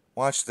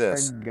 Watch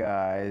this.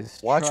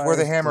 Guys, watch where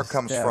the hammer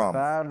comes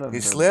from.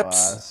 He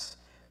slips.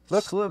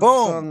 Look, slips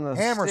boom, on the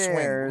hammer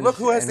stairs, swing. Look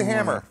who has the and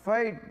hammer. When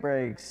a fight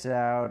breaks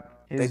out.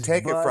 They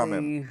take it from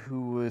him.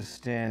 Who was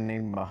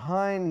standing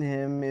behind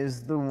him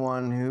is the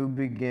one who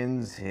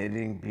begins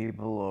hitting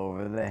people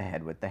over the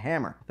head with the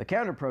hammer. The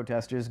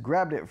counter-protesters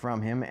grabbed it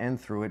from him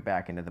and threw it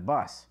back into the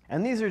bus.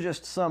 And these are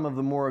just some of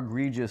the more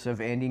egregious of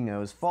Andy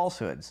Ngo's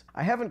falsehoods.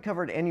 I haven't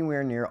covered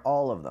anywhere near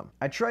all of them.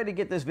 I tried to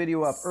get this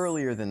video up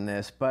earlier than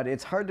this, but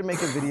it's hard to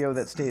make a video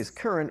that stays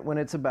current when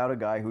it's about a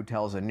guy who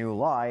tells a new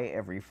lie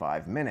every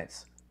 5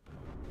 minutes.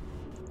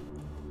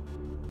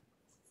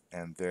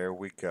 And there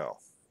we go.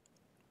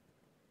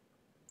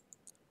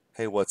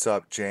 Hey, what's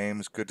up,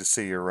 James? Good to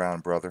see you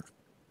around, brother.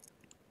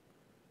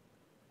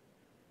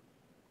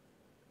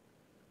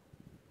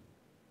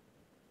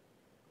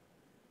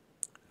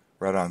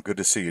 Right on. Good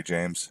to see you,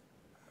 James.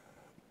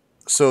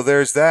 So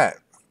there's that.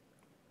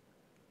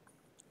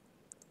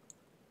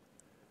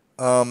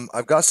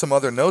 I've got some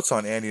other notes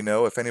on Andy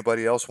Ngo if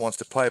anybody else wants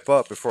to pipe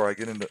up before I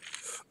get into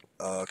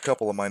a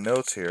couple of my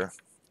notes here.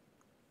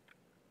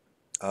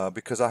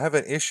 Because I have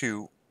an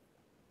issue,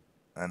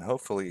 and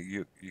hopefully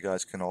you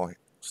guys can all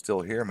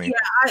still hear me.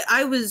 Yeah,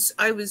 I was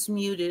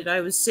muted.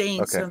 I was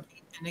saying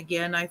something, and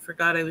again I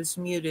forgot I was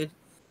muted.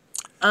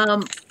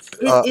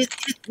 It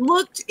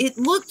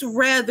looked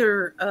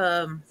rather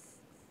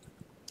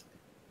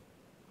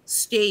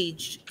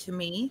staged to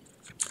me,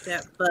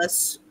 that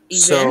bus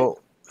event.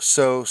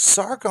 So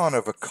Sargon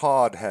of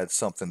Akkad had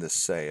something to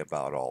say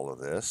about all of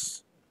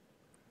this,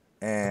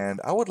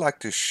 and I would like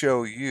to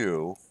show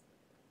you.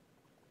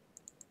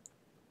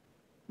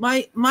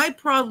 My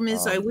problem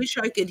is I wish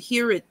I could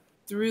hear it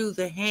through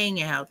the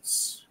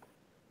Hangouts.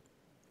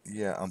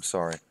 Yeah, I'm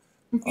sorry.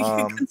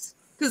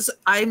 Because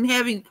I'm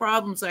having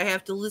problems. I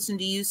have to listen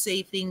to you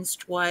say things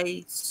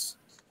twice.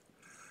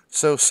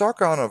 So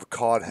Sargon of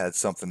Akkad had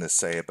something to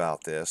say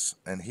about this,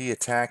 and he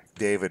attacked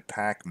David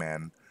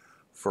Pakman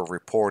for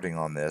reporting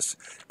on this.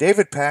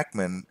 David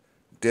Pakman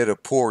did a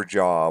poor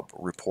job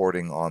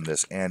reporting on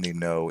this Andy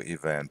Ngo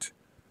event.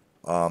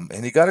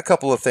 And he got a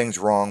couple of things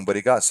wrong, but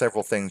he got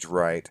several things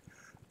right.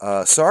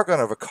 Sargon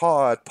of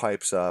Akkad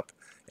pipes up,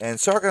 and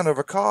Sargon of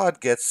Akkad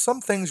gets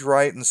some things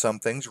right and some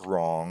things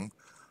wrong.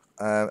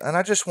 And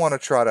I just want to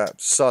try to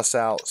suss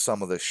out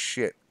some of the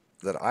shit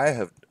that I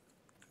have,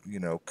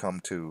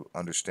 come to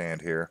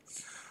understand here.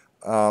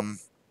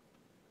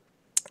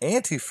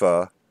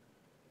 Antifa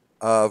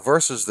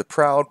versus the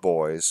Proud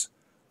Boys.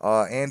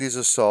 Andy's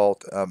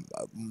assault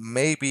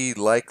maybe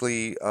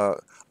likely.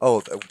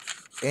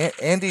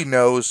 Andy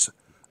knows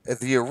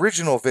the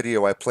original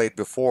video I played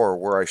before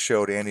where I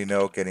showed Andy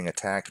Ngo getting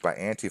attacked by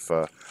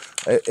Antifa.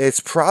 It's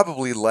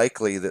probably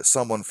likely that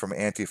someone from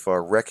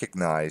Antifa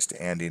recognized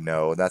Andy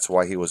Ngo, and that's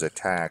why he was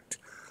attacked.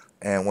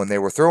 And when they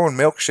were throwing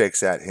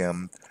milkshakes at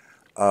him,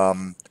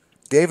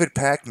 David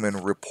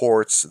Pakman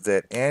reports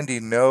that Andy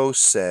Ngo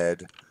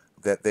said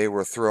that they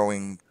were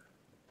throwing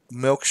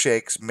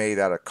milkshakes made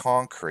out of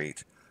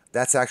concrete.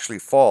 That's actually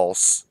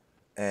false,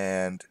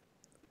 and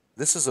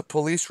this is a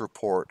police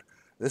report.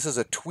 This is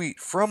a tweet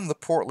from the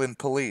Portland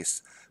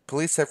police.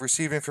 Police have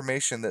received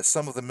information that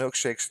some of the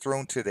milkshakes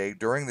thrown today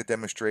during the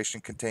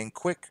demonstration contain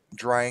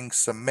quick-drying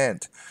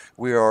cement.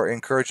 We are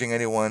encouraging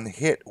anyone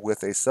hit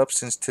with a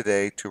substance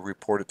today to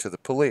report it to the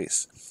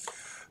police.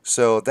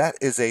 So that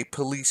is a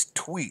police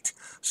tweet.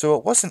 So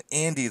it wasn't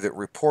Andy that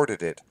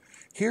reported it.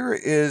 Here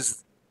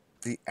is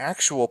the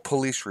actual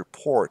police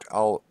report.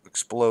 I'll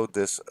explode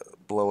this,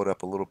 blow it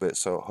up a little bit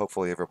so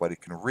hopefully everybody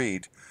can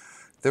read.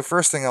 The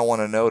first thing I want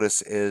to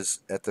notice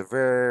is at the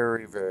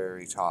very,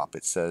 very top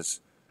it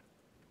says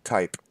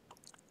type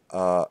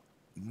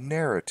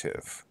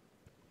narrative.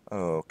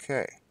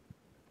 Okay.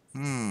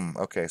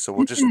 Okay, so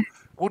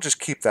we'll just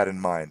keep that in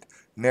mind.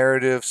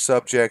 Narrative,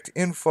 subject,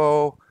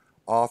 info,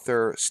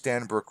 author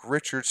Stanbrook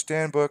Richard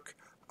Stanbrook,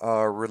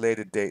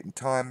 related date and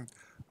time.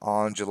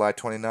 On July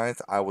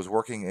 29th, I was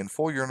working in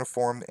full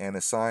uniform and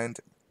assigned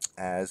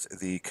as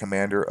the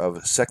commander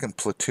of 2nd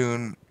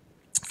Platoon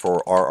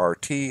for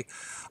RRT.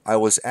 I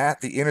was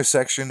at the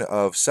intersection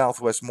of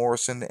Southwest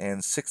Morrison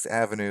and 6th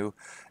Avenue.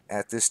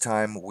 At this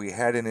time, we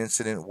had an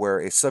incident where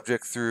a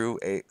subject threw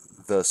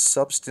the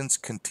substance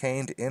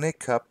contained in a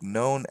cup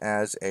known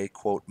as a,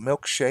 quote,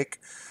 milkshake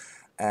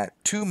at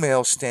two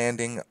males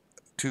standing,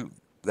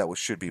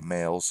 should be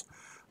males,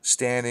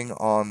 standing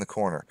on the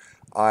corner.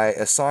 I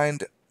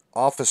assigned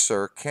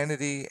Officer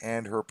Kennedy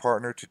and her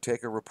partner to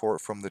take a report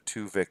from the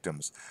two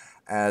victims.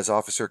 As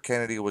Officer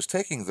Kennedy was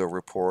taking the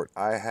report,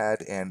 I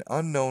had an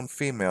unknown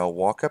female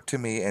walk up to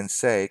me and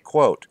say,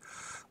 quote,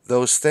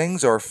 "Those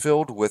things are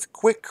filled with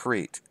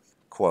quickcrete,"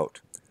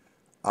 quote.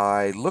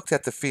 I looked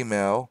at the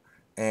female,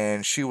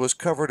 and she was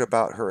covered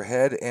about her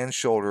head and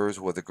shoulders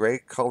with a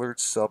gray-colored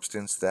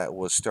substance that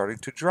was starting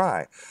to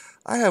dry.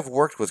 I have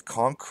worked with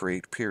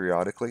concrete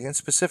periodically, and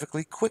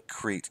specifically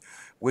quickcrete,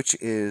 which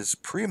is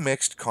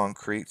pre-mixed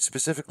concrete,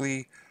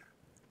 specifically,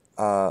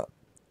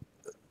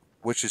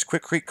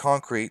 quickcrete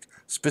concrete,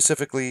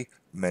 specifically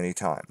many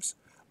times.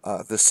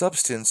 The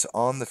substance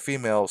on the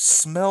female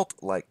smelt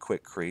like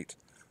quickcrete.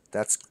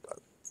 That's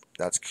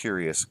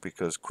curious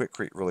because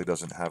quickcrete really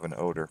doesn't have an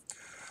odor.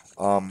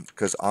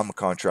 Because I'm a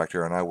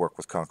contractor and I work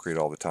with concrete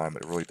all the time,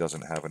 it really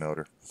doesn't have an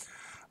odor.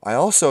 I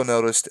also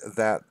noticed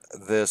that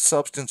the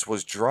substance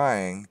was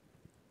drying.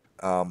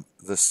 It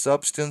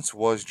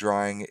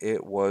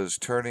was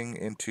turning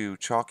into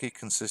chalky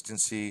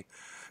consistency,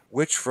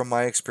 which from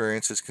my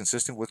experience is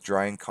consistent with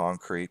drying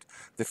concrete.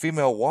 The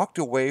female walked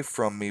away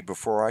from me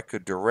before I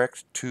could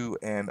direct to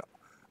an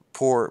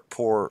poor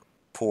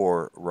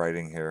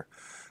writing here.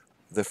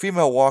 The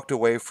female walked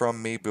away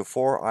from me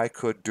before I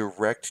could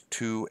direct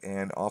to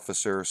an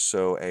officer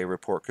so a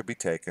report could be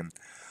taken.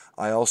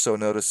 I also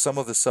noticed some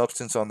of the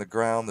substance on the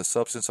ground. The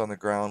substance on the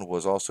ground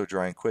was also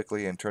drying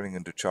quickly and turning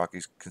into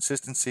chalky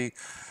consistency.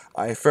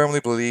 I firmly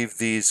believe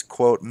these,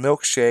 quote,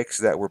 milkshakes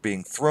that were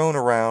being thrown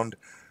around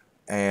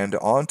and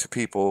onto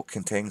people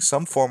contain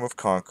some form of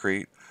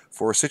concrete.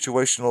 For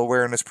situational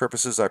awareness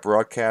purposes, I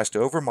broadcast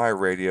over my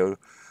radio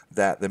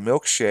that the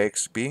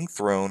milkshakes being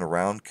thrown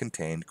around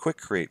contained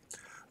quickcrete.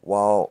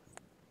 While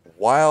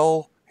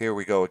here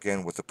we go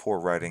again with the poor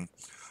writing.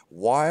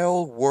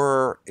 While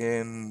we're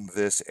in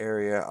this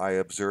area, I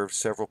observed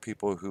several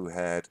people who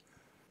had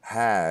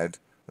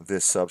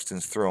this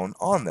substance thrown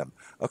on them.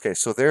 Okay,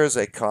 so there's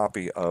a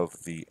copy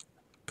of the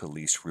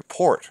police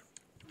report.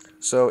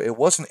 So it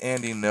wasn't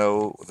Andy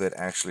Ngo that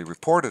actually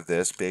reported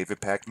this. David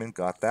Pakman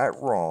got that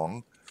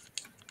wrong.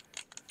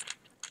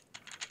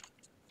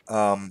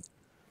 But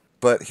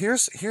here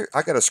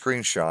I got a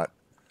screenshot.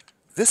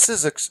 This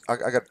is I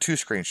got two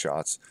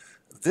screenshots.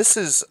 This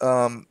is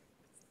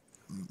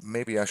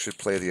maybe I should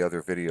play the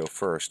other video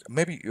first.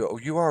 Maybe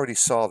you already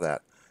saw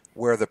that,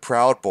 where the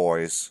Proud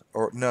Boys,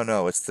 or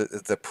no, it's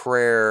the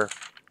prayer,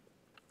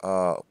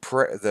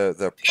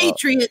 the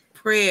Patriot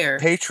Prayer.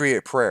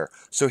 Patriot Prayer.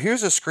 So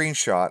here's a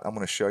screenshot I'm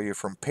going to show you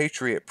from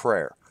Patriot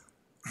Prayer.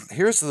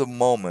 here's the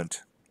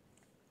moment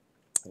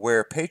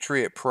where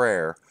Patriot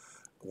Prayer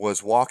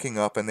was walking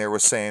up and they were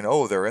saying,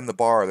 oh, they're in the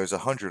bar, there's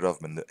 100 of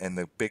them, and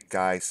the big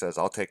guy says,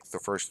 I'll take the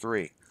first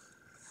 3.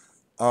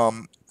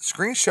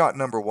 Screenshot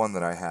number 1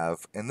 that I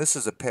have, and this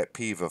is a pet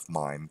peeve of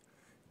mine.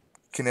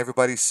 Can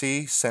everybody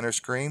see center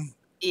screen?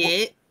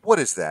 What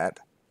is that?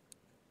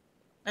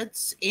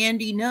 That's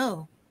Andy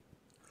Ngo.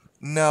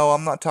 No,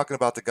 I'm not talking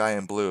about the guy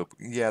in blue.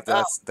 Yeah,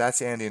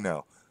 that's Andy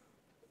Ngo.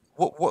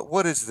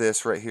 What is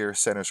this right here,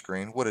 center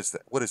screen? What is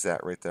that? What is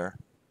that right there?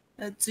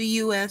 That's a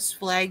U.S.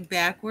 flag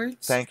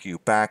backwards. Thank you,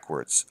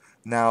 backwards.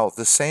 Now,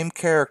 the same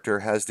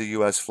character has the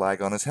U.S.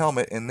 flag on his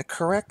helmet in the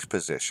correct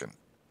position.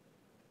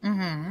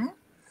 Mm-hmm.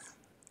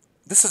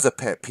 This is a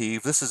pet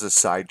peeve. This is a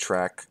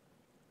sidetrack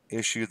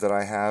issue that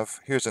I have.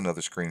 Here's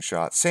another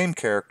screenshot. Same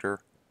character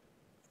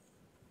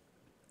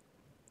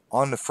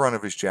on the front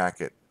of his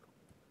jacket.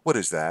 What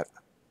is that?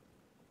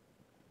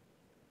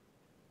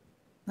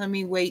 Let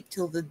me wait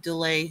till the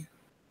delay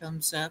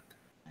comes up.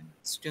 I'm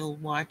still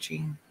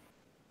watching.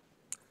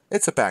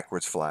 It's a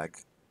backwards flag.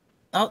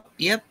 Oh,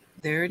 yep,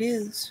 there it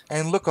is.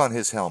 And look on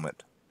his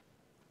helmet.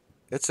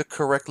 It's a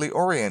correctly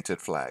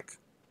oriented flag.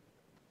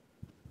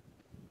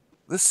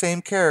 The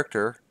same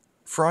character,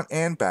 front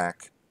and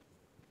back,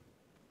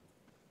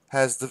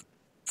 has the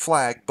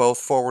flag both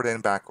forward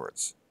and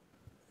backwards.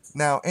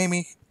 Now,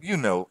 Amy, you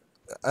know,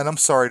 and I'm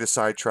sorry to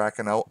sidetrack,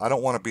 and I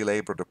don't want to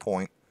belabor the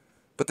point,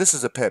 but this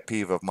is a pet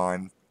peeve of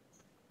mine.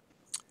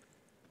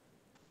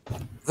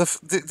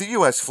 The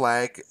U.S.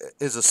 flag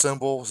is a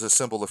symbol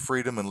of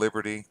freedom and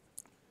liberty.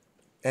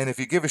 And if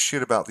you give a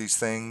shit about these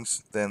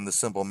things, then the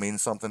symbol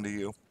means something to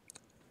you.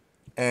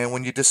 And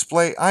when you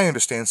display, I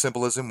understand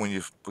symbolism, when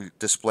you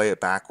display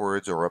it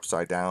backwards or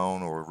upside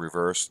down or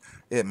reversed,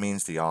 it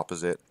means the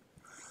opposite.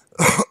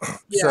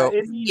 Yeah, So,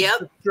 it means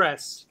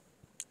distress.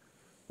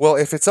 well,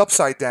 if it's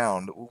upside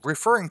down,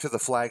 referring to the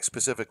flag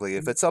specifically,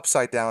 if it's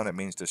upside down, it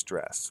means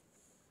distress.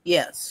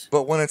 Yes.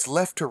 But when it's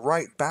left to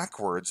right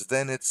backwards,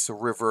 then it's a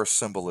reverse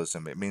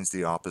symbolism. It means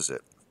the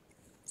opposite.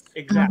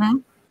 Exactly. Mm-hmm.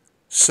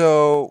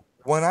 So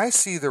when I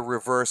see the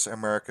reverse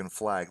American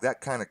flag, that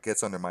kind of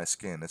gets under my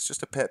skin. It's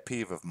just a pet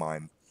peeve of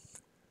mine.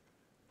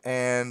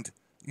 And,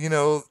 you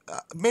know,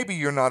 maybe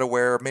you're not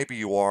aware, maybe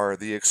you are.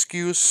 The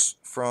excuse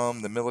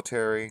from the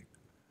military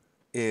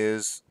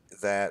is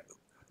that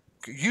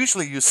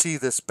usually you see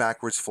this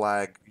backwards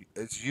flag.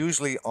 It's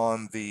usually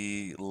on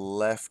the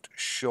left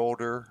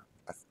shoulder.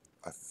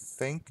 I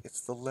think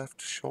it's the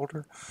left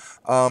shoulder.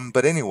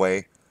 But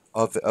anyway,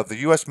 of the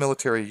U.S.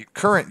 military,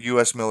 current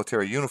U.S.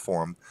 military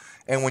uniform,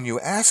 and when you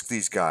ask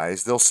these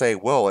guys, they'll say,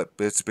 well,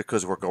 it's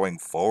because we're going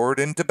forward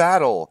into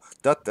battle.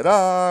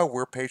 Da-da-da,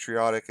 we're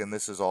patriotic, and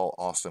this is all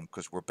awesome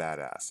because we're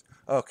badass.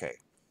 Okay,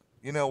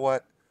 you know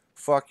what?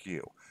 Fuck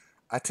you.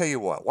 I tell you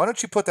what, why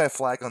don't you put that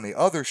flag on the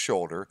other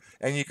shoulder,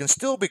 and you can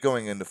still be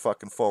going into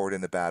fucking forward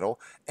into battle,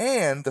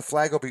 and the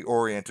flag will be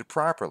oriented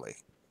properly.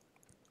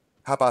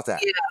 How about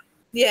that?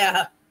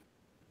 Yeah.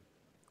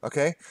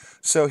 Okay,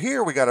 so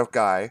here we got a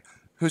guy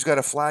who's got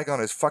a flag on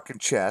his fucking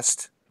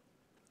chest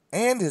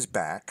and his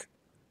back,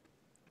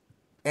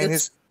 and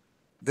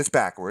that's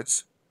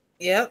backwards.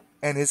 Yep.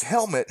 And his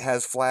helmet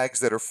has flags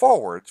that are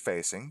forward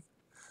facing.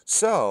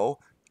 So,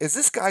 is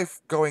this guy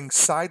going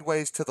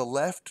sideways to the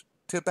left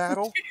to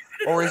battle,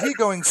 or is he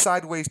going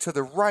sideways to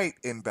the right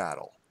in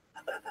battle?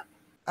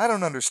 I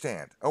don't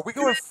understand. Are we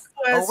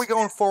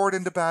going forward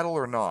into battle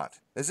or not?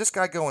 Is this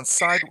guy going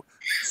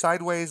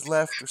sideways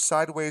left or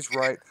sideways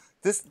right?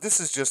 This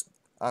is just,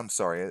 I'm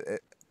sorry.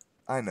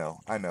 I know.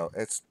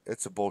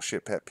 It's a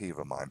bullshit pet peeve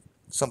of mine.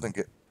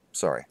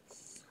 Sorry.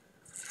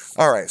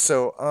 All right,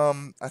 so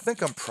I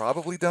think I'm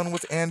probably done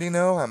with Andy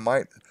Ngo. I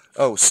might.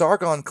 Oh,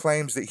 Sargon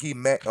claims that he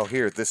met. Oh,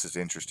 here, this is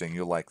interesting.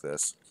 You'll like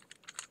this.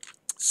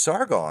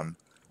 Sargon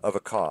of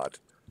Akkad.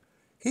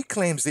 He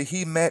claims that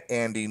he met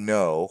Andy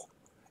Ngo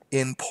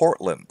in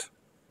Portland.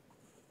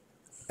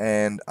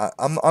 And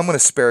I'm going to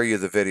spare you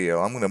the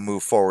video. I'm going to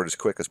move forward as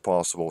quick as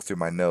possible through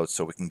my notes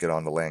so we can get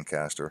on to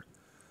Lancaster.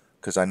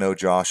 Because I know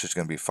Josh is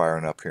going to be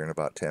firing up here in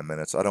about 10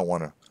 minutes. I don't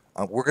want to...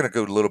 we're going to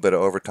go a little bit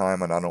of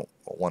overtime, and I don't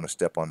want to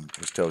step on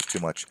his toes too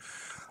much.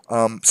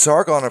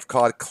 Sargon of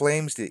Akkad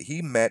claims that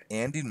he met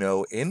Andy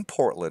Ngo in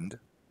Portland.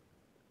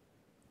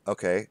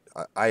 Okay,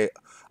 I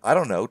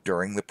don't know,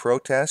 during the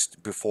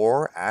protest,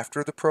 before,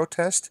 after the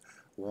protest,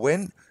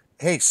 when...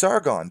 Hey,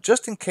 Sargon,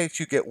 just in case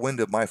you get wind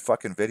of my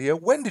fucking video,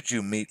 when did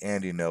you meet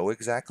Andy Ngo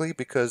exactly?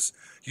 Because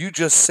you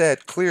just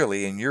said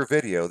clearly in your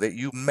video that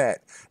you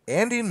met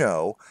Andy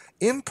Ngo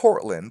in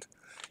Portland,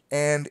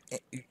 and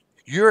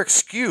your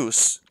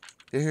excuse...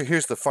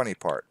 Here's the funny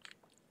part.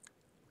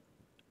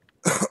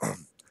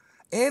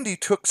 Andy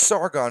took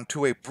Sargon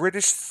to a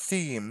British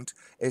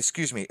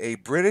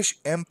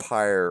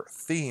Empire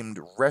themed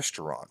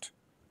restaurant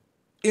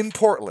in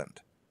Portland.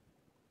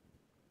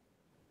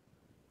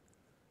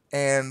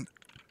 And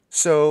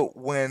so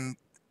when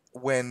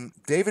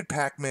David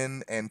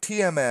Pakman and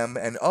TMM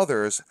and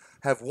others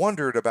have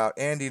wondered about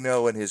Andy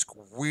Ngo and his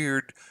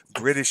weird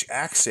British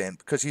accent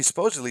because he's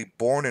supposedly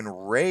born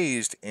and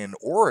raised in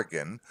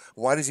Oregon.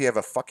 Why does he have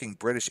a fucking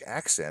British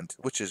accent?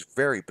 Which is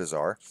very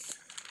bizarre.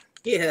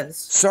 Yes.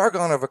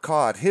 Sargon of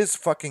Akkad, his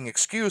fucking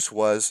excuse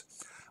was,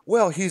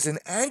 well, he's an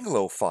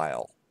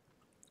Anglophile.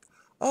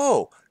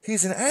 Oh,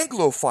 he's an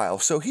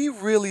Anglophile, so he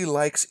really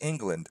likes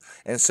England,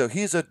 and so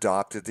he's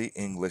adopted the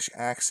English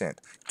accent.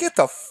 Get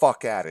the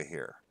fuck out of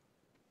here.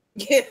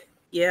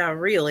 Yeah,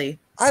 really.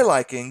 I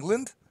like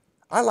England.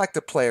 I like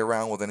to play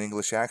around with an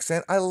English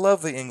accent. I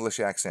love the English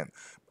accent.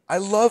 I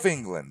love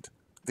England.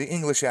 The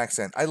English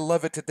accent. I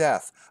love it to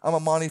death. I'm a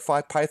Monty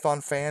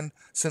Python fan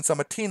since I'm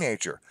a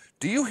teenager.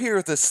 Do you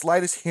hear the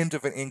slightest hint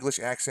of an English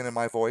accent in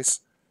my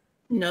voice?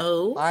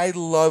 No. I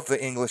love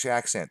the English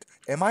accent.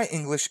 Am I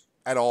English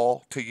at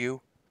all to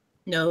you?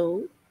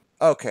 No.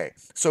 Okay,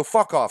 so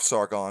fuck off,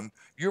 Sargon.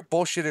 Your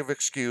bullshit of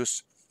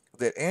excuse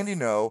that Andy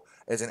Ngo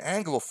is an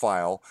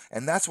Anglophile,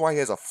 and that's why he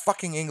has a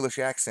fucking English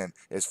accent,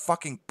 is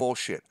fucking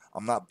bullshit.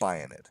 I'm not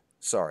buying it.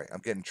 Sorry,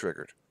 I'm getting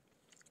triggered.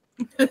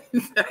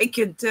 I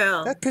can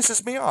tell. That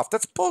pisses me off.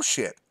 That's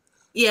bullshit.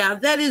 Yeah,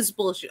 that is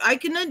bullshit. I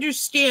can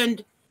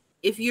understand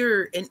if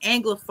you're an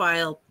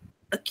Anglophile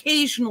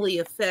occasionally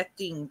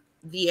affecting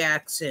the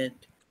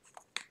accent,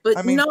 but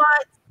I mean,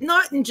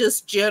 not in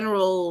just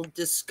general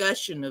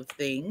discussion of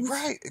things.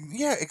 Right.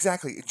 Yeah,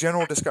 exactly.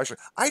 General discussion.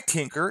 I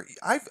tinker.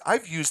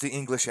 I've used the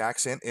English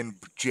accent in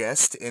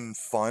jest, in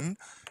fun.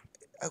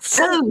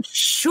 Oh,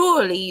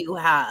 surely you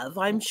have,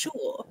 I'm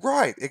sure.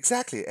 Right,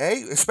 exactly.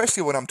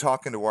 Especially when I'm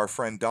talking to our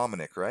friend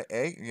Dominic, right?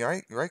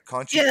 Right,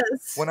 Conchi.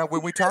 Yes. When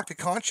we talk to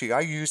Conchi,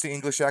 I use the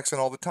English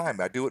accent all the time.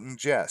 I do it in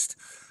jest.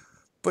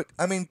 But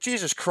I mean,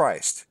 Jesus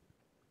Christ.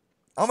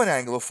 I'm an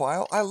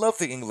Anglophile. I love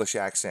the English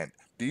accent.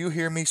 Do you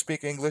hear me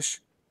speak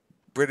English?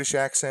 British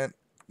accent?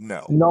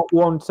 No. Not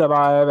once have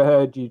I ever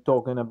heard you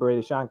talking a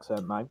British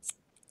accent, mate.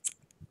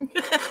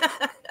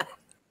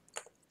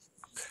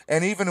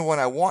 And even when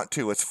I want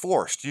to, it's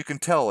forced. You can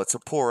tell it's a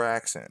poor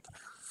accent.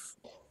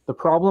 The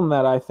problem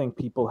that I think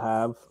people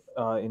have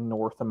in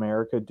North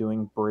America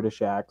doing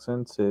British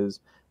accents is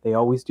they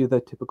always do the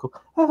typical,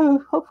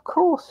 oh, of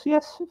course,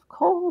 yes, of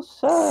course,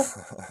 sir.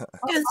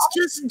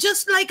 It's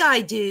just like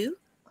I do.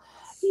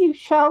 You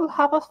shall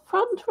have a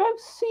front row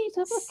seat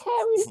of the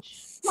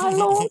carriage, my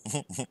lord.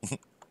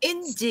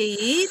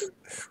 Indeed.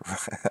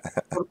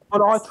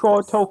 But I try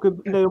to talk a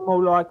little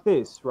more like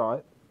this,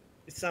 right?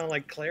 You sound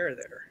like Claire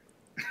there.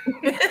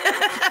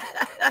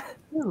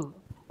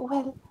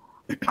 Well,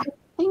 I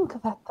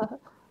think that the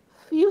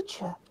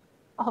future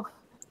of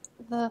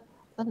the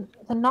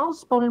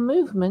Nosbol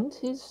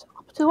movement is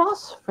up to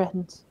us,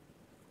 friends.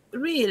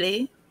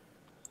 Really?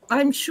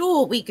 I'm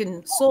sure we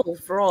can solve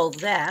for all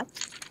that.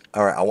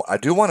 All right, I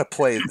do want to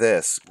play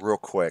this real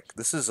quick.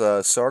 This is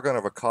a Sargon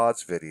of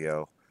Akkad's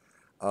video.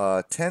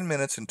 10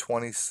 minutes and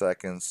 20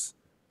 seconds.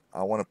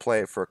 I want to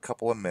play it for a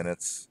couple of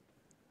minutes.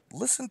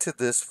 Listen to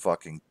this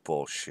fucking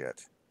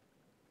bullshit.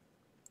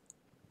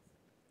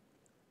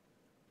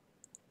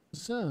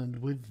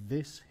 Concerned with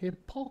this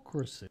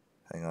hypocrisy.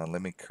 Hang on,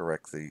 let me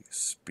correct the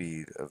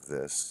speed of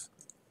this.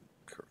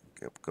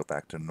 Go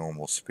back to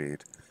normal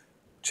speed.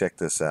 Check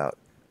this out.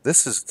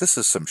 This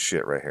is some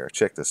shit right here.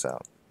 Check this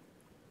out.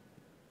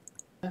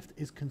 Left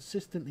is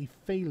consistently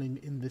failing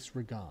in this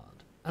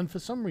regard, and for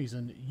some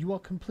reason you are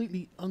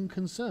completely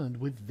unconcerned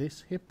with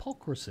this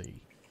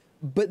hypocrisy.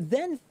 But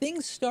then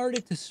things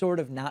started to sort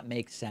of not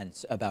make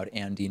sense about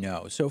Andy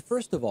Ngo. So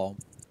first of all,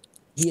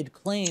 he had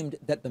claimed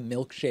that the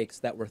milkshakes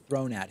that were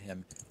thrown at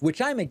him,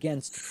 which I'm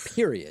against,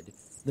 period,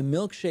 the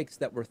milkshakes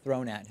that were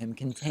thrown at him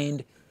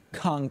contained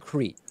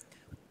concrete.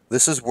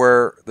 This is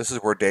where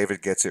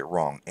David gets it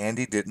wrong.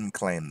 Andy didn't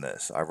claim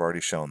this. I've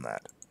already shown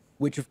that.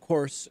 Which, of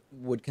course,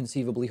 would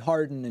conceivably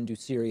harden and do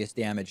serious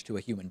damage to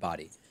a human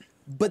body.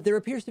 But there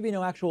appears to be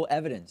no actual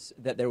evidence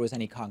that there was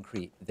any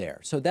concrete there.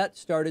 So that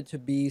started to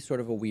be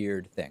sort of a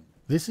weird thing.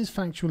 This is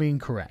factually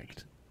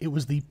incorrect. It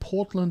was the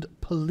Portland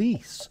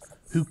police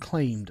who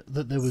claimed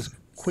that there was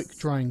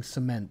quick-drying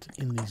cement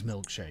in these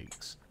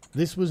milkshakes.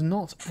 This was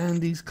not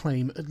Andy's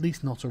claim, at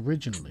least not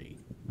originally.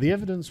 The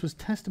evidence was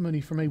testimony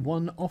from a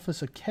one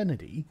Officer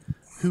Kennedy,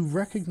 who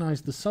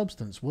recognized the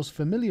substance, was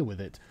familiar with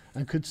it,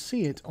 and could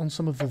see it on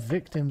some of the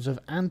victims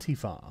of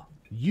Antifa.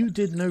 You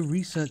did no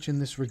research in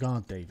this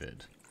regard,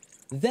 David.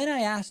 Then I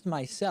asked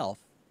myself,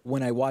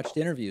 when I watched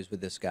interviews with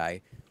this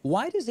guy,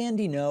 why does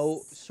Andy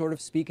Ngo sort of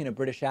speak in a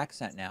British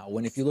accent now,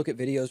 when if you look at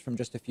videos from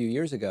just a few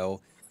years ago,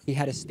 he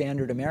had a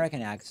standard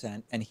American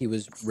accent and he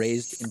was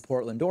raised in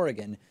Portland,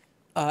 Oregon.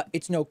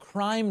 It's no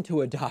crime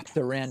to adopt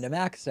a random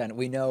accent.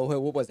 We know,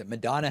 what was it?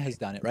 Madonna has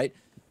done it, right?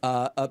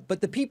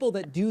 But the people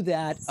that do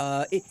that,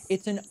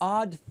 it's an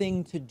odd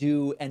thing to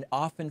do, and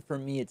often for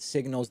me it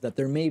signals that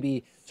there may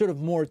be sort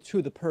of more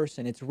to the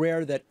person. It's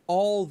rare that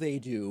all they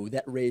do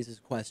that raises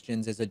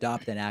questions is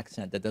adopt an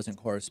accent that doesn't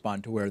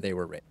correspond to where they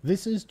were raised.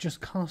 This is just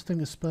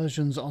casting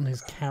aspersions on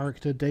his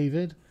character,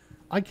 David.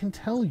 I can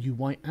tell you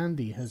why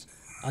Andy has,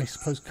 I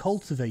suppose,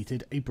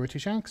 cultivated a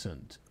British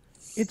accent.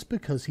 It's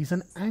because he's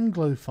an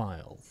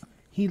Anglophile.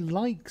 He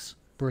likes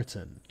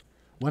Britain.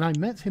 When I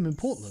met him in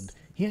Portland,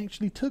 he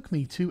actually took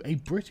me to a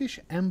British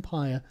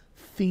Empire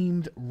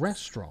themed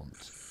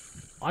restaurant.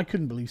 I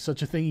couldn't believe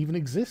such a thing even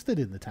existed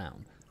in the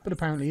town, but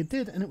apparently it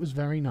did, and it was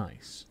very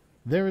nice.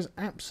 There is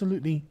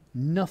absolutely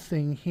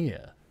nothing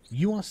here.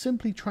 You are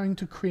simply trying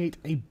to create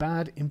a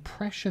bad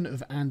impression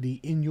of Andy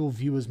in your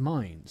viewers'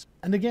 minds.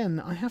 And again,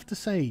 I have to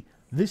say,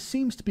 this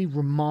seems to be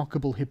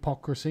remarkable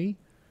hypocrisy,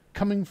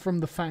 coming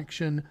from the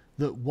faction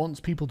that wants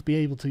people to be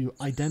able to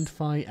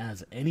identify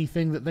as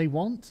anything that they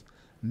want.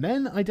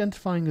 Men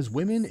identifying as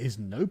women is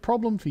no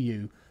problem for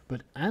you,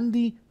 but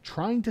Andy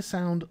trying to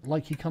sound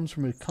like he comes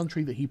from a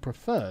country that he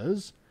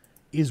prefers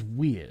is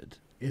weird,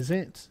 is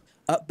it?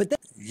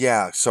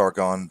 Yeah,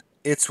 Sargon,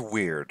 it's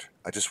weird.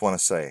 I just want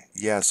to say,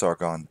 yeah,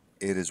 Sargon,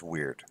 it is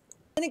weird.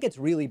 I think it's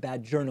really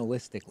bad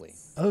journalistically.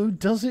 Oh,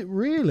 does it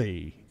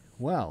really?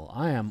 Well,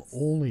 I am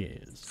all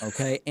ears.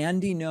 Okay,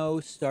 Andy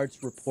Ngo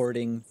starts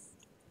reporting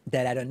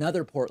that at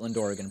another Portland,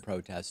 Oregon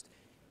protest,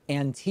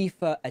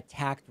 Antifa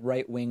attacked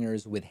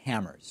right-wingers with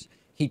hammers.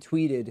 He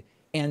tweeted,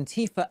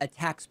 "Antifa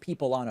attacks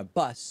people on a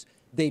bus.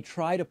 They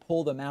try to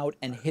pull them out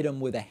and hit them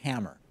with a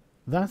hammer."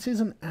 That is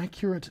an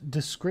accurate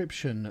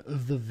description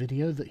of the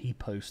video that he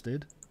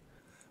posted.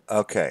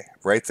 Okay,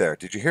 right there.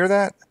 Did you hear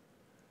that?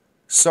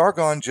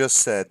 Sargon just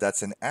said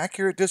that's an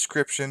accurate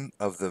description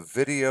of the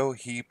video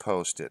he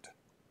posted.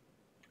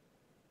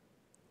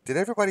 Did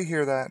everybody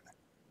hear that?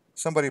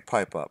 Somebody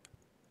pipe up.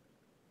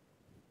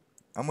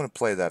 I'm going to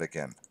play that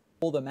again.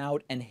 Pull them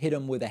out and hit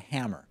them with a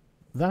hammer.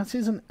 That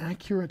is an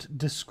accurate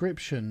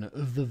description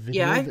of the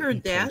video Yeah, I that heard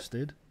he that.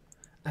 posted.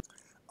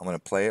 I'm going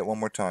to play it one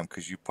more time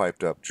because you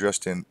piped up.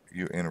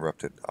 You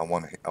interrupted. I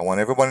want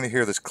everybody to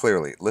hear this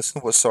clearly.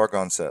 Listen to what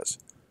Sargon says.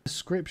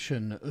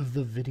 Description of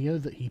the video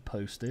that he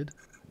posted.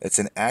 It's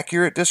an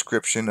accurate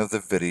description of the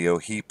video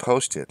he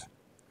posted.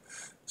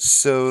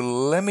 So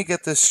let me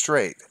get this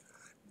straight.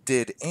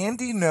 Did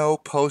Andy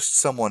Ngo post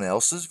someone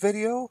else's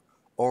video,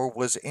 or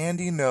was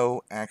Andy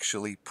Ngo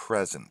actually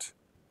present?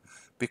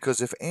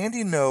 Because if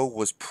Andy Ngo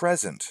was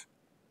present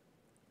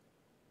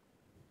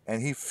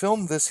and he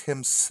filmed this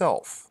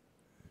himself,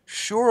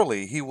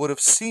 surely he would have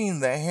seen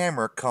the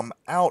hammer come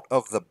out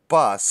of the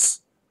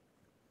bus,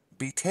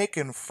 be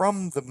taken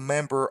from the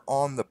member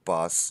on the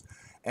bus,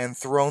 and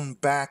thrown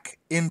back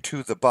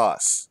into the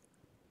bus.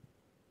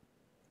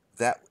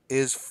 That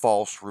is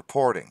false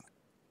reporting.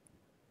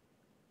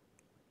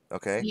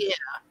 Okay?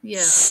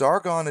 Yeah.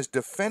 Sargon is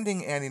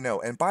defending Andy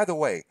Ngo. And by the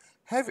way,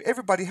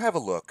 everybody have a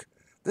look.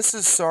 This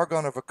is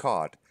Sargon of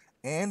Akkad.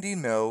 Andy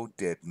Ngo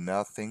did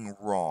nothing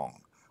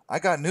wrong. I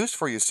got news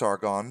for you,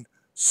 Sargon.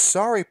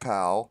 Sorry,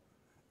 pal.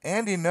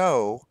 Andy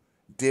Ngo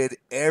did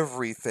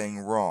everything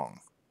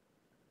wrong.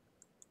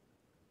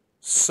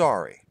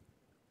 Sorry.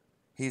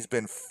 He's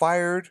been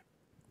fired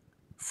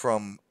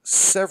from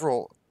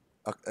several,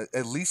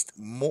 at least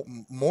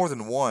more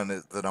than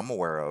one that I'm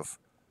aware of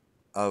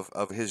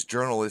his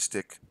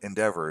journalistic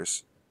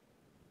endeavors.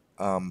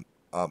 I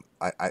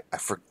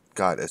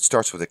forgot. It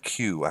starts with a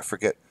Q. I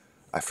forget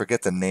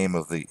the name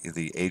of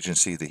the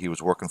agency that he was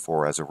working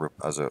for as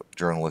a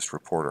journalist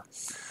reporter.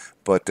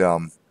 But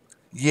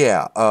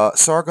yeah,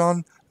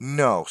 Sargon.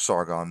 No,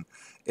 Sargon.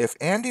 If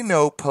Andy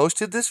Ngo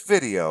posted this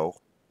video,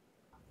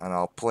 and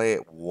I'll play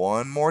it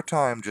one more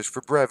time just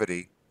for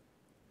brevity.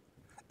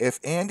 If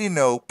Andy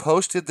Ngo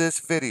posted this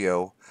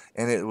video,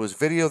 and it was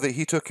video that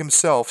he took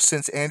himself,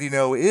 since Andy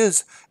Ngo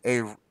is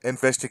a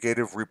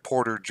investigative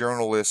reporter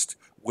journalist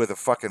with a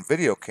fucking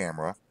video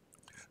camera,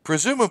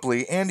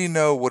 presumably Andy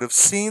Ngo would have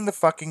seen the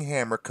fucking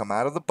hammer come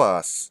out of the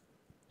bus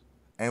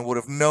and would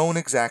have known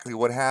exactly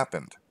what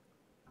happened.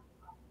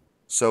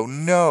 So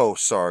no,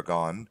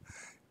 Sargon.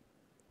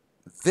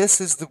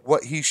 This is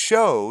what he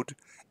showed,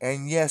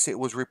 and yes, it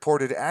was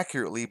reported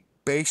accurately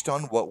based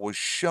on what was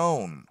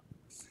shown.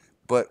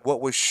 But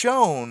what was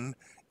shown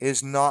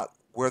is not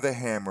where the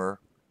hammer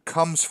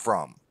comes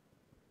from.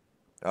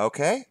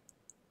 Okay?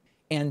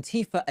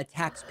 Antifa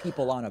attacks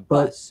people on a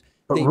bus.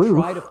 But They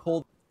Ruth, try to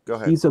pull... Go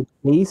ahead. He's a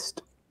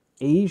based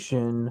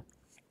Asian,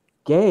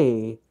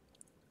 gay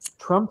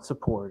Trump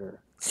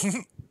supporter.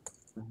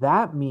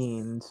 That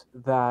means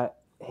that,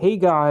 hey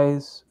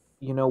guys,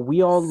 you know,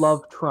 we all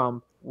love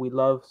Trump. We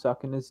love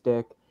sucking his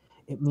dick.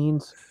 It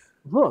means,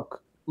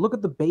 look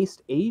at the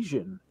based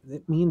Asian.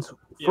 It means,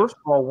 first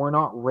of all, we're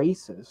not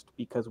racist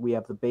because we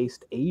have the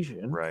based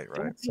Asian. Right.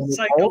 It's a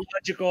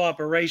psychological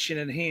operation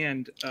in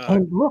hand.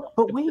 And look,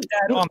 but wait,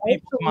 that on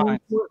people's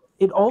minds.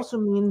 It also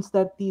means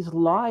that these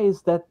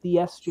lies that the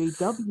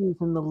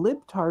SJWs and the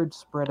libtards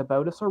spread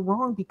about us are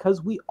wrong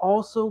because we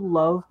also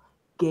love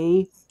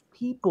gay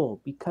people,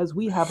 because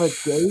we have a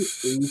gay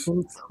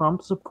Asian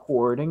Trump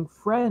supporting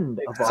friend.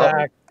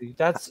 Exactly.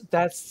 That's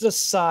the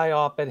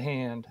psyop at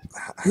hand.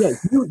 Yeah,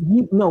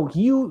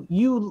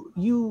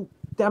 you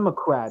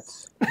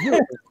Democrats, you're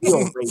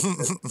real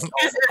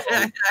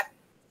racist.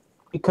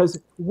 Because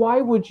why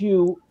would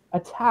you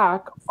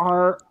attack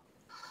our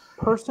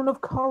person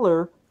of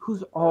color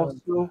who's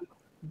also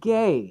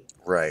gay?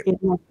 Right.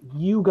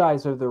 You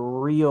guys are the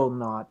real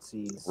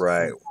Nazis.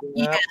 Right.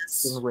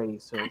 Yes.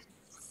 Racist.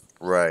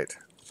 Right.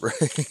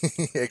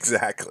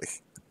 Exactly.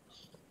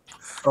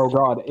 Oh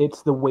God,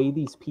 it's the way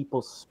these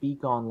people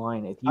speak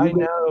online. If you I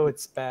know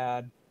it's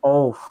bad.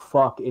 Oh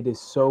fuck, it is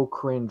so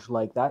cringe.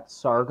 Like that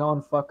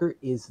Sargon fucker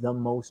is the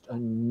most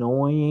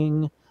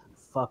annoying,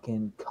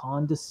 fucking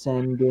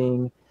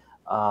condescending,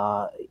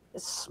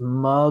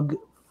 smug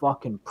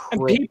fucking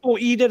And prick. people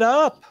eat it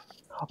up.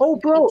 Oh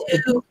bro,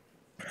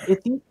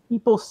 if these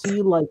people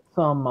see like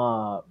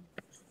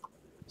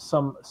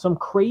some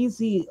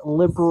crazy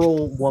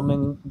liberal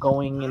woman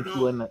going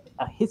into a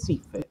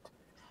hissy fit,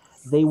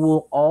 they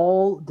will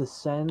all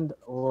descend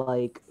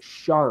like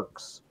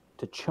sharks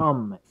to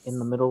chum in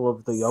the middle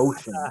of the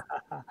ocean,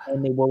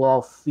 and they will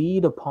all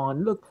feed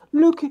upon.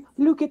 Look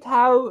at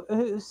how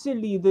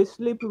silly this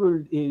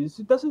liberal is.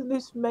 Doesn't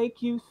this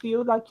make you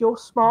feel like you're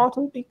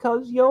smarter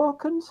because you're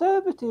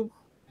conservative?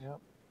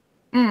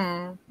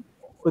 Mm.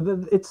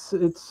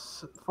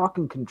 It's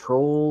fucking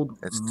controlled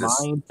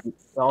mind.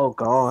 Oh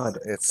God,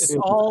 It's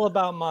all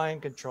about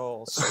mind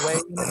control,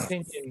 swaying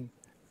opinion,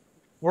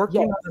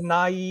 working on a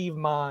naive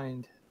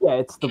mind. Yeah,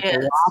 it's the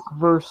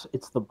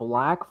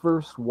black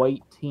versus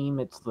white team.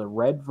 It's the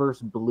red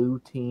versus blue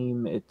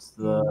team. It's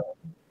the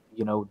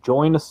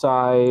join a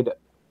side,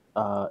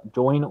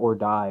 join or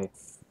die.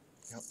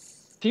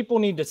 People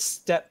need to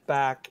step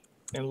back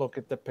and look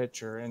at the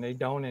picture, and they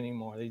don't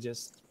anymore. They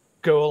just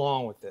go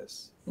along with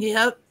this.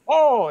 Yep.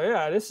 Oh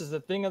yeah, this is the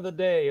thing of the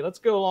day. Let's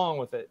go along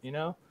with it.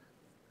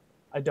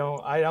 I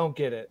don't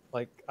get it.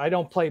 Like, I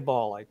don't play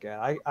ball like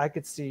that. I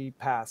could see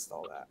past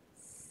all that.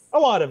 A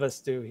lot of us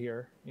do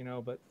here,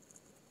 but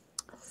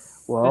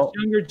well,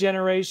 this younger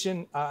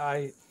generation,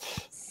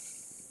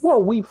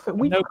 we've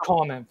no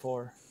comment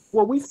for.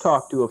 Well, we've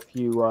talked to a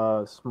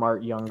few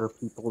smart younger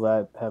people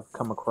that have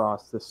come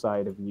across this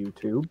side of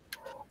YouTube,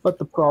 but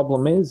the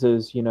problem is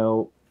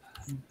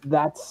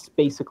that's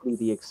basically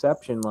the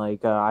exception.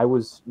 Like I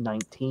was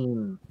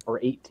 19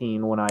 or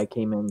 18 when I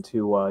came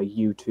into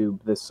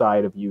YouTube, this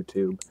side of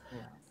YouTube.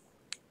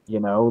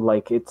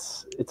 Like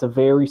it's a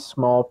very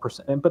small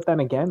percent. But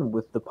then again,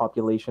 with the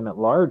population at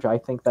large, I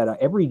think that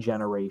every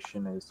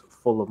generation is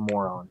full of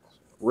morons.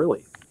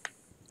 Really.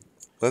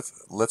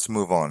 Let's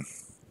move on.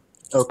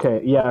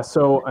 Okay, yeah.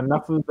 So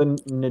enough of the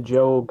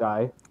Ngo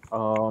guy.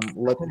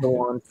 Let's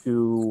go on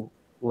to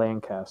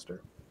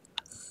Lancaster.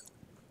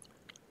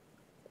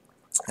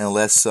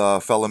 Unless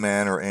fellow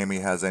man or Amy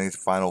has any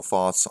final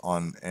thoughts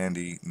on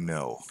Andy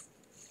Ngo.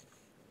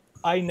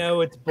 I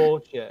know it's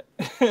bullshit.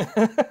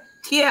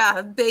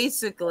 Yeah,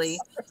 basically.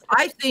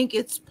 I think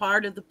it's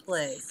part of the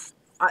play.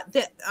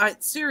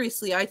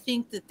 Seriously, I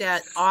think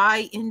that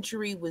eye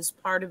injury was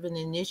part of an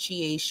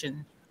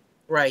initiation.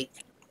 Right.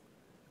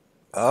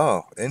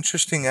 Oh,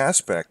 interesting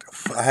aspect.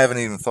 I haven't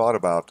even thought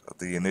about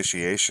the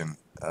initiation.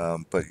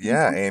 But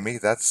yeah, Amy,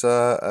 that's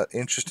an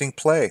interesting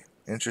play.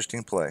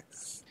 Interesting play.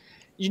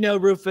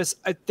 Rufus,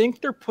 I think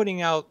they're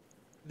putting out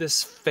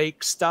this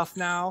fake stuff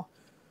now,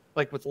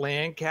 like with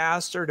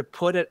Lancaster, to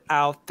put it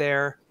out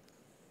there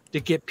to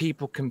get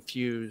people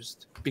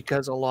confused,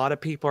 because a lot of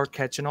people are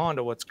catching on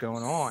to what's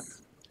going on.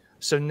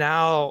 So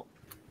now,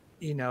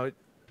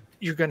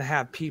 you're going to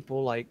have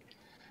people like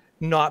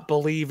not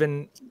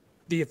believing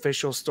the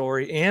official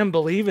story and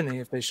believing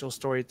the official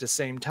story at the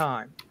same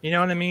time. You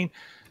know what I mean?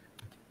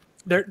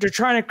 They're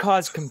trying to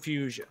cause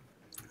confusion.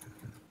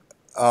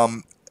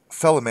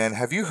 Fellow man,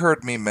 have you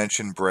heard me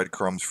mention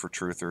breadcrumbs for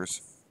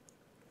truthers?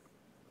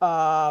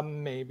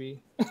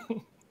 Maybe.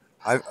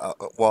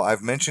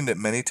 I've mentioned it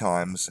many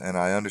times, and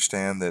I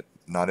understand that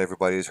not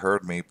everybody has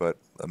heard me, but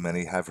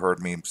many have heard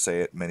me say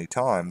it many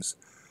times.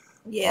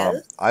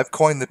 Yes. I've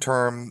coined the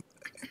term.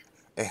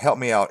 Help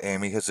me out,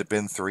 Amy. Has it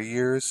been 3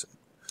 years?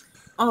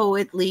 Oh,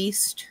 at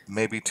least.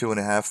 Maybe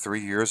 2.5, 3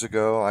 years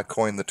ago, I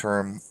coined the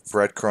term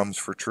breadcrumbs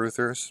for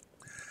truthers,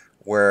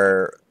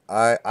 where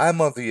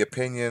I'm of the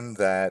opinion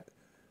that,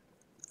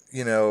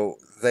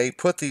 they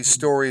put these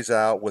stories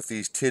out with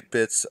these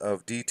tidbits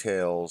of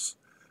details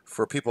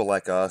for people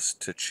like us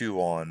to chew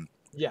on.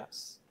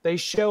 Yes. They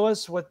show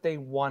us what they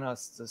want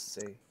us to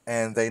see.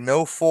 And they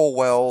know full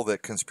well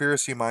that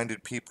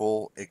conspiracy-minded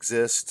people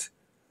exist,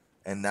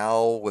 and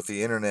now with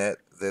the internet,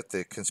 that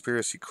the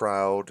conspiracy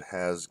crowd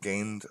has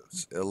gained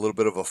a little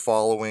bit of a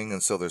following,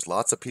 and so there's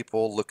lots of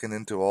people looking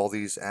into all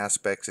these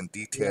aspects and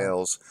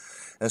details.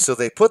 Yeah. And so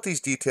they put these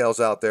details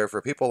out there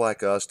for people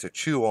like us to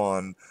chew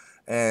on,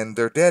 and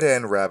they're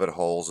dead-end rabbit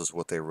holes is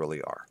what they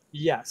really are.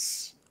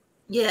 Yes.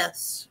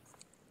 Yes.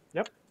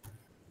 Yep.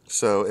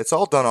 So it's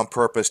all done on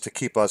purpose to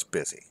keep us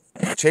busy,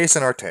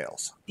 chasing our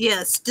tails.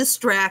 Yes,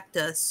 distract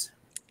us.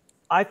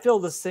 I feel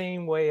the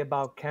same way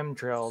about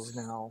chemtrails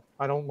now.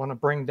 I don't want to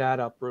bring that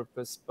up,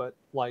 Rufus, but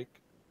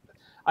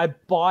I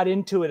bought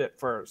into it at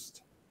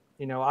first.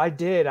 I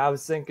did. I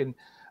was thinking,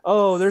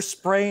 oh, they're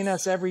spraying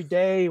us every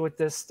day with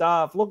this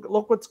stuff.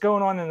 Look what's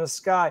going on in the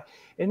sky.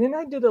 And then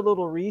I did a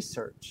little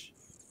research.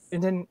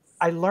 And then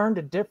I learned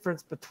a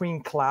difference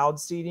between cloud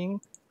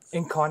seeding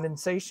and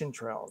condensation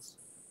trails.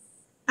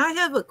 I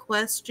have a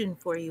question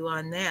for you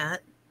on that.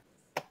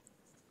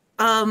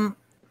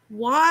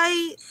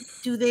 Why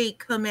do they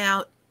come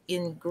out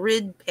in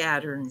grid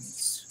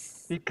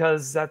patterns?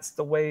 because that's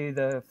the way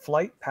the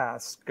flight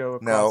paths go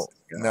across. No,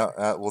 the sky.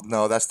 no. Well,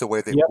 no. That's the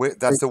way Yep,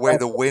 that's the way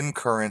the exactly. wind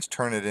currents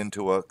turn it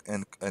into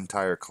an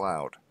entire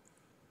cloud.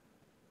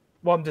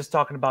 Well, I'm just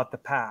talking about the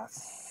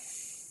path.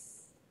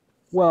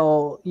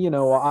 Well,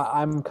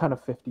 I'm kind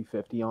of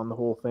 50-50 on the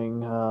whole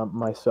thing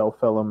myself,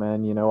 fellow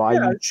man.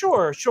 Yeah,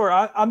 sure.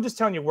 I'm just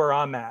telling you where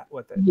I'm at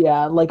with it.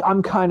 Yeah, like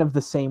I'm kind of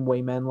the same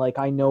way, man. Like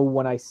I know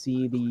when I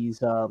see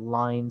these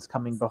lines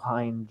coming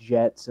behind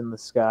jets in the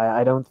sky,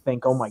 I don't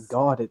think, "Oh my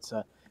God, it's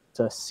a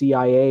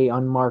CIA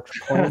unmarked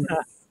plane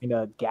trying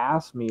to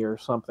gas me or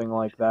something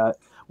like that."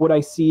 What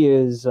I see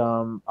is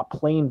a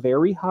plane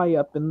very high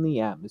up in the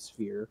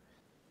atmosphere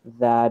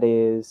that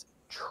is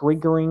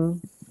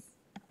triggering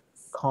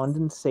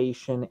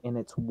condensation in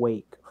its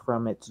wake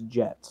from its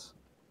jets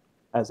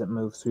as it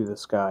moves through the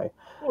sky.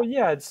 Well,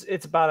 yeah,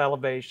 it's about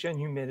elevation,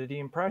 humidity,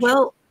 and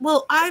pressure.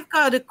 Well, I've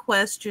got a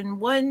question.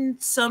 One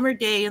summer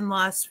day in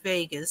Las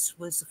Vegas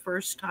was the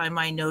first time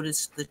I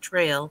noticed the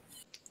trail,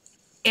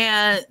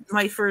 and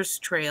my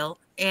first trail.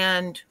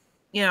 And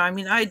I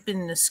mean, I'd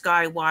been a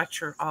sky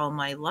watcher all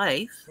my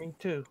life. Me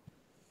too.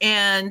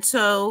 And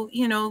so,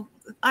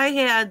 I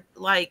had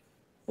like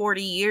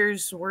 40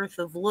 years worth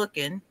of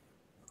looking.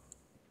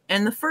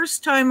 And the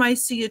first time I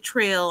see a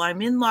trail,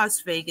 I'm in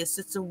Las Vegas.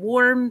 It's a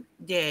warm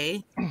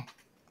day,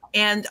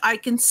 and I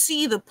can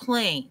see the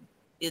plane.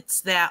 It's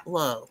that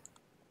low.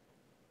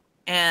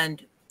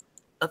 And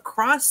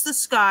across the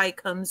sky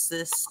comes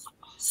this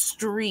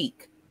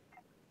streak.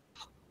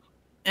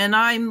 And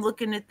I'm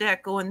looking at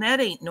that going, that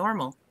ain't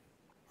normal.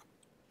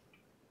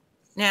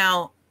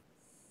 Now,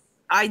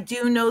 I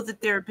do know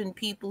that there have been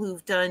people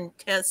who've done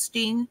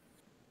testing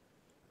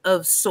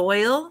of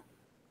soil.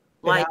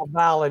 And how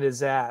valid is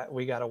that?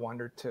 We got to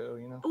wonder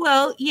too,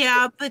 Well,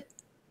 yeah, but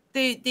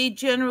they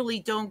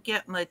generally don't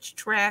get much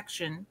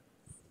traction.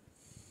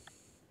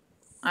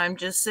 I'm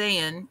just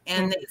saying,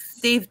 and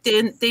they've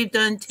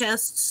done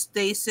tests.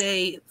 They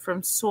say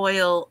from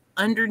soil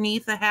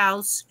underneath a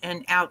house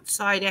and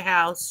outside a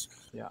house.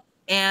 Yeah.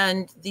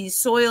 And the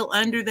soil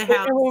under the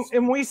house.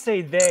 And we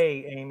say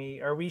they,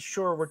 Amy. Are we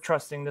sure we're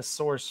trusting the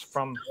source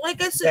from?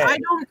 Like I said,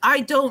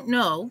 I don't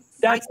know.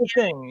 That's the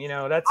thing,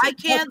 That's I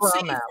can't that's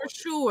say for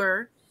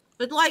sure,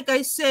 but like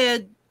I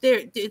said,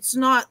 it's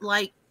not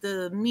like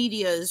the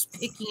media is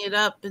picking it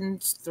up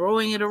and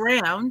throwing it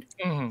around.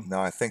 No,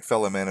 I think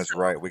fellow man is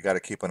right. We got to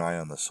keep an eye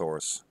on the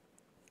source.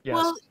 Yes.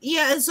 Well,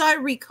 yeah, as I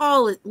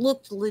recall, it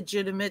looked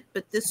legitimate,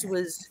 but this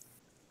was,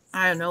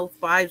 I don't know,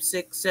 5,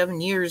 6,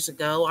 7 years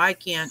ago. I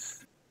can't.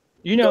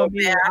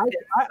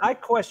 I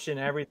question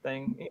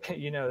everything.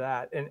 You know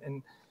that,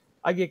 and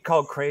I get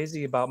called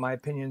crazy about my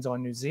opinions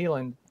on New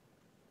Zealand,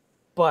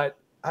 but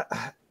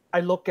I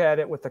look at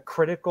it with a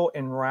critical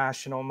and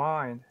rational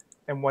mind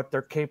and what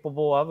they're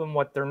capable of and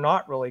what they're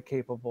not really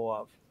capable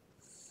of.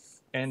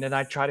 And then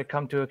I try to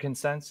come to a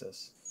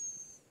consensus.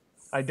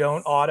 I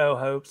don't auto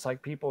hoax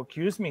like people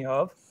accuse me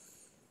of.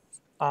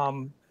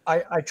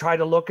 I try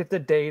to look at the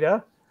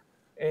data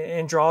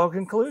and draw a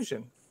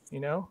conclusion,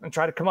 and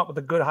try to come up with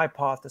a good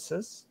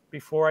hypothesis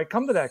before I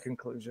come to that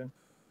conclusion.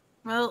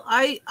 Well,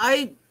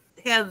 I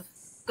have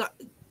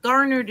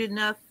garnered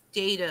enough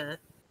data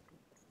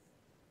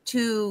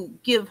to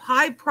give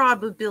high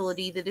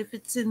probability that if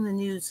it's in the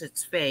news,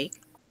 it's fake.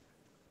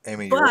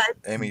 Amy,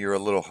 you're a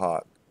little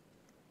hot.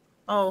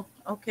 Oh,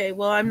 okay.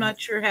 Well, I'm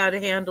not sure how to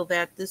handle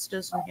that. This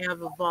doesn't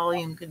have a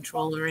volume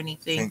control or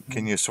anything.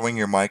 Can you swing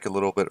your mic a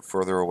little bit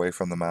further away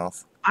from the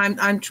mouth?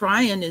 I'm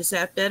trying. Is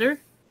that better?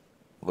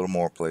 A little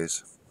more,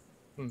 please.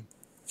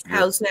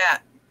 How's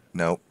that?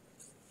 Nope.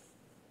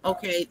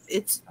 Okay,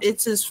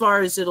 it's as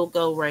far as it'll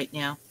go right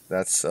now.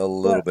 That's a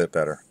little bit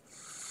better.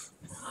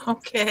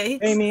 Okay.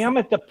 Amy, I'm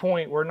at the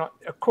point where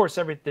of course,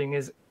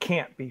 everything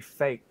can't be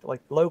faked.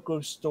 Like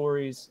local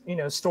stories,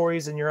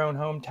 stories in your own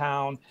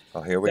hometown.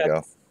 Oh, here we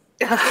go.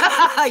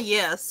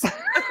 Yes.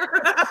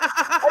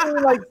 I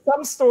mean, like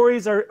some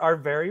stories are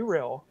very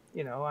real.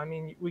 I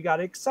mean, we got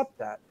to accept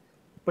that.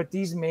 But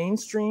these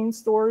mainstream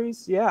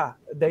stories, yeah,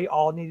 they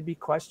all need to be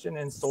questioned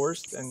and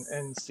sourced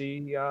and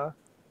see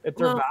if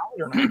they're valid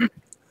or not.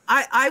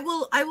 I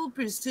will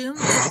presume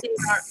that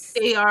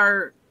they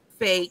are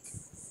fake,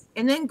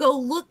 and then go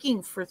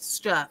looking for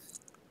stuff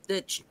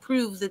that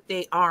prove that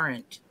they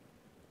aren't.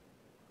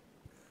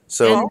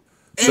 So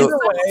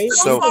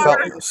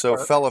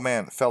fellow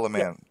man,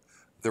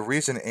 the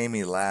reason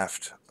Amy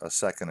laughed a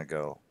second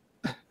ago,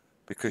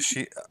 because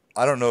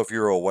I don't know if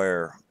you're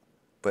aware,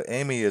 but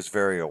Amy is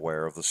very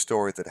aware of the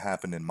story that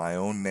happened in my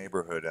own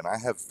neighborhood, and I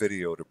have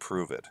video to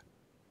prove it.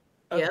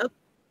 Yep.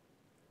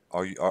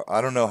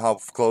 I don't know how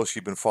close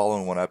you've been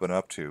following what I've been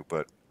up to,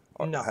 but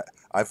no.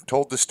 I've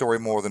told this story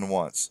more than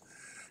once.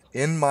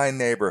 In my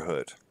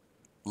neighborhood,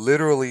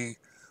 literally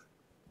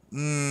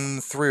 3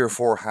 or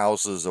 4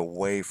 houses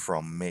away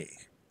from me,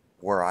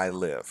 where I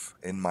live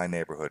in my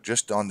neighborhood,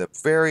 just on the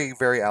very,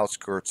 very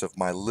outskirts of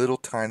my little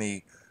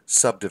tiny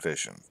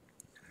subdivision,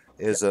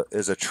 is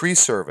a tree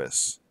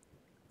service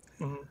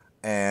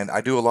And I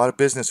do a lot of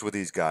business with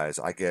these guys.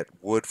 I get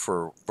wood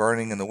for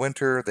burning in the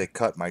winter. They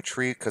cut my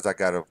tree because I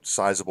got a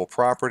sizable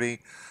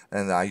property,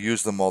 and I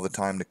use them all the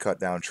time to cut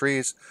down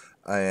trees.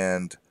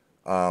 And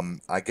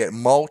I get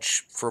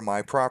mulch for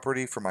my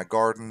property, for my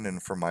garden,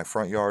 and for my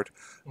front yard.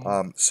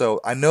 So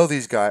I know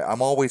these guys.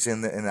 I'm always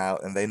in and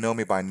out, and they know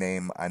me by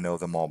name. I know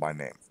them all by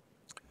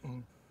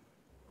name.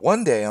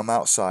 One day I'm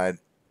outside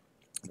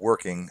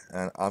working,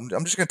 and I'm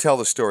just going to tell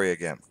the story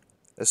again.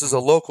 This is a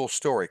local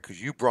story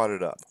because you brought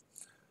it up.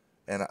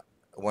 And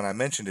when I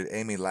mentioned it,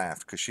 Amy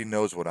laughed because she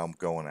knows what I'm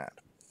going at.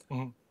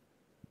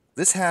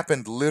 This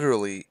happened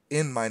literally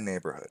in my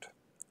neighborhood.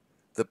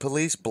 The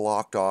police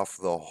blocked off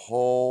the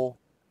whole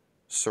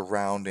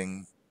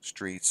surrounding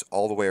streets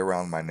all the way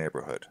around my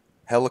neighborhood.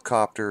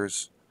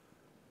 Helicopters,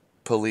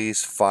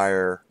 police,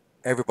 fire,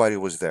 everybody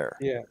was there.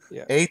 Yeah,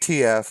 yeah.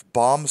 ATF,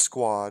 bomb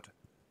squad,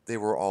 they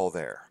were all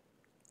there.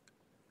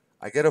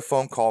 I get a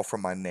phone call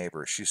from my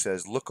neighbor. She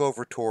says, look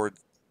over toward,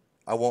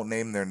 I won't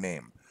name their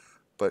name,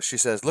 but she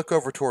says, look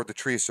over toward the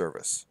tree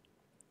service.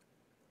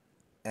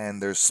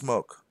 And there's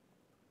smoke.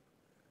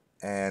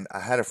 And I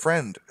had a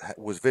friend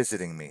was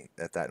visiting me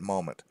at that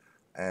moment.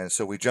 And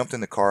so we jumped in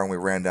the car and we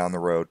ran down the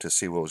road to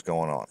see what was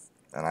going on.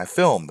 And I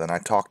filmed and I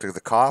talked to the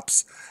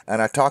cops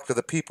and I talked to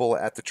the people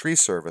at the tree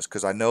service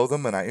because I know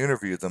them and I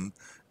interviewed them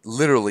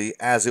literally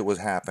as it was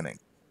happening.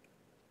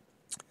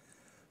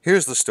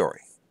 Here's the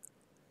story.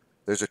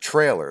 There's a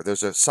trailer.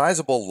 There's a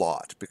sizable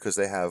lot because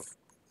they have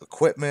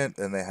equipment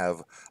and they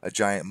have a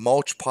giant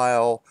mulch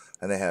pile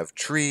and they have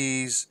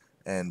trees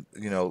and,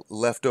 you know,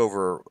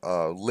 leftover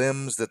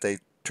limbs that they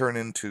turn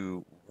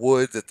into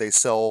wood that they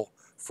sell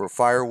for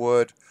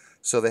firewood.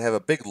 So they have a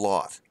big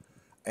lot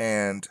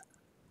and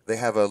they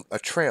have a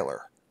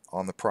trailer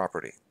on the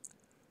property.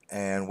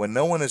 And when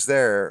no one is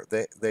there,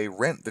 they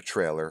rent the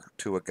trailer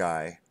to a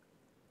guy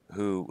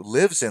who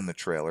lives in the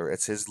trailer.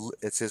 It's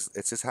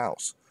his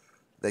house.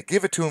 They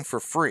give it to him for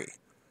free.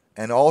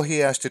 And all he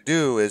has to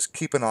do is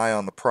keep an eye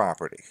on the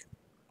property.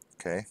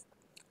 Okay?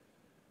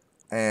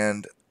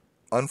 And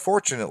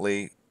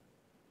unfortunately,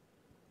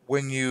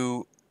 when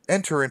you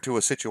enter into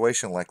a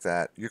situation like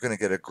that, you're going to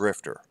get a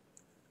grifter.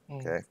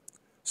 Okay?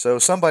 So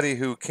somebody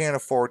who can't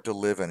afford to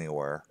live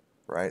anywhere,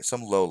 right?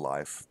 Some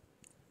lowlife.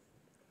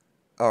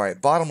 All right,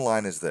 bottom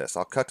line is this.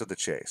 I'll cut to the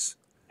chase.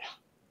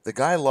 The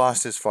guy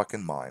lost his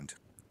fucking mind.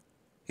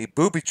 He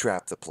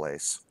booby-trapped the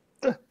place.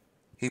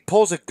 He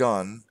pulls a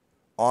gun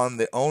on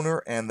the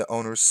owner and the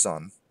owner's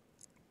son,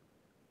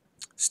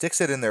 sticks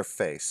it in their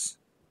face,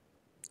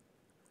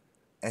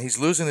 and he's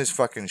losing his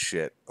fucking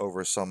shit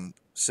over some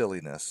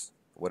silliness,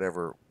 what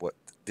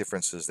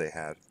differences they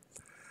had.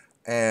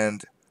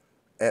 And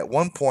at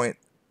one point,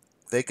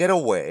 they get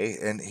away,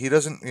 and he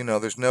doesn't,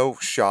 there's no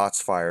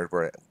shots fired,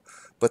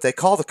 but they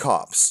call the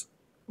cops.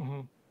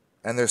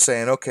 And they're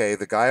saying, okay,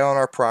 the guy on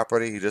our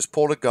property, he just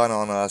pulled a gun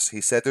on us.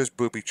 He said there's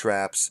booby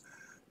traps,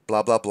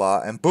 blah, blah,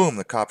 blah. And boom,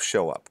 the cops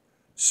show up.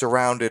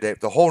 Surrounded it.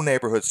 The whole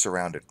neighborhood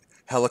surrounded.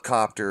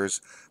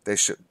 Helicopters. They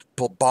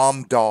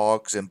bomb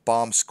dogs and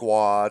bomb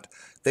squad.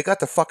 They got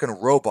the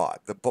fucking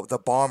robot, the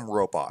bomb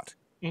robot.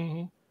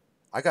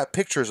 I got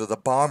pictures of the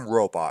bomb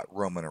robot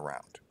roaming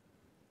around.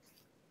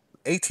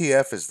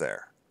 ATF is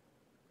there.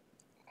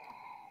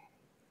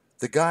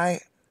 The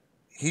guy,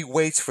 he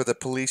waits for the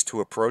police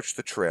to approach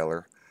the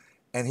trailer,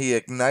 and he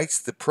ignites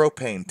the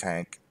propane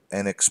tank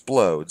and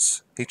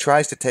explodes. He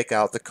tries to take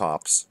out the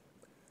cops,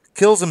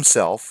 kills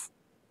himself,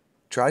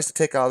 tries to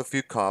take out a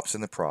few cops in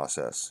the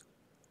process.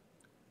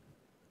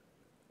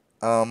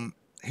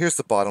 Here's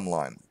the bottom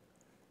line.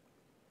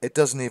 It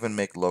doesn't even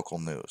make local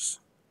news.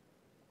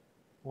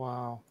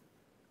 Wow.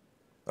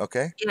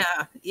 Okay?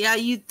 Yeah,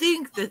 you'd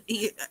think that,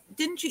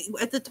 didn't you,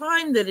 at the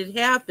time that it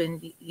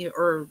happened,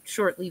 or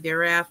shortly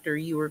thereafter,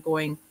 you were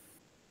going,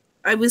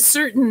 I was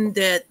certain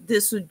that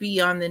this would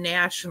be on the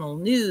national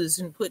news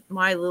and put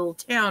my little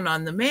town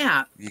on the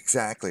map.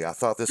 Exactly. I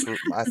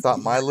thought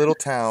my little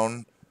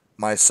town,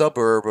 my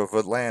suburb of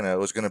Atlanta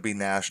was going to be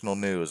national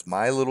news.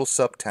 My little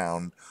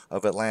subtown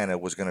of Atlanta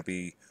was going to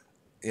be,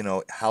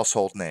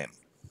 household name.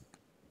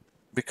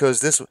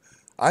 Because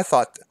I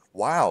thought,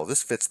 wow,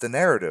 this fits the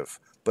narrative.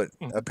 But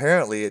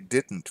apparently it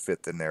didn't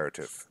fit the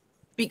narrative.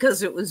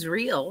 Because it was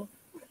real.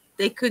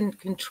 They couldn't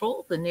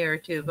control the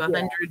narrative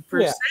 100%.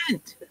 Yeah.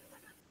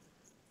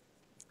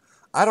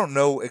 I don't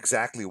know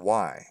exactly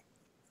why.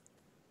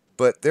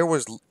 But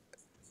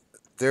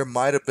there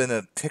might have been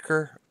a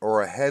ticker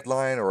or a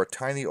headline or a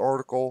tiny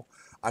article.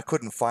 I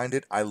couldn't find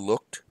it. I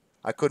looked.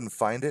 I couldn't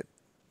find it.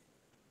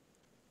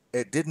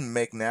 It didn't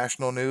make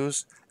national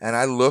news. And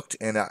I looked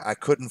and I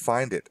couldn't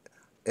find it.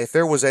 If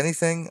there was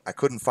anything, I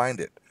couldn't find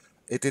it.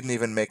 It didn't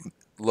even make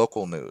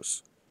local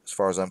news, as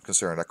far as I'm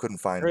concerned. I couldn't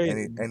find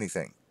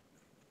anything.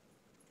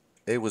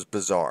 It was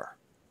bizarre.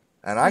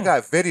 And I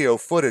got video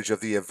footage of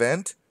the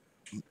event,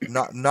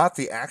 not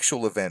the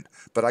actual event,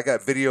 but I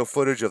got video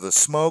footage of the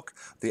smoke,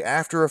 the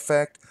after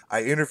effect.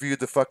 I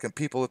interviewed the fucking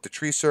people at the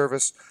tree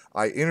service.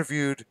 I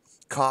interviewed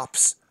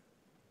cops.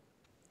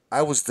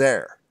 I was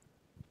there.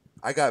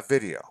 I got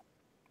video.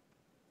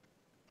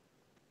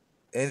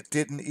 and it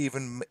didn't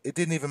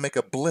even make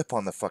a blip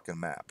on the fucking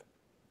map.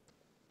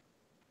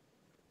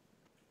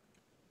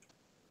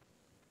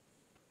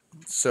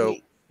 So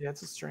yeah,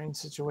 it's a strange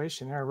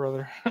situation there,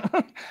 brother.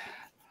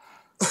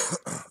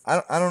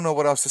 I don't know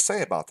what else to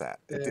say about that.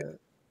 Yeah.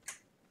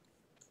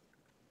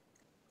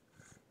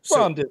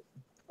 So,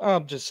 Well,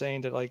 I'm just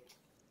saying that like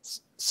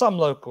some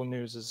local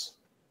news is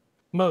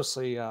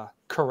mostly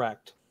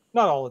correct,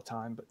 not all the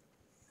time, but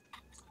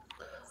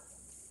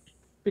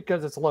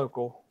because it's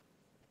local.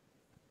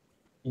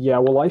 Yeah,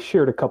 well, I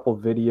shared a couple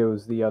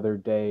videos the other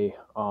day,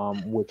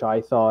 which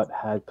I thought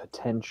had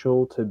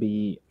potential to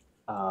be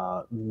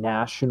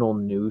national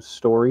news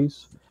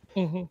stories.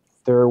 Mhm.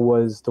 There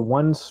was the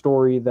one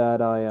story that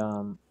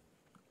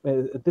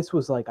this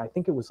was like, I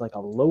think it was like a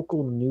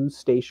local news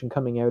station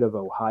coming out of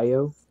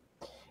Ohio,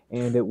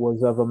 and it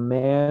was of a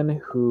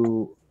man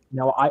who.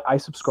 Now, I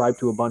subscribe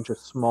to a bunch of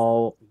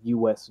small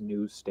U.S.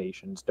 news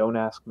stations. Don't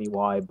ask me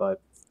why,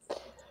 but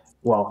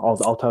well,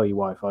 I'll tell you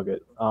why. Fuck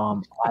it.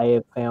 I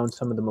have found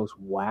some of the most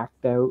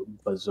whacked out,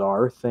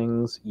 bizarre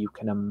things you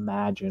can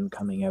imagine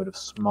coming out of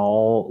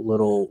small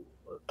little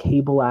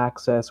cable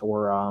access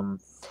or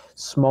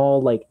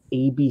small like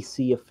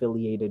ABC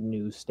affiliated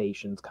news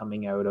stations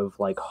coming out of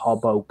like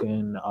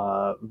Hoboken,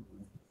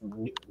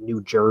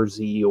 New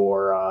Jersey,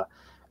 or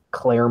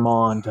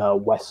Claremont,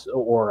 West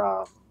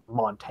or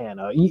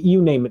Montana.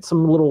 You name it,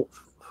 some little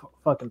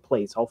fucking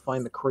place. I'll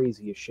find the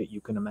craziest shit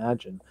you can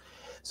imagine.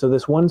 So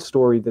this one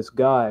story, this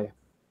guy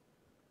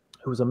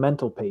who was a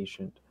mental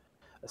patient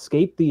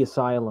escaped the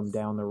asylum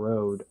down the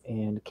road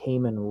and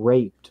came and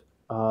raped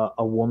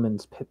a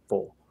woman's pit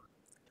bull.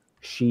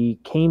 She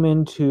came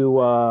into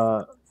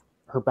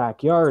her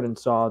backyard and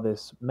saw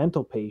this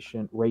mental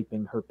patient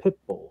raping her pit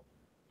bull.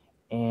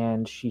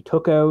 And she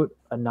took out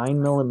a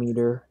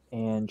 9mm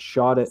and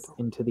shot it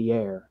into the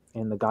air.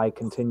 And the guy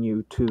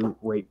continued to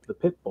rape the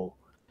pit bull.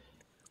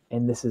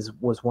 And this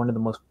was one of the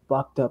most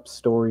fucked up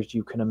stories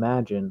you can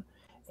imagine.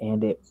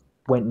 And it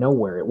went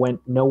nowhere. It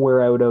went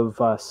nowhere out of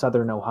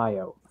southern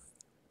Ohio.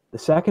 The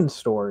second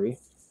story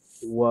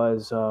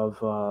was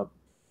of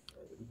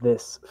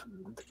this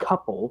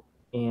couple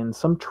in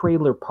some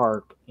trailer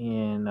park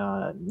in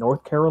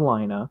North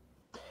Carolina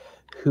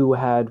who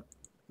had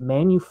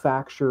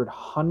manufactured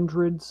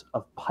hundreds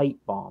of pipe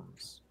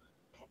bombs,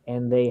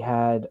 and they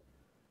had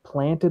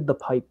planted the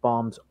pipe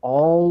bombs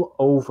all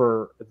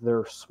over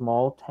their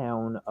small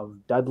town of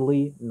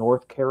Dudley,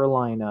 North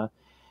Carolina,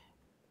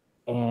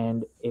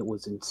 and it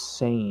was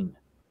insane.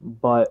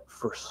 But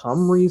for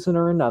some reason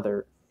or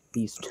another,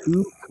 these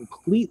two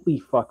completely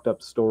fucked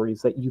up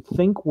stories that you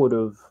think would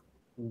have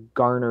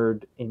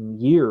garnered in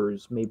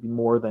years, maybe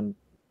more than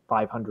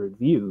 500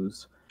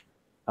 views,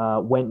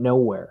 went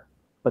nowhere.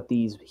 But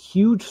these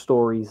huge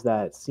stories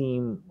that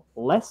seem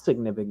less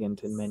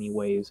significant in many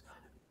ways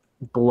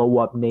blow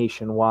up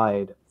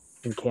nationwide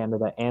in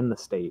Canada and the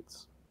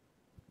States.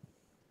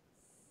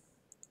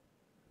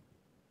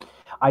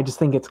 I just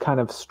think it's kind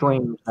of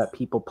strange that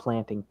people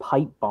planting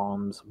pipe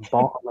bombs,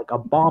 like a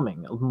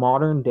bombing,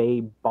 modern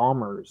day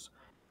bombers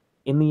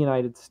in the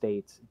United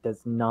States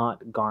does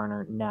not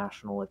garner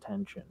national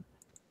attention.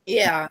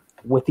 Yeah.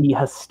 With the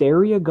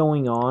hysteria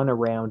going on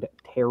around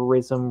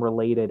terrorism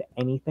related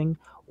anything,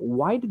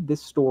 why did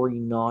this story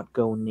not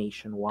go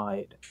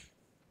nationwide?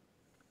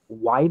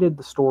 Why did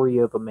the story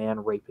of a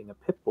man raping a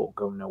pit bull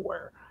go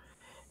nowhere?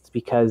 It's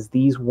because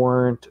these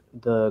weren't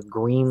the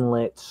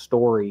greenlit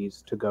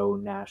stories to go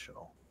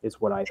national, is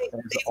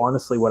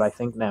honestly what I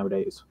think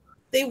nowadays.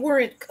 They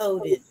weren't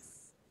coded.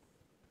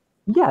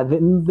 Yeah,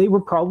 it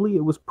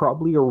was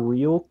probably a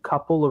real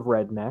couple of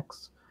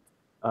rednecks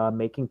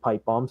making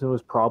pipe bombs, and it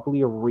was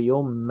probably a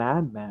real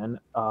madman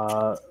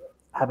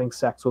having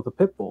sex with a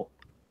pit bull.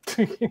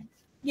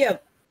 Yeah.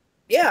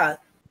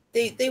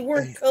 They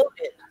weren't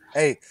coded.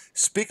 Hey,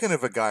 speaking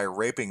of a guy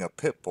raping a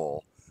pit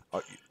bull,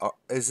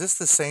 is this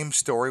the same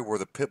story where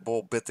the pit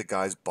bull bit the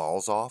guy's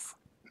balls off?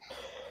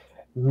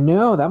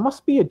 No, that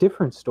must be a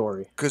different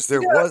story. Because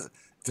there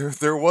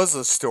was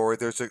a story.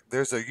 There's a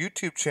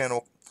YouTube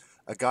channel,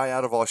 a guy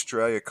out of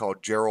Australia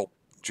called Gerald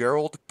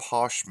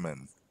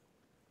Poshman.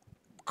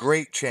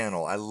 Great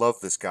channel. I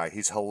love this guy.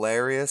 He's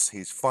hilarious.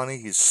 He's funny.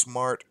 He's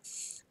smart.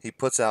 He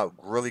puts out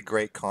really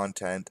great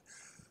content.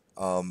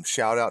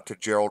 Shout out to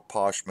Gerald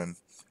Poshman.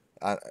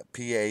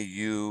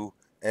 Pausch.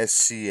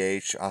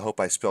 I hope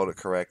I spelled it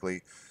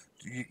correctly.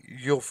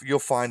 You'll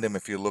find him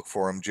if you look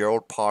for him.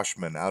 Gerald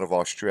Poshman out of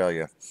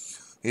Australia.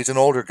 He's an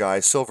older guy,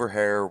 silver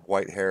hair,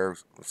 white hair,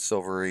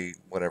 silvery,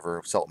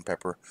 whatever, salt and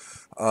pepper.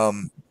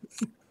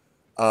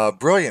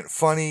 Brilliant,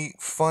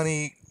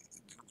 funny,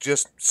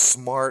 just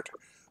smart.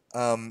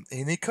 And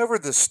he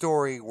covered this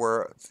story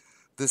where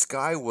this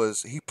guy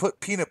he put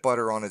peanut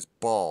butter on his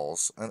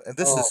balls, and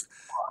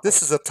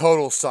this is a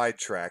total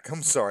sidetrack.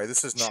 I'm sorry,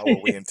 this is not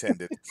what we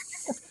intended.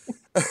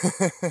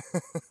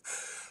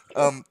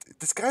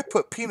 This guy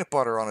put peanut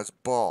butter on his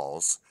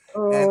balls,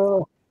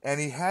 and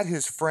he had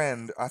his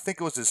friend, I think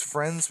it was his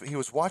friend's, he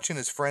was watching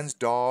his friend's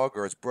dog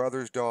or his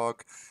brother's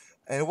dog,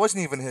 and it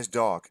wasn't even his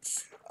dog.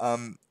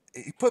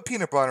 he put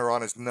peanut butter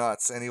on his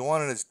nuts, and he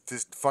wanted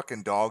his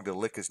fucking dog to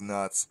lick his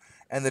nuts,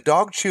 and the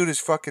dog chewed his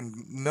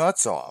fucking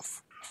nuts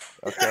off.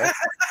 Okay.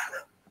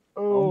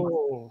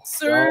 Oh,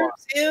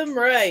 serves him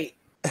right.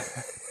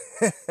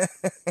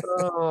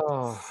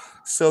 Oh,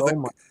 So oh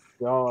my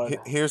God.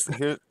 here's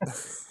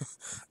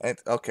and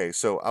okay,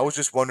 so I was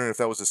just wondering if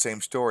that was the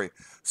same story.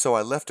 So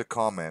I left a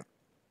comment,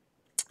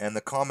 and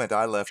the comment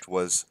I left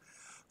was,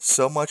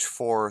 "So much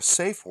for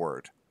safe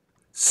word.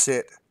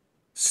 Sit,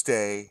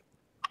 stay,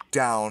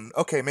 down."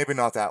 Okay, maybe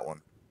not that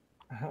one.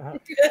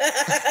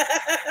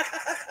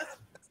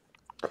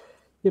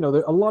 You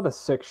know, a lot of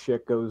sick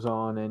shit goes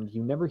on, and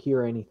you never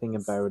hear anything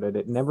about it.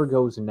 It never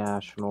goes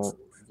national.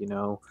 You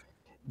know,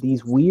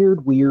 these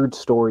weird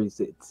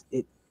stories.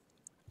 It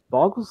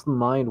boggles the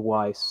mind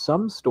why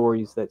some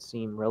stories that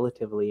seem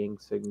relatively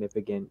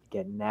insignificant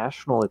get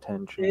national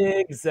attention.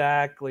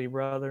 exactly,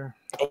 brother.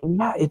 And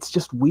yeah, it's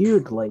just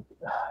weird. Like,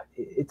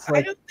 it's I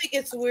like, don't think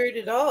it's weird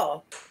at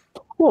all.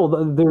 well,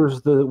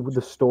 there's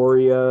the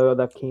story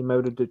that came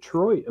out of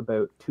Detroit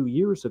about 2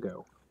 years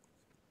ago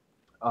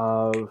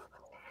of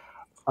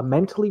a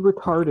mentally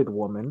retarded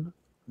woman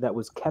that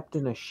was kept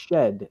in a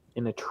shed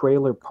in a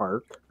trailer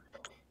park,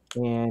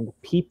 and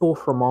people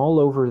from all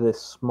over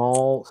this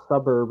small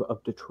suburb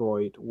of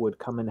Detroit would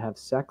come and have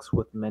sex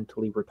with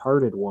mentally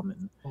retarded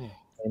woman,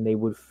 and they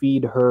would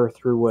feed her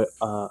through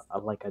a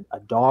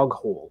dog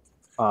hole,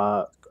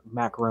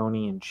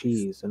 macaroni and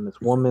cheese, and this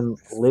woman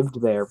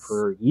lived there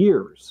for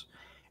years,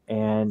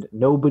 and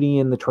nobody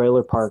in the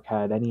trailer park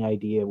had any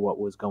idea what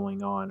was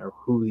going on or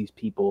who these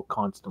people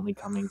constantly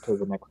coming to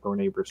the next door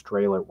neighbor's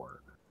trailer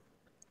were.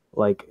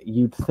 Like,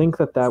 you'd think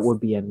that would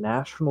be a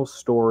national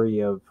story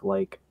of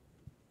like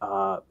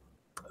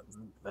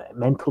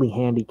mentally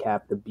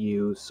handicapped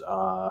abuse.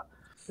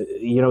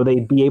 You know,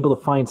 they'd be able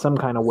to find some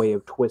kind of way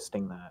of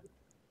twisting that.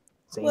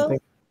 Same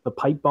thing, the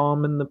pipe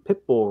bomb and the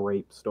pit bull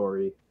rape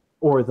story,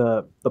 or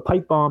the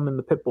pipe bomb and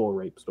the pit bull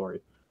rape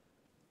story.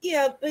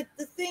 Yeah, but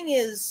the thing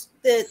is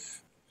that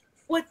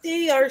what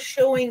they are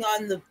showing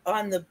on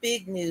the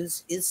big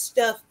news is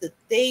stuff that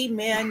they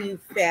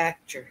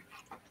manufactured,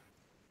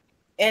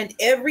 and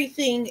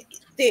everything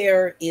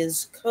there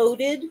is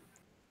coded.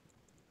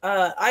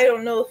 I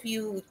don't know if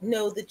you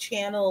know the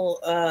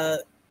channel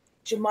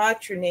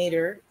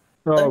Gematrinator.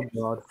 Oh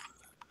God.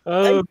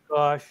 Oh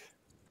gosh.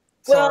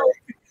 Well,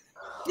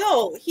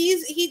 no,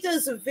 he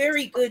does a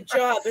very good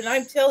job, and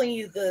I'm telling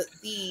you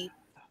the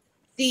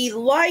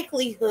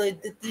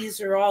likelihood that these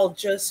are all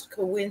just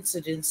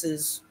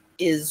coincidences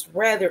is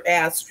rather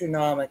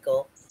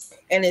astronomical,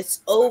 and it's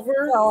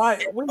over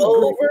and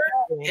over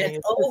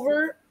and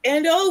over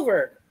and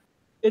over.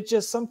 It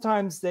just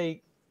sometimes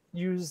they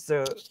use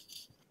the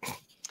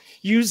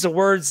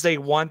words they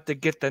want to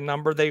get the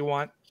number they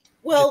want.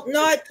 Well,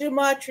 not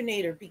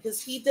Gematrinator,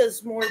 because he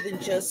does more than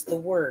just the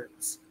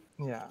words.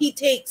 Yeah. He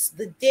takes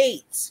the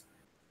dates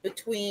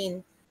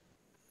between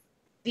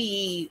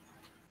the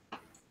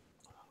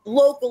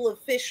local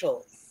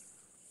official.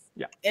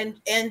 Yeah. And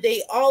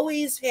they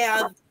always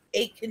have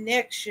a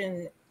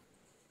connection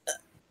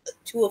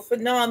to a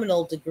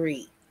phenomenal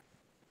degree.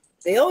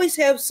 They always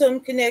have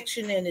some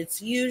connection, and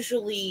it's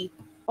usually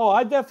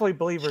I definitely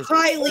believe there's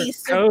highly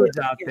codes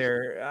out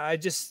there. I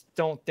just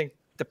don't think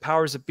the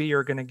powers that be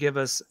are going to give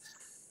us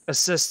a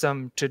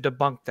system to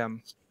debunk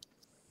them.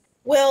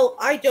 Well,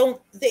 I don't.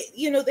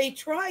 They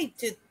tried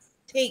to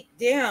take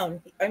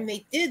down. I mean,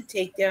 they did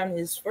take down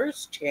his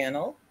first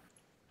channel.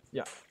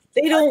 Yeah.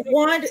 They don't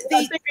want.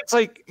 I think it's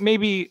like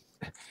maybe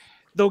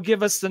they'll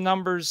give us the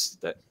numbers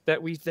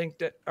that we think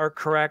that are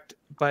correct,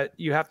 but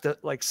you have to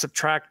like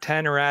subtract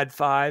 10 or add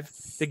 5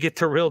 to get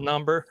the real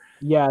number.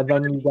 Yeah,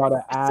 then you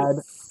gotta add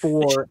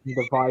 4 and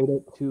divide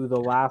it to the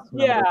last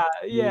number.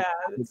 Yeah.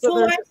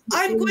 So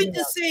I'm going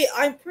to say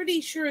I'm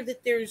pretty sure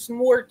that there's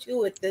more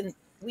to it than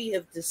we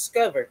have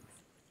discovered.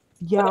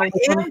 Yeah, but I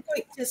am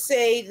going to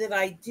say that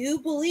I do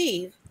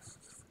believe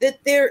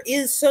that there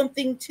is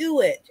something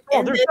to it,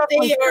 and that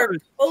they are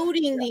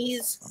coding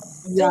these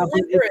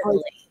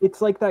deliberately.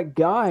 It's like that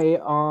guy,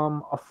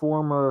 a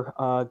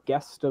former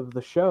guest of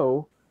the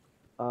show,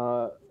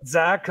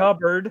 Zach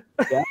Hubbard.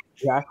 Yeah,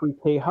 Zachary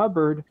K.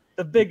 Hubbard,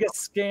 the biggest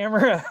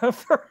scammer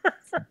ever.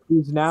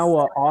 Who's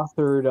now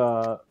authored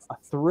a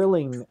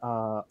thrilling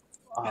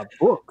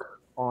book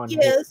on.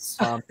 Yes.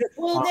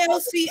 Well, now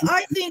see,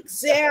 I think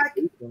Zach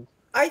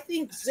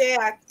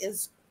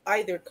is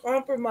either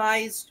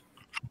compromised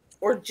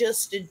or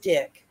just a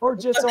dick, or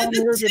just on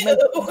here to make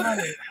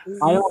money.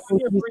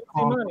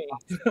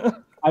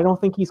 I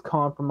don't think he's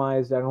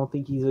compromised. I don't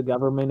think he's a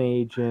government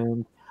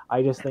agent.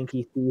 I just think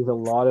he sees a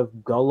lot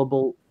of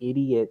gullible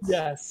idiots.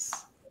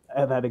 Yes.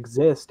 That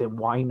exist, and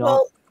why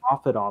not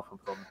profit off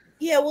of them?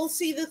 Yeah, well,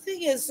 see, the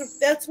thing is,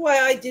 that's why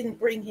I didn't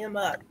bring him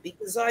up,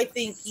 because I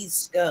think he's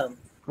scum.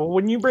 Well,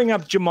 when you bring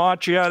up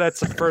Gematria,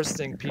 that's the first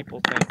thing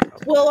people think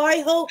of. Well,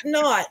 I hope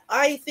not.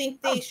 I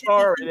think they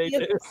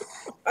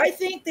I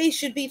think they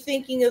should be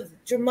thinking of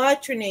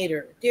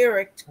Gematrinator,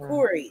 Derek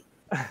Corey,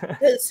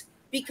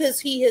 because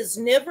he has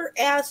never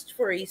asked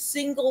for a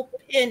single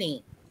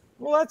penny.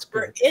 Well, that's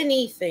for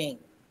anything.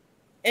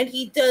 and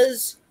he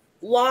does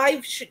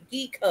live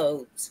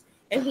decodes,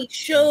 and he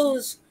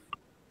shows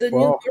the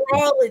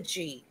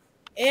numerology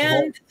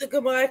and the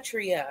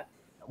gematria,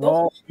 the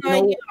whole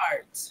 9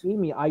 yards.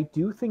 Amy, I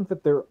do think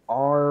that there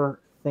are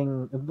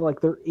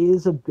there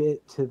is a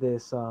bit to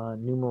this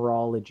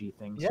numerology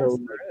thing. Yes, so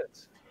there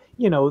is.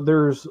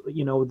 There's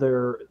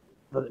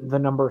the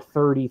number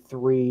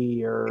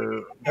 33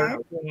 or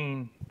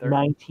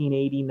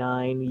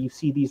 1989. You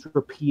see these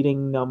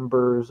repeating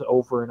numbers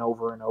over and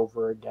over and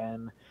over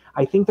again.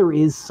 I think there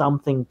is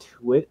something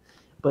to it,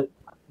 but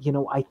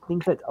I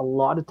think that a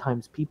lot of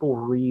times people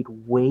read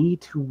way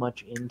too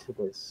much into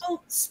this.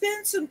 Well,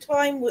 spend some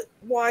time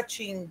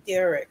watching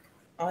Derek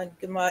on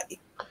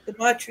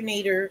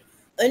Gematrinator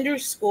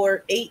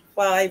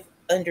 _85_.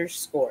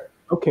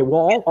 Okay,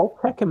 well, I'll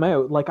check him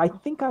out. Like, I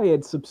think I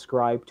had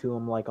subscribed to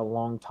him like a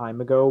long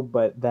time ago,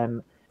 but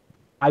then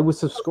I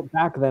was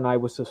back then I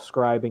was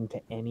subscribing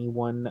to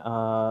anyone.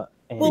 Well,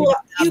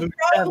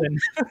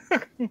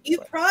 you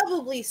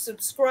probably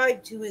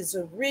subscribed to his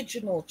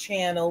original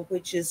channel,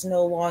 which is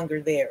no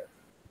longer there.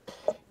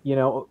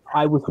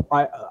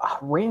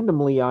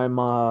 Randomly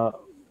I'm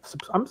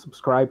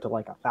subscribed to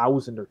like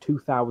 1,000 or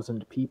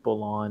 2,000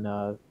 people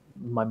on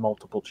my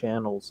multiple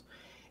channels.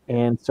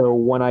 And so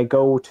when I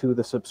go to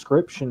the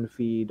subscription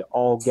feed,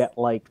 I'll get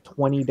like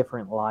 20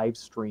 different live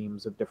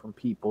streams of different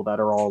people that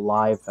are all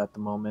live at the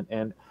moment.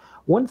 And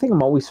one thing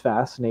I'm always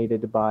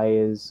fascinated by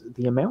is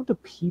the amount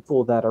of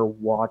people that are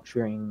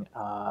watching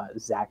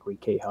Zachary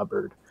K.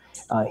 Hubbard.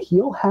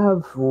 He'll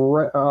have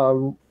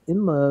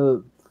in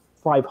the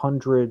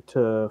 500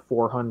 to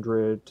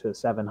 400 to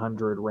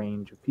 700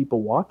 range of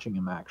people watching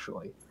him,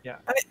 actually.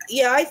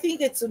 I think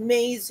it's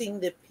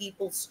amazing that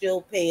people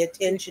still pay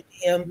attention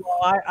to him.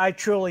 Well, I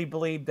truly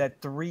believe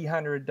that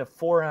 300 to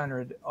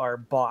 400 are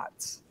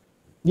bots.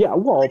 Yeah,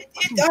 well,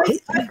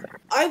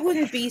 I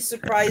wouldn't be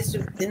surprised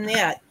in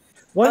that.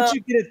 Once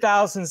you get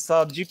 1,000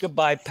 subs, you could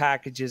buy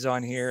packages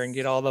on here and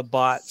get all the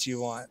bots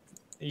you want.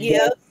 For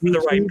the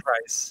right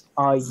price.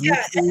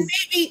 And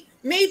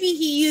maybe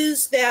he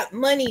used that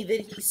money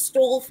that he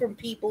stole from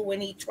people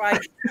when he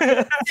said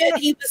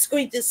he was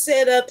going to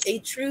set up a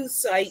truth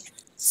site,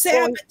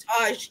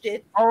 sabotaged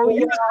it. Oh,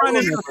 he was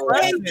running for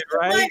president,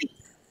 right?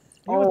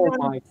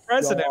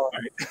 President,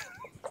 right?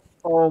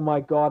 Oh my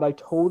God, I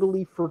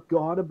totally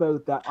forgot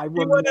about that. He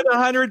wanted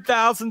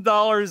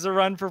 $100,000 to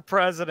run for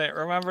president.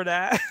 Remember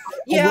that?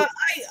 Yeah,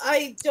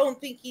 I don't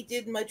think he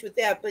did much with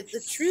that, but the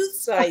truth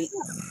site,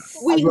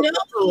 we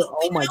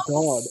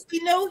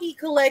know he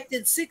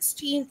collected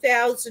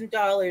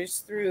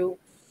 $16,000 through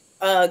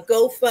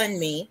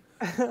GoFundMe,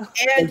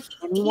 and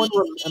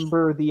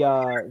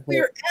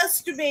we're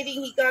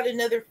estimating he got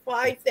another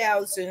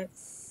 $5,000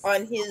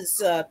 on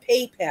his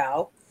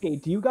PayPal. Okay,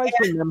 do you guys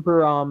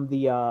remember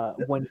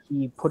when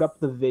he put up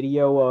the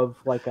video of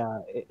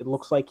it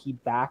looks like he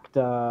backed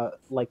a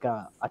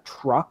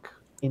truck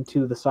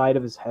into the side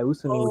of his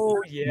house and he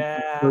was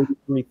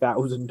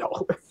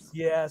 $33,000.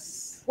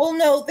 Yes. Well,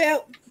 no,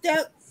 that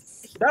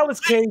was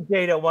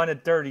KJ that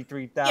wanted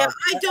 $33,000. Yeah,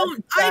 I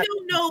don't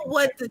know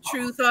what the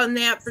truth on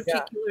that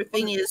particular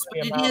thing is,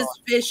 but it is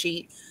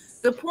fishy.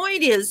 The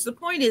point is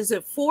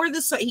that for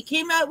the site, he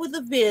came out with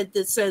a vid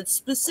that said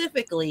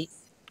specifically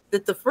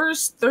that the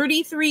first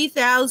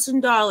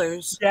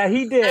 $33,000. Yeah,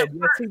 he did.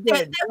 Yes, he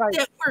did.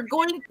 That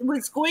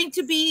was going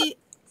to be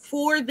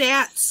for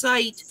that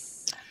site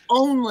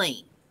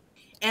only,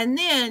 and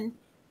then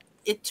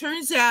it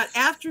turns out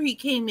after he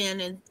came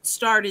in and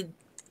started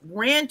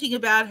ranting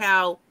about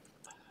how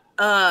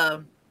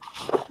Flat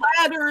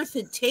Earth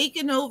had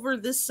taken over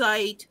the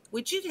site,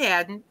 which it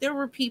hadn't. There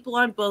were people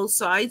on both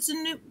sides,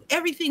 and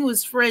everything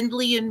was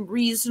friendly and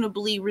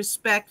reasonably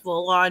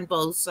respectful on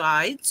both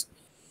sides.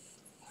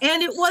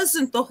 And it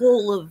wasn't the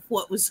whole of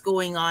what was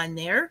going on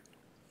there.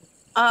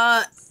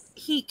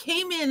 He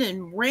came in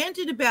and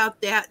ranted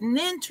about that and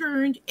then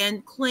turned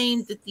and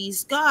claimed that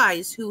these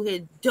guys who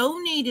had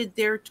donated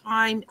their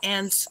time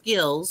and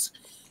skills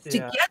to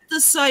get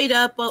the site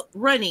up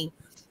running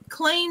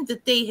claimed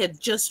that they had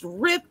just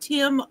ripped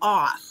him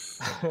off.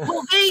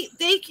 Well,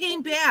 they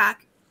came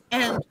back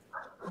and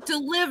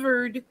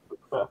delivered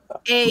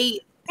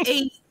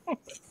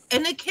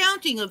an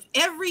accounting of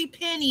every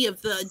penny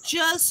of the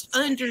just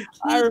under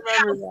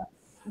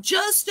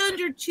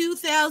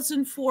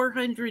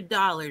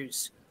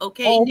 $2,400.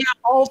 Okay,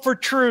 all for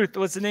Truth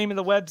was the name of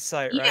the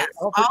website, right? Yes,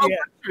 all for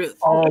Truth.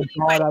 Oh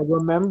God, I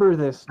remember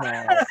this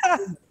now.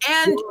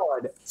 And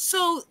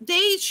so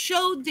they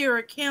showed their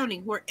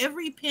accounting where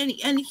every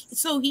penny, and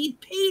so he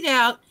paid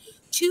out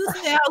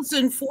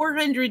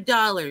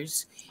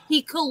 $2,400.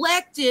 He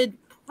collected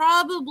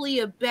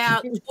probably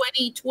about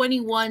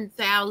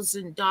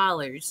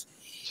 $21,000,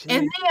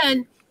 and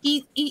then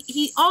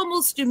he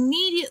almost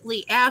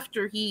immediately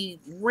after he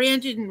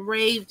ranted and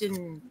raved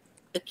and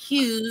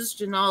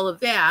accused and all of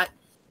that,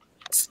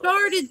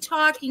 started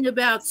talking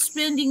about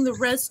spending the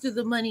rest of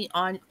the money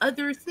on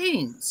other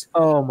things.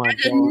 Oh my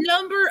God!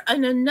 A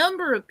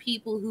number of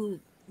people who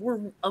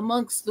were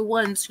amongst the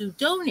ones who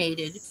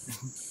donated,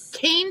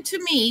 came to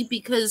me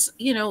because,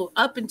 you know,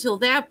 up until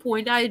that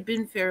point, I had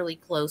been fairly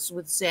close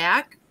with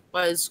Zach,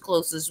 as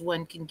close as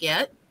one can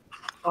get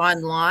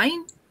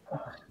online,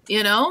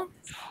 you know.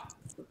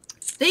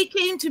 They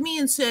came to me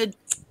and said,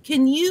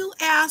 can you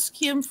ask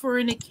him for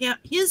an account,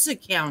 his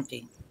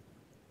accounting?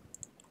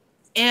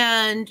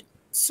 And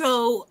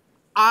so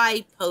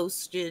I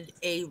posted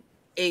a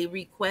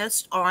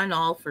request on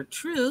All for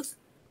Truth,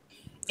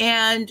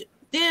 and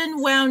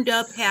then wound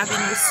up having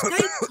a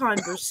Skype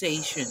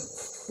conversation,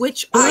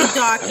 which I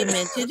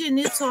documented, and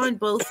it's on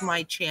both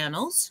my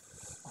channels.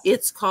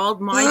 It's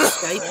called My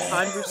Skype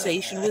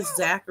Conversation with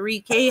Zachary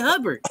K.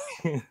 Hubbard.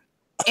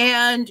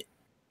 And,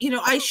 you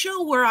know, I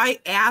show where I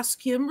ask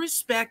him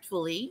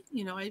respectfully.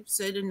 You know, I've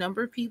said a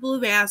number of people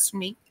have asked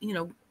me, you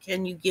know,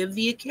 can you give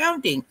the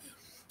accounting?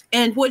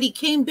 And what he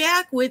came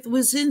back with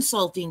was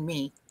insulting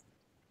me.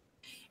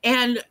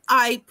 And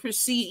I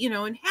proceed, you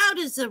know, and how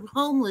does a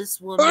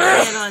homeless woman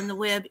get on the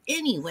web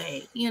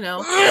anyway? You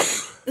know,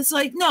 it's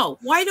like, no,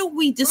 why don't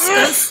we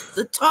discuss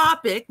the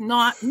topic,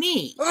 not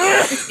me?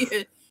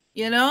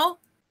 You know?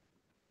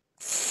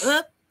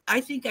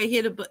 I think I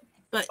hit a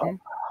button.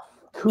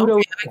 Kudos.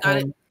 Okay, I got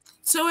it.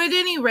 So at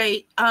any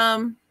rate,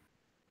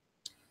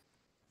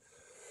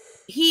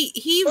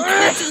 he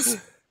just,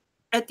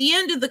 at the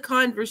end of the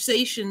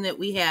conversation that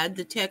we had,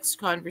 the text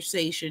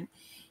conversation,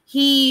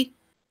 he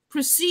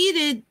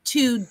proceeded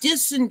to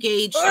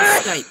disengage the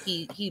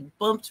Skype. He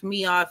bumped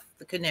me off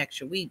the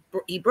connection.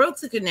 He broke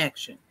the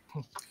connection.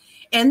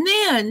 And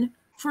then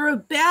for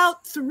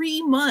about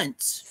 3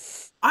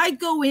 months, I'd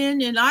go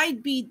in and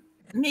I'd be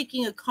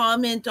making a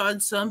comment on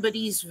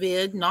somebody's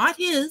vid, not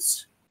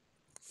his.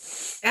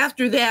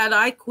 After that,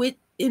 I quit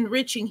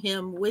enriching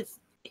him with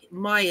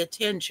my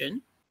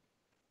attention.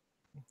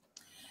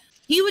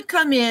 He would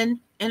come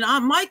in and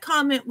my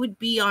comment would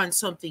be on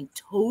something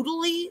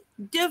totally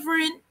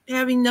different,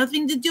 having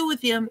nothing to do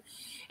with him.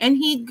 And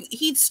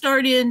he'd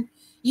start in,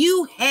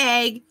 you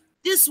hag,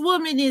 this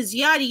woman is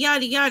yada,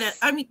 yada, yada.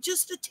 I mean,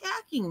 just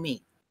attacking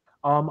me.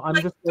 I'm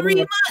like just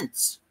 3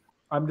 months.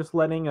 I'm just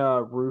letting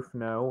Roof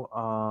know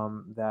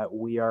that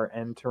we are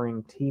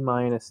entering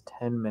T-minus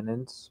 10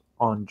 minutes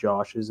on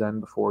Josh's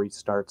end before he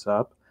starts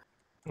up.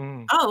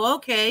 Oh,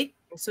 okay.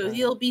 So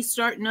he'll be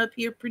starting up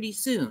here pretty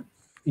soon.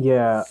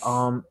 Yeah,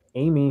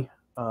 Amy,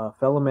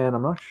 fellow man,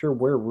 I'm not sure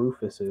where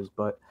Rufus is,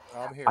 but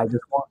I'm here. I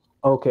just want.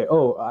 Okay.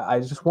 Oh, I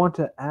just want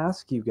to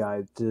ask you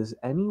guys: does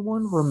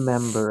anyone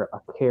remember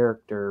a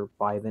character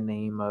by the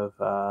name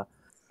of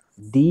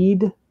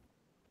Deed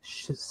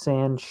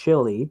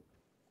Sanchili?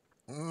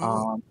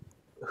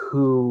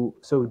 Who?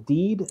 So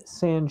Deed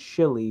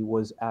Sanchili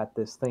was at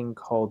this thing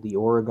called the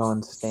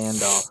Oregon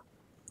Standoff,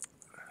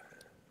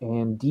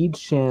 and Deed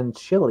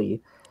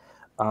Sanchili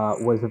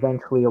was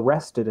eventually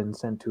arrested and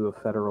sent to a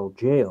federal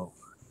jail.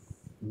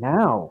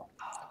 Now,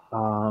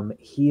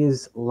 he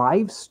is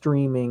live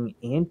streaming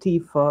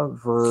Antifa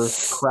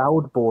versus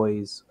Proud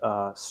Boys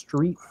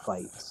street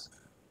fights,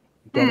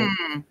 getting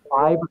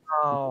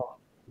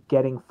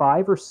getting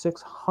 500 or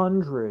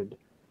 600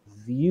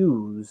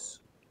 views,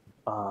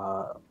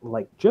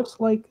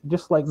 just like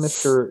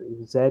Mr.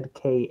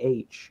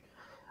 ZKH.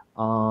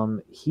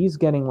 He's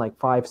getting like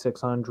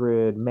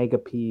 500-600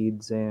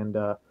 megapeds and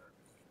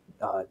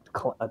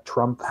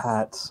Trump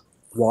hats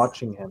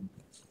watching him.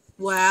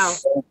 Wow.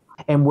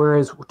 And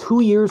whereas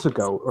 2 years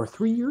ago, or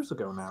 3 years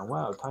ago now,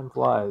 wow, time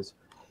flies,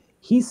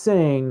 he's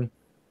saying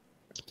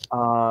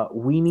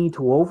we need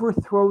to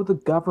overthrow the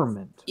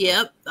government.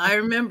 Yep, I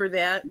remember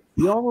that.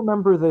 We all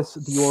remember this,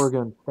 the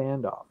Oregon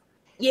standoff.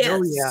 Yes.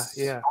 Oh,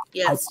 yeah.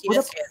 Yes,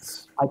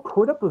 yes. I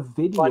put up a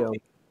video.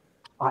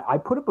 I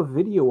put up a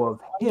video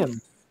of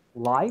him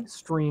live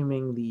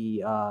streaming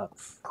the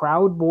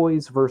Proud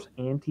Boys versus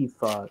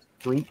Antifa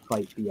street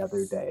fight the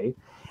other day,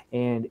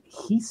 and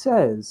he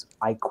says,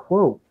 I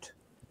quote,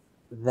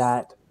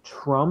 that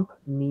Trump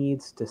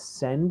needs to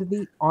send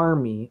the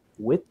army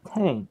with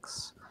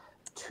tanks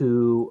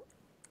to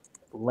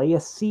lay a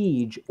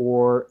siege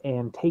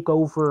and take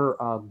over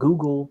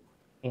Google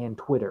and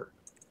Twitter.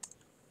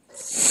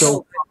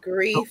 So,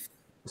 grief.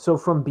 So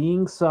from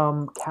being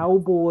some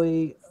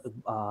cowboy,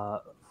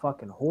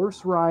 fucking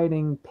horse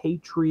riding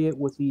patriot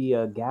with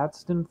the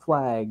Gadsden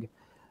flag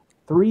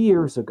 3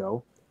 years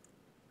ago,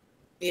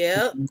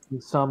 yeah,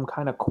 some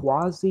kind of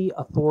quasi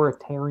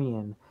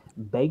authoritarian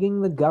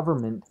begging the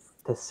government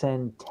to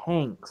send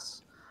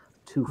tanks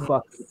to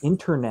fucking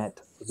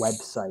internet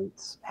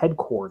websites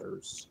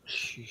headquarters.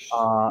 He's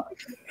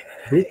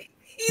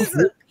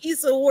a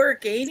piece of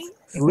work, ain't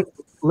he?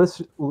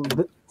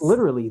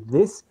 Literally,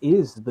 this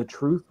is the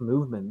truth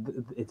movement.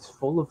 It's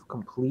full of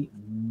complete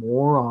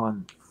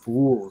moron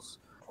fools.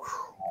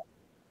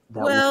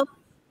 Well,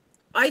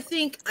 I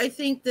think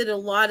that a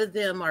lot of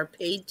them are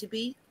paid to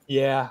be.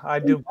 Yeah, I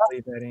do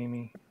believe that,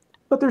 Amy.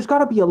 But there's got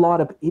to be a lot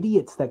of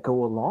idiots that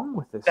go along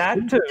with this.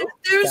 That too.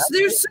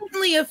 There's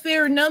certainly a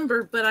fair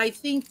number, but I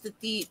think that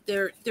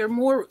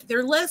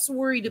they're less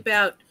worried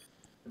about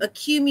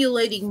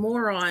accumulating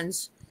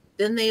morons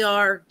than they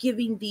are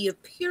giving the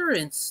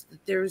appearance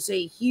that there's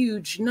a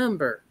huge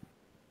number.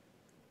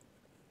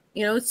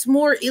 You know, it's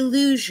more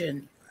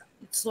illusion.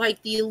 It's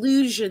like the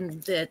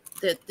illusion that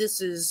this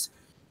is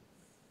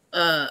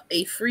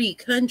a free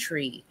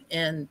country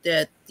and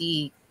that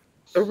the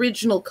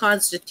original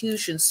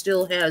Constitution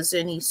still has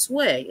any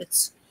sway.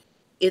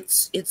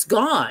 It's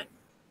gone.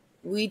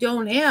 We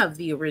don't have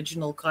the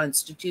original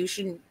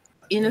Constitution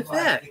in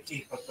effect.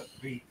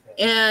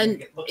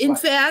 And in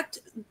fact,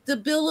 the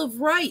Bill of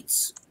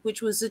Rights,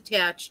 which was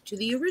attached to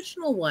the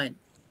original one,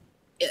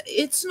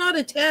 it's not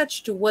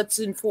attached to what's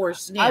in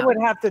force now. I would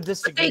have to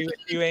disagree with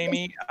you,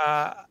 Amy.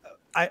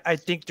 I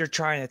think they're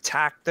trying to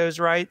attack those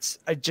rights.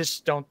 I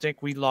just don't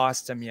think we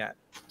lost them yet.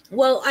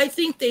 Well, I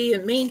think they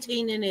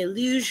maintain an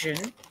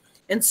illusion,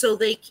 and so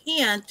they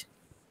can't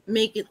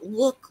make it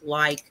look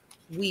like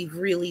we've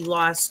really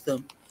lost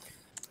them.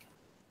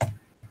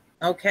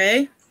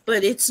 Okay?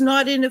 But it's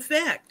not in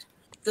effect.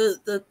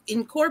 The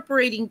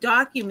incorporating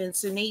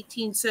documents in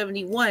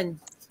 1871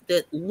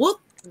 that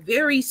look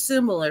very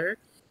similar,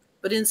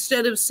 but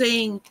instead of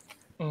saying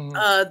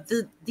for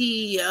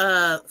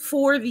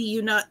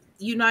the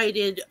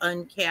United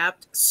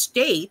Uncapped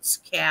States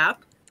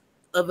cap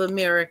of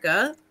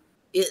America,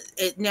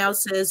 it now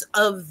says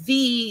of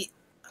the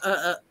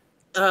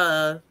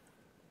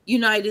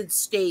United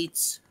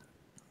States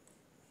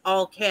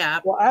all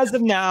cap. Well, as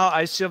of now,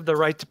 I still have the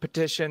right to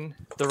petition,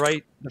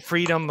 the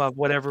freedom of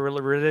whatever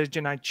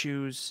religion I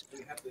choose.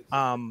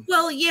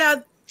 Well,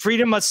 yeah.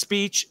 Freedom of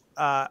speech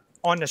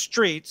on the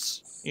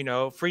streets, you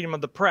know, freedom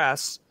of the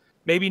press.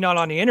 Maybe not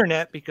on the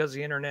internet because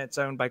the internet's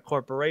owned by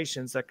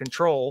corporations that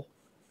control.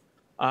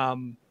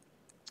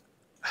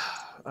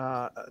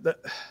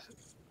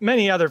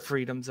 Many other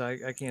freedoms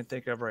I can't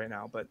think of right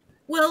now, but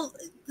well,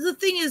 the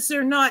thing is,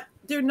 they're not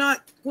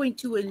going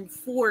to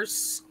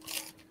enforce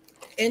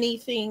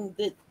anything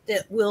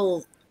that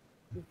will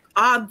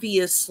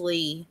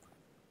obviously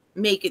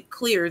make it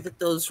clear that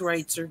those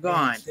rights are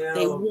gone.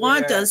 They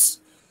want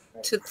us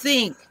to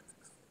think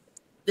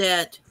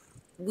that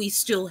we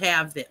still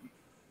have them,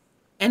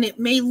 and it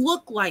may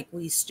look like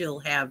we still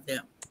have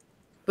them,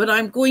 but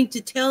I'm going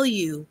to tell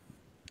you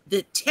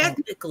that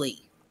technically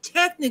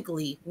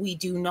we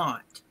do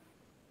not.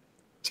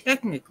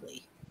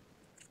 Technically.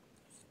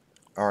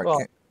 All right.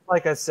 Well,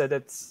 like I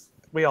said,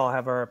 we all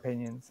have our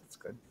opinions. It's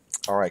good.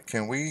 All right.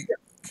 Can we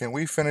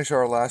finish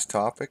our last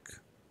topic?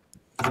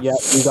 Yeah,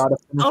 we got to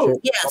finish it.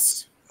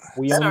 Yes.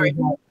 We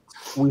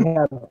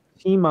have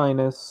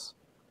T-minus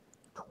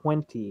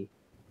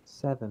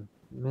 27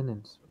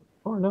 minutes.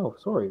 Oh no,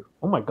 sorry.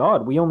 Oh my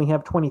God, we only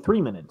have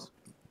 23 minutes.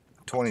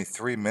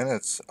 23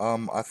 minutes.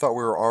 I thought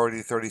we were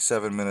already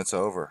 37 minutes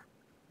over.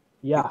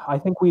 Yeah, I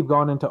think we've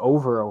gone into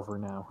over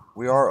now.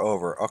 We are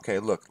over. Okay,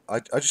 look, I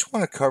just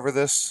want to cover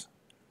this,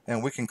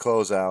 and we can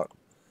close out.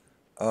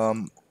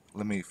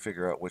 Let me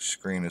figure out which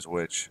screen is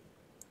which.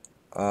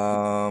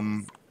 I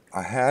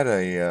had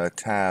a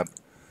tab,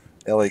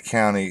 LA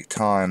County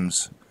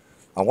Times.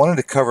 I wanted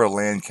to cover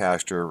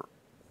Lancaster.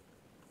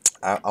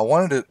 I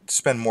wanted to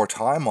spend more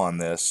time on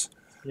this.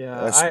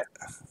 Yeah, I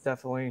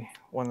definitely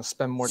want to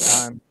spend more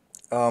time.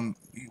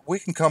 We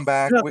can come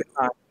back.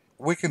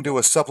 We can do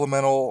a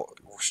supplemental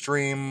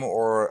stream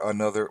or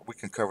another. We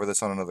can cover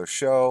this on another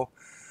show.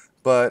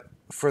 But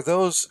for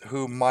those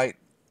who might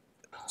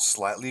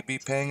slightly be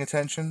paying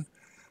attention,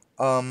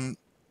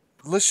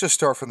 let's just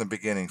start from the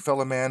beginning.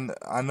 Fella man,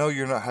 I know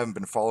haven't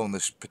been following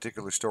this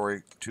particular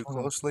story too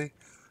closely,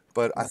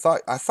 but I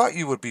thought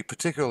you would be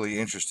particularly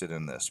interested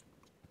in this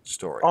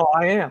story. Oh,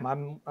 I am.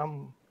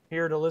 I'm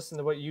here to listen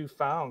to what you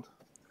found.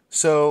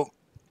 So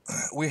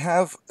we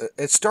have,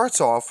 it starts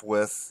off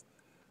with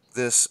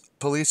this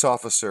police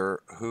officer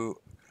who,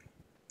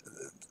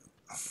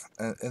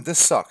 and this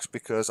sucks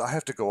because I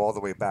have to go all the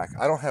way back.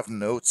 I don't have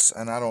notes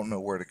and I don't know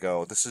where to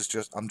go.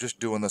 I'm just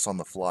doing this on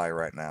the fly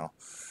right now.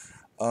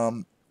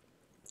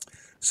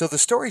 So the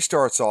story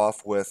starts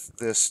off with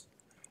this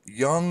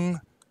young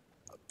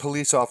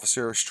police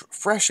officer,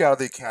 fresh out of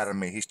the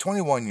academy. He's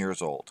 21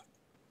 years old.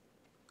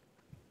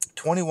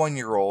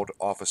 21-year-old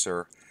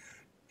officer.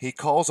 He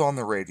calls on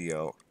the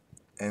radio,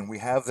 and we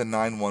have the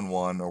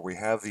 911, or we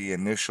have the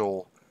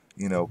initial,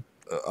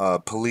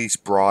 police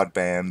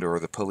broadband or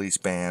the police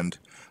band,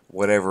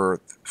 whatever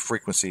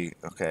frequency.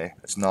 Okay,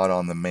 it's not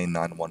on the main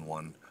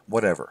 911.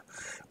 Whatever.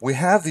 We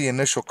have the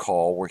initial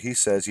call where he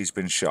says he's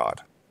been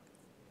shot.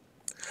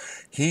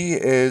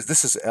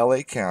 This is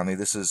LA County.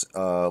 This is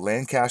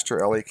Lancaster,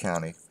 LA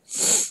County,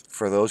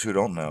 for those who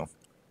don't know.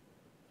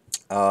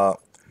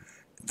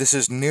 This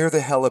is near the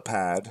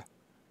helipad,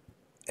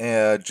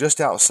 just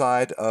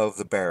outside of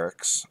the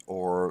barracks,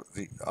 or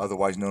the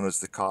otherwise known as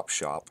the cop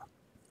shop.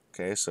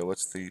 Okay, so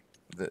it's the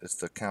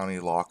county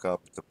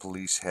lockup, the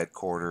police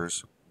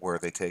headquarters, where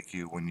they take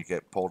you when you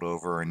get pulled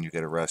over and you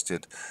get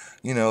arrested.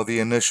 You know, the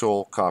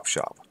initial cop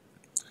shop.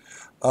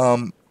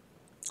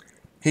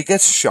 He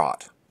gets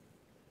shot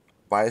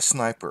by a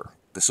sniper.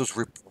 This was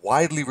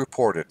widely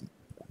reported,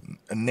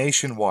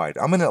 nationwide.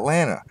 I'm in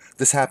Atlanta.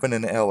 This happened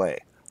in LA.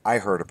 I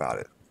heard about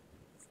it.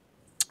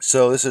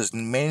 So this is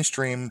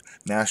mainstream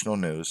national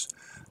news.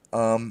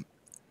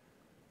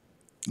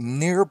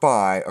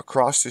 Nearby,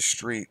 across the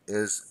street,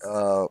 is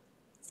a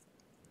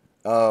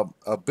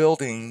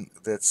building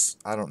that's,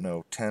 I don't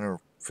know, 10 or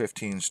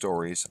 15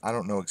 stories. I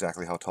don't know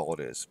exactly how tall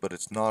it is, but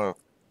it's not a,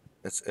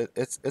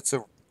 it's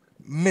a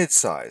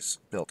mid-size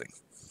building.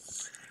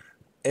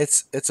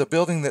 It's a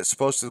building that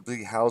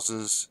supposedly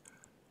houses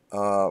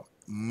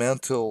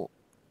mental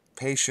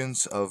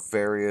patients of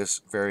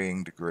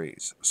varying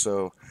degrees.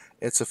 So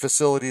it's a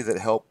facility that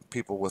helps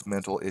people with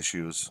mental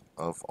issues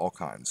of all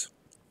kinds.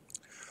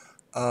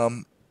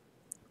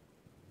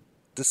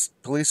 This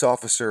police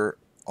officer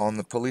on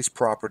the police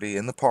property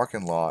in the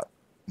parking lot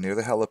near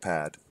the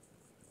helipad,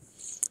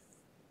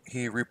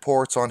 he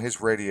reports on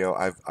his radio,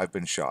 I've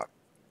been shot.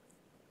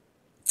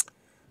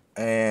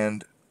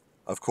 And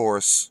of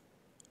course,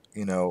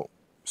 you know,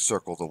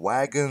 circle the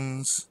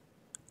wagons,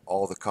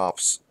 all the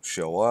cops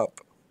show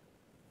up,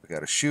 we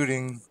got a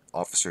shooting,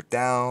 officer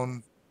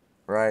down,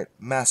 right?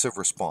 Massive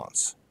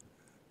response.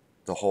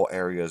 The whole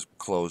area is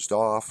closed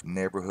off,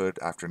 neighborhood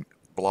after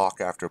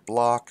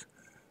block.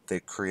 They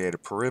create a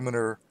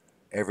perimeter.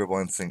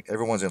 Everyone's in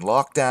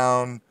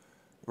lockdown,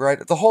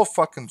 right? The whole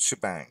fucking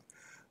shebang.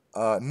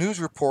 News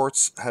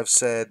reports have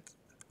said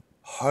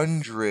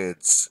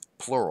hundreds,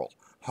 plural,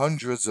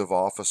 hundreds of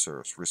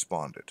officers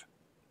responded.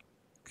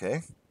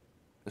 Okay?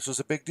 This was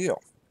a big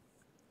deal.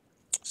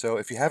 So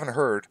if you haven't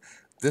heard,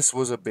 this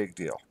was a big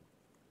deal.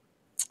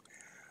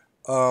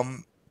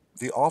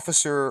 The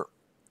officer,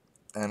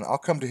 and I'll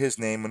come to his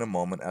name in a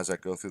moment as I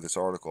go through this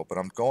article, but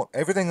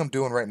everything I'm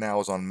doing right now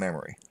is on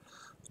memory.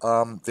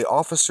 The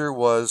officer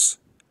was,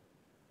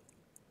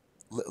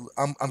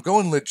 I'm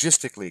going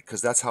logistically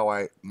because that's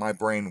how my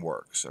brain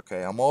works,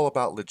 okay? I'm all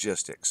about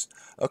logistics.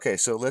 Okay,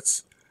 so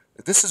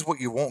this is what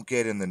you won't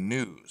get in the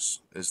news,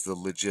 is the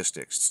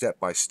logistics, step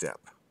by step,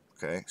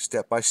 okay?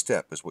 Step by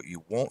step is what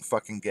you won't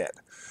fucking get.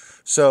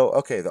 So,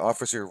 okay, the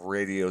officer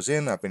radios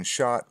in, I've been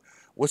shot.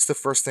 What's the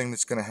first thing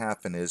that's going to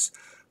happen is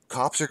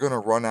cops are going to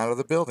run out of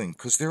the building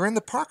because they're in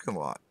the parking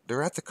lot.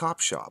 They're at the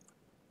cop shop,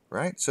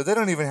 right? So they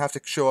don't even have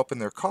to show up in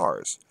their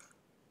cars.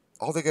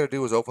 All they got to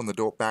do is open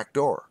the back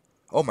door.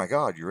 Oh my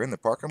God, you're in the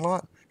parking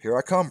lot? Here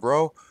I come,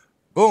 bro.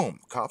 Boom,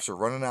 cops are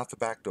running out the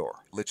back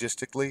door.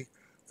 Logistically,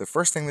 the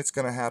first thing that's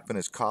going to happen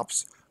is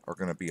cops are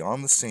going to be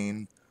on the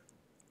scene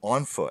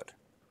on foot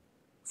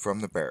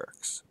from the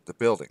barracks, the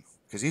building,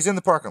 because he's in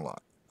the parking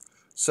lot.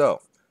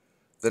 So,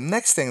 the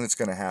next thing that's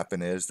going to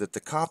happen is that the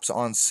cops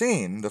on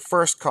scene, the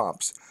first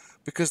cops,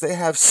 because they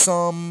have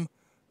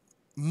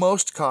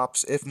most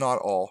cops, if not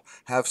all,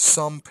 have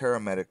some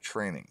paramedic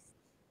training,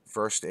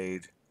 first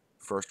aid,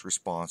 first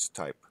response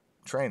type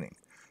training.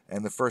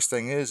 And the first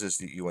thing is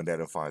that you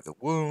identify the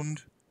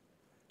wound,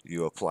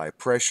 you apply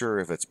pressure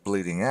if it's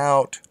bleeding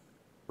out,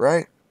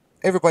 right?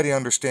 Everybody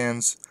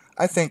understands.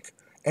 I think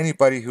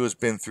anybody who has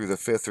been through the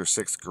 5th or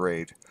 6th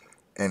grade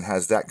and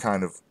has that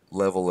kind of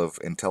level of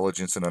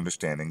intelligence and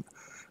understanding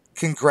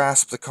can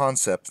grasp the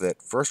concept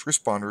that first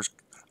responders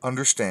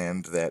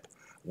understand that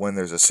when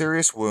there's a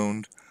serious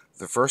wound,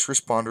 the first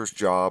responder's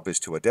job is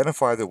to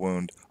identify the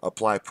wound,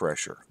 apply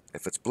pressure.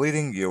 If it's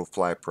bleeding, you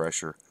apply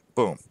pressure,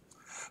 boom.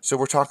 So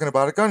we're talking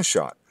about a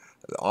gunshot.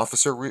 The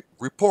officer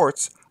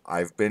reports,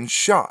 I've been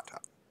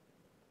shot.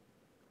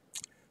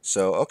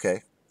 So,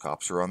 okay,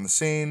 cops are on the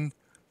scene.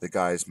 The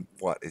guy's,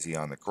 is he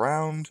on the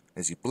ground?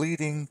 Is he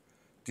bleeding?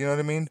 Do you know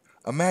what I mean?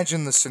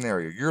 Imagine the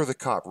scenario. You're the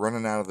cop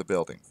running out of the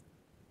building.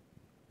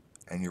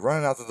 And you're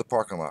running out to the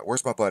parking lot.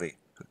 Where's my buddy?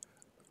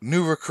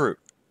 New recruit.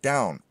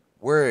 Down.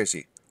 Where is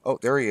he? Oh,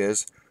 there he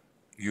is.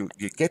 You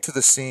get to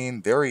the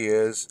scene. There he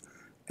is.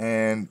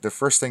 And the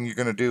first thing you're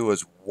going to do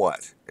is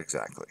what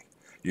exactly?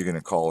 You're going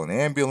to call an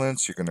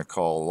ambulance. You're going to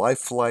call life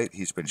flight.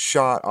 He's been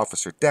shot.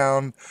 Officer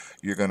down.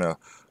 You're going to,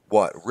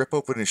 rip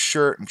open his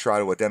shirt and try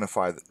to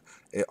identify,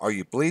 are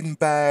you bleeding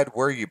bad?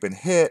 Where you been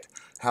hit?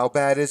 How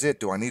bad is it?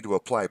 Do I need to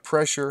apply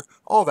pressure?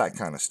 All that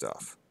kind of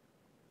stuff.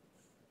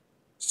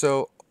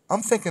 So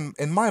I'm thinking,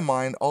 in my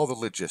mind, all the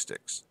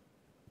logistics.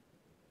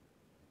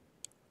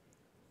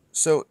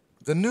 So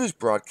the news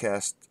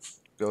broadcast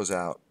goes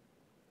out.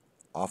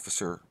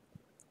 Officer,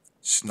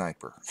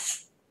 sniper.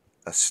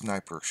 A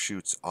sniper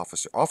shoots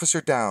officer.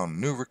 Officer down,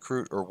 new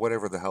recruit, or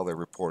whatever the hell they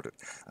reported.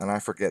 And I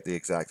forget the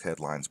exact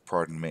headlines,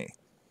 pardon me.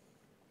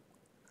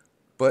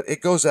 But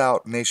it goes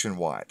out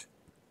nationwide.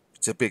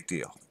 It's a big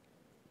deal.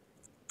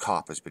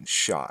 Cop has been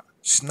shot.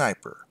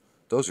 Sniper.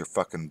 Those are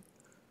fucking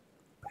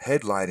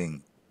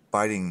headlining,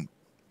 biting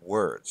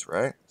words,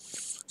 right?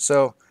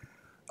 So,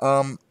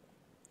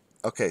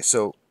 okay,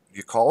 so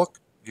you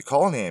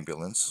call an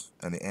ambulance,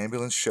 and the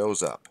ambulance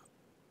shows up.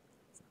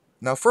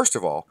 Now, first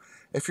of all,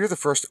 if you're the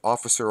first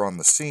officer on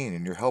the scene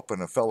and you're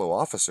helping a fellow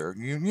officer,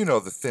 you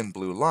know the thin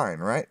blue line,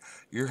 right?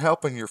 You're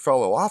helping your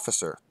fellow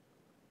officer.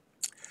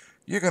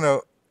 You're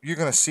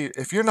gonna see,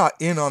 if you're not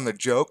in on the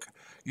joke,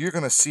 you're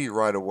gonna see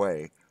right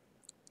away,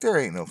 there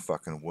ain't no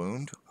fucking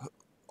wound.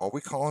 Are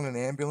we calling an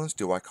ambulance?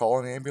 Do I call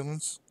an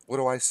ambulance? What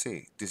do I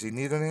see? Does he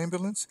need an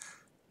ambulance?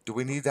 Do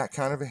we need that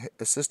kind of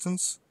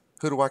assistance?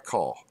 Who do I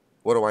call?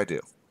 What do I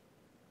do?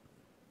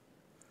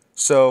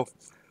 So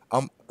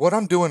what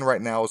I'm doing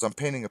right now is I'm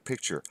painting a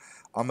picture.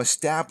 I'm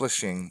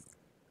establishing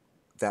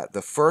that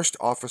the first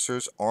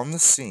officers on the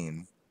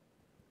scene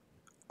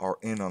are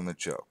in on the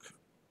joke.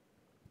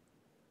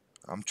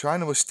 I'm trying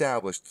to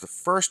establish the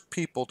first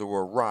people to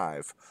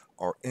arrive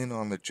are in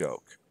on the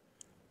joke.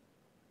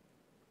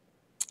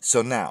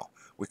 So now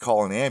we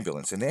call an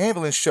ambulance, and the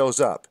ambulance shows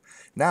up.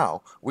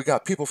 Now we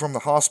got people from the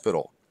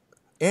hospital,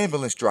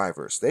 ambulance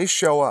drivers. They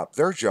show up.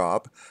 Their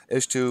job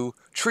is to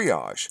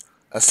triage,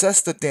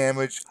 assess the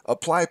damage,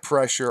 apply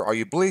pressure. Are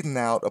you bleeding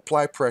out?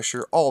 Apply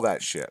pressure, all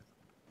that shit.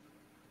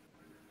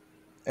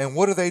 And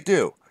what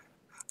do?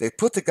 They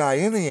put the guy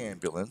in the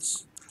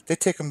ambulance. They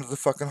take him to the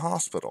fucking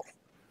hospital.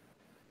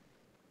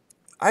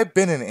 I've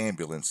been in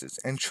ambulances,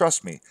 and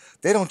trust me,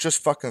 they don't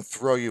just fucking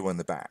throw you in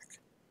the back.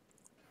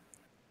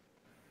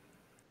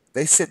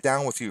 They sit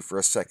down with you for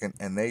a second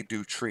and they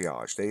do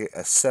triage. They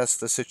assess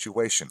the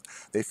situation.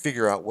 They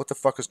figure out what the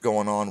fuck is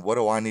going on. What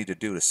do I need to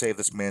do to save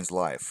this man's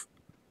life?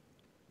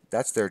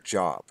 That's their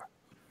job.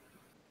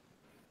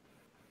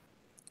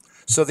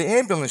 So the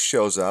ambulance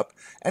shows up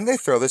and they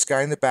throw this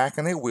guy in the back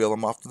and they wheel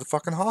him off to the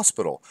fucking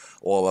hospital.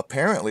 Well,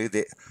 apparently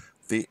the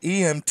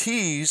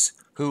EMTs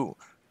who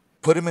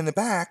put him in the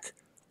back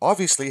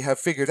obviously have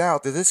figured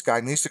out that this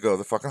guy needs to go to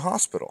the fucking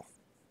hospital.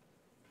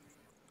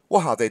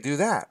 Well, how'd they do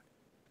that?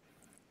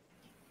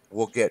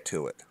 We'll get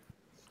to it.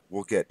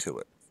 We'll get to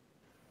it.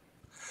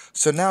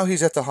 So now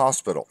he's at the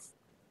hospital.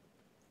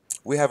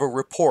 We have a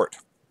report.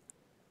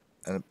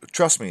 And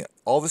trust me,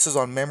 all this is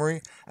on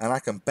memory, and I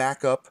can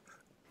back up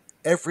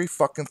every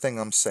fucking thing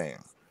I'm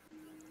saying.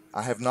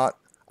 I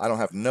don't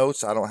have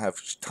notes, I don't have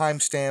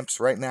timestamps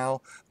right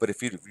now, but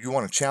if you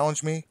want to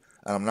challenge me,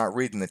 and I'm not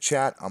reading the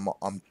chat,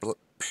 I'm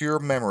pure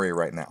memory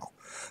right now.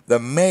 The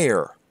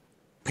mayor,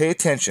 pay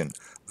attention,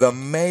 the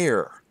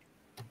mayor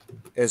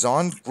is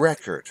on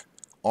record,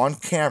 on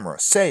camera,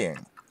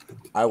 saying,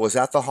 I was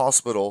at the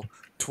hospital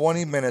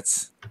 20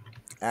 minutes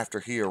after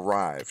he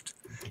arrived.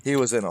 He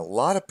was in a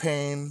lot of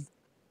pain.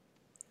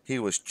 He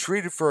was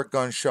treated for a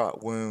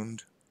gunshot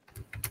wound.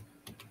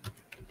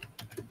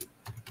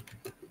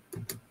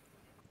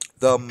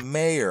 The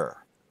mayor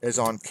is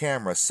on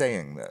camera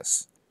saying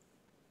this.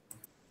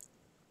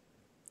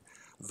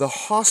 The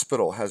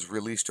hospital has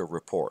released a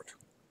report.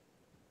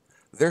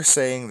 They're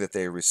saying that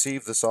they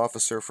received this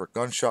officer for a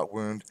gunshot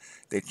wound,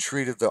 they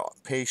treated the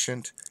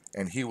patient,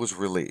 and he was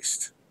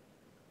released.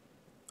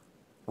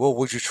 Well,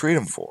 what'd you treat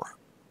him for?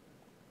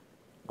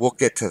 We'll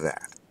get to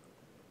that.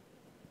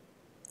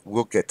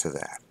 We'll get to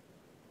that.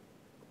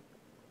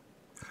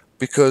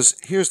 Because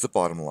here's the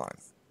bottom line.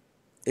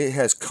 It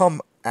has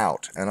come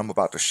out, and I'm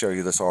about to show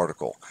you this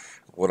article.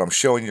 What I'm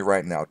showing you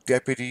right now,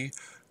 deputy,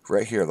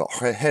 right here,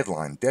 the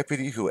headline,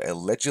 deputy who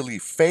allegedly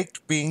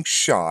faked being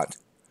shot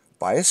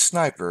by a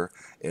sniper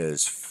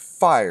is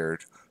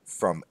fired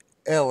from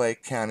LA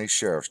County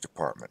Sheriff's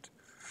Department.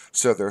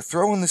 So they're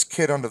throwing this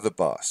kid under the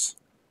bus.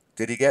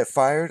 Did he get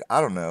fired?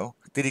 I don't know.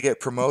 Did he get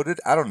promoted?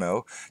 I don't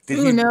know.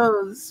 Who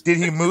knows? Did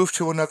he move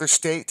to another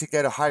state to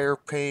get a higher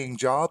paying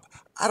job?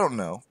 I don't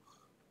know.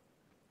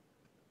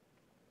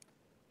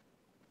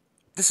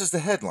 This is the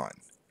headline.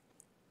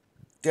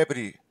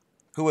 Deputy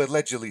who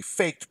allegedly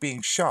faked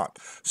being shot.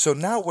 So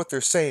now what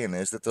they're saying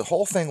is that the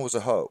whole thing was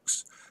a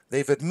hoax.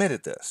 They've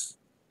admitted this.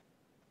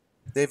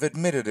 They've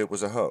admitted it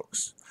was a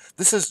hoax.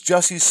 This is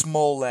Jussie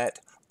Smollett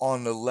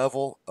on the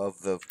level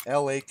of the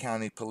LA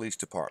County Police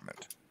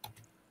Department.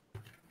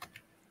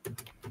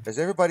 Is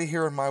everybody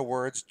hearing my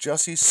words?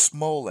 Jussie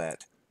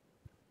Smollett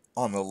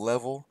on the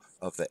level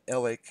of the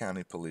LA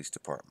County Police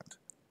Department.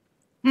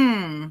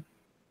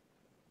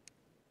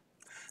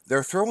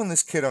 They're throwing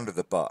this kid under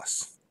the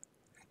bus.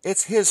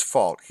 It's his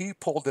fault. He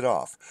pulled it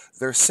off.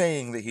 They're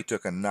saying that he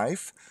took a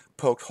knife,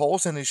 poked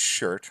holes in his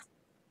shirt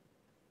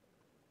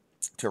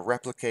to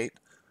replicate,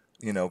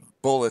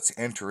 bullets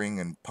entering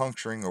and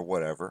puncturing or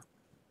whatever.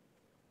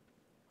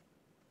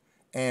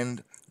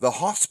 And the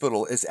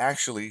hospital is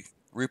actually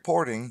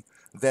reporting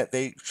that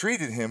they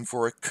treated him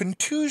for a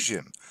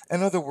contusion.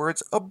 In other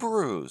words, a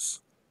bruise.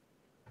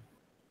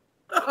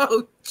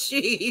 Oh,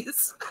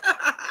 jeez.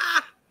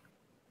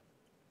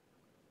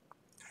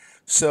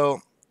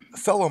 So,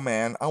 fellow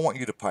man, I want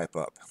you to pipe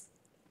up.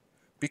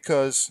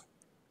 Because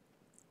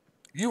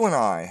you and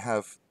I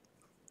have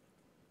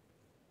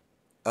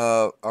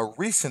a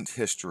recent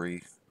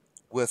history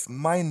with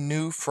my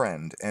new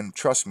friend. And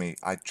trust me,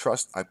 I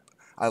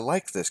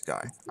like this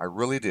guy. I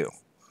really do.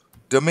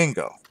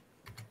 Domingo.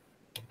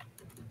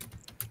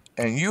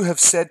 And you have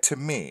said to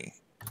me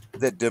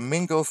that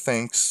Domingo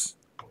thinks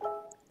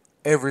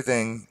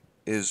everything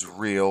is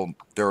real.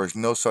 There is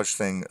no such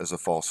thing as a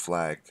false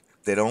flag.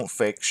 They don't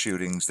fake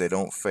shootings. They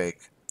don't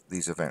fake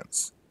these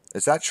events.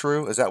 Is that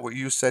true? Is that what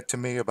you said to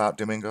me about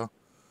Domingo?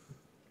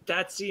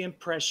 That's the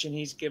impression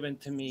he's given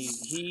to me.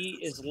 He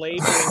is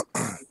labeling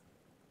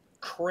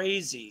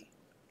crazy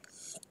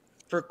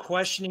for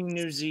questioning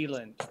New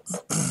Zealand.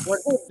 What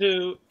he'll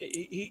do,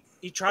 he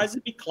tries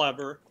to be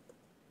clever.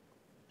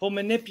 He'll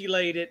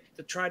manipulate it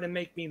to try to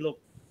make me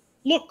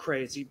look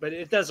crazy, but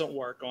it doesn't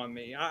work on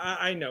me.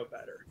 I know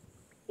better.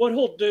 what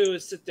he'll do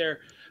is sit there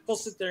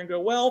and go,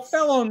 well,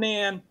 fellow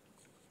man,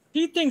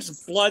 he thinks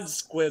blood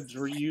squibs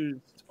were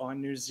used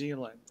on New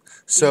Zealand.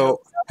 So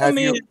fellow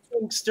man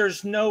thinks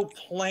there's no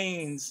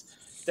planes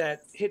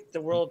that hit the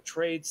World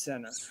Trade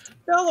Center.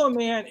 Fellow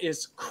man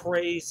is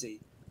crazy.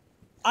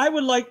 I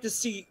would like to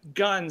see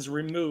guns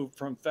removed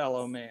from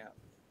fellow man.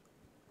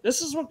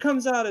 This is what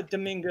comes out of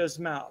Domingo's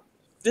mouth.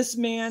 This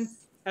man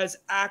has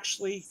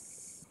actually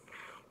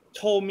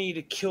told me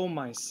to kill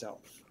myself.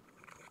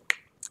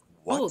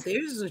 What? Oh,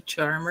 there's a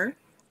charmer.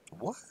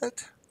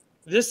 What?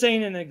 This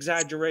ain't an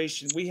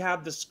exaggeration. We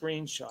have the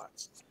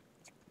screenshots.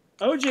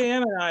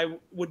 OJM and I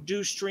would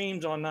do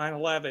streams on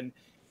 9/11,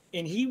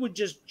 and he would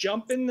just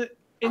jump into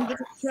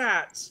the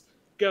chats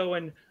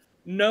going,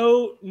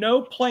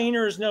 no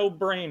planers, no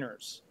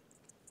brainers.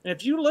 And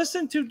if you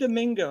listen to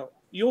Domingo,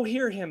 you'll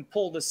hear him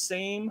pull the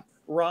same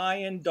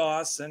Ryan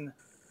Dawson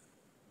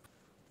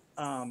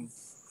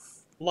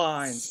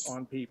lines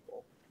on people.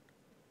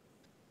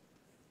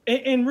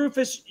 And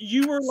Rufus,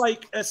 you were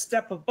like a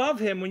step above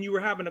him when you were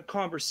having a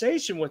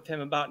conversation with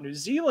him about New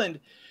Zealand.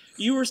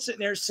 You were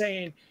sitting there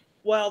saying,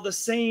 well, the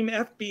same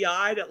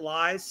FBI that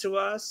lies to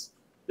us,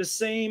 the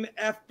same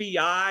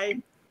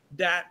FBI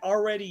that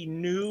already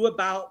knew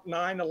about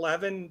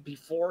 9/11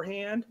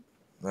 beforehand.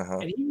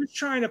 And he was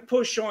trying to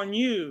push on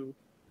you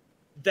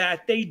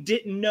that they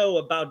didn't know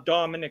about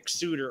Dominic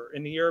Suter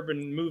in the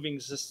Urban Moving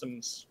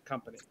Systems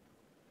Company.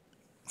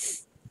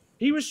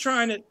 He was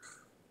trying to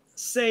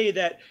say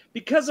that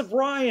because of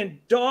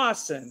Ryan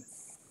Dawson,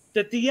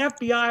 that the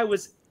FBI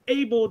was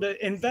able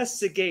to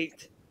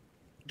investigate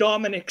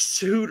Dominic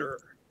Suter.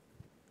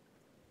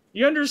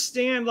 You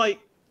understand? Like,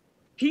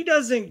 he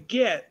doesn't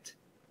get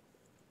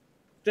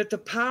that the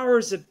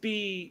powers that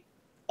be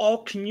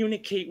all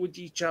communicate with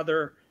each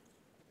other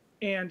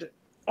and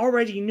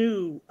already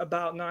knew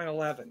about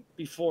 9/11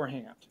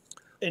 beforehand.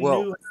 And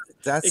Well,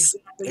 that's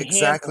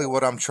exactly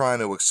what I'm trying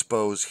to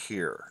expose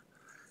here.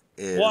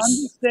 Well, I'm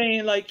just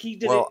saying, like, he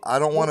did. Well, I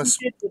don't want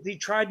to. He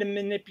tried to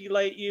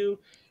manipulate you,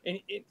 and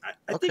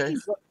I think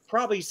he's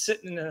probably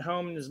sitting at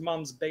home in his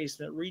mom's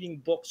basement reading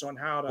books on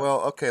how to.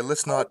 Well, okay,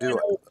 let's not do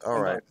it.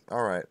 All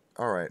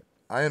right.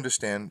 I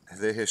understand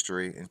the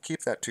history, and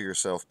keep that to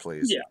yourself,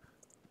 please. Yeah.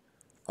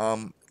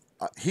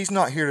 He's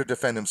not here to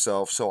defend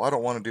himself, so I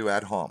don't want to do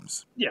ad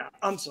homs. Yeah,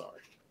 I'm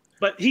sorry,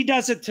 but he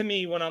does it to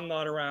me when I'm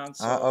not around.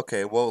 So.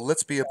 Okay, well,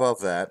 let's be above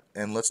that,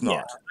 and let's not.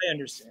 Yeah, I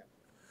understand.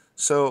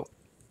 So,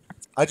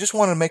 I just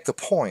want to make the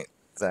point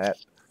that,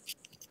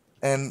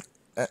 and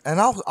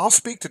I'll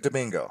speak to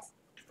Domingo,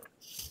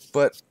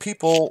 but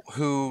people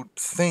who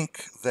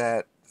think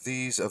that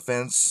these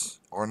events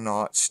are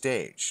not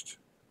staged,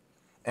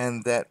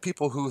 and that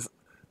people who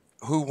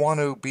want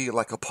to be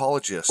like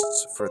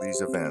apologists for these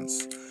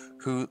events,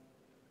 who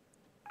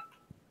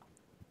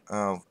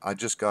I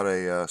just got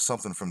a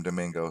something from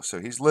Domingo, so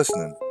he's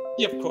listening.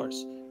 Yeah, of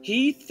course.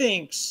 He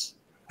thinks.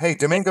 Hey,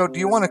 Domingo, do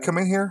you want to come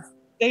in here?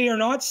 They are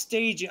not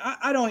staging.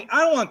 I don't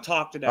want to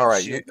talk to that. All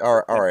right, shit.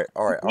 all right.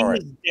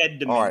 He's dead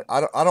to me. All right,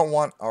 I don't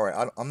want. All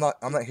right, I'm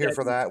not here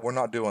for that. We're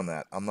not doing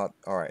that. I'm not.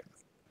 All right.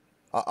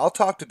 I'll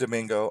talk to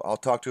Domingo. I'll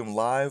talk to him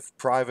live,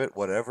 private,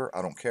 whatever.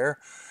 I don't care,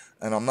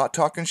 and I'm not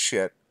talking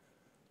shit.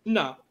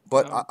 No.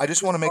 But no. I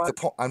just want to make the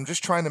point. I'm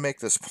just trying to make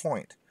this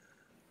point,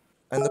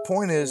 and the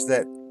point is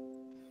that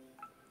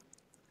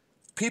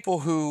people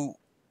who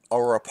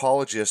are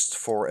apologists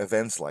for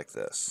events like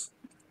this,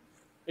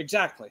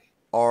 exactly,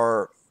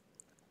 are,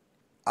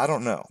 I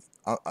don't know.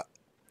 And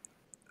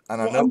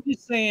I know. I'm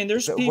just saying,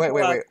 there's people.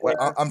 Wait.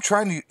 I'm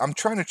trying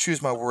to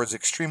choose my words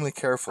extremely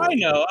carefully. I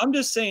know. I'm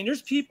just saying,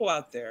 there's people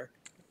out there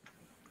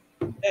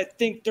that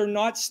think they're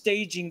not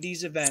staging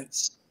these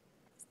events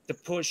to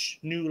push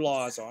new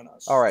laws on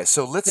us. All right,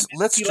 so let's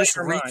just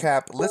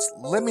recap.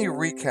 Let me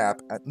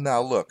recap.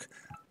 Now, look,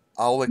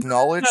 I'll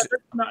acknowledge.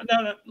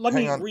 No. Let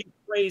me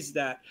rephrase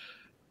that.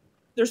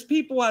 There's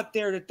people out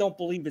there that don't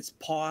believe it's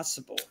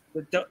possible.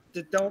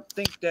 That don't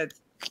think that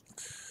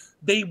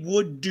they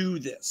would do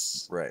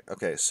this. Right.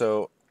 Okay.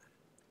 So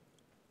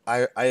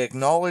I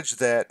acknowledge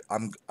that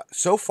I'm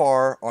so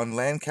far on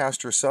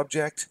Lancaster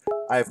subject.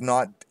 I've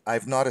not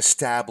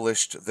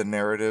established the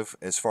narrative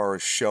as far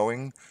as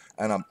showing,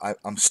 and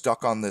I'm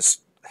stuck on this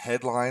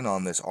headline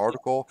on this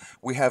article.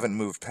 We haven't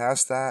moved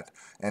past that,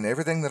 and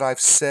everything that I've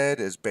said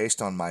is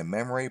based on my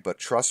memory. But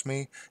trust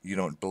me, you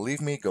don't believe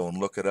me, go and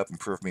look it up and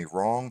prove me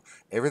wrong.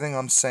 Everything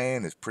I'm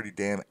saying is pretty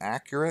damn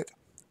accurate.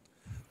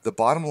 The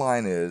bottom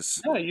line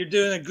is, yeah, you're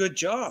doing a good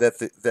job. That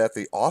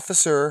the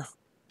officer,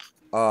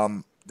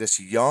 this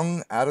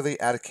young out of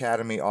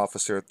academy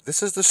officer,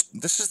 this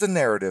is the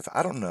narrative.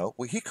 I don't know.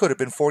 Well, he could have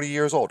been 40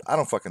 years old. I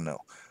don't fucking know.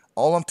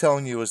 All I'm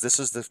telling you is this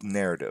is the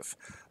narrative.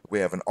 We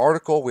have an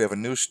article. We have a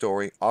news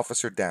story.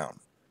 Officer down.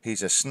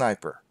 He's a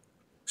sniper.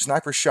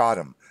 Sniper shot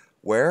him.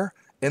 Where?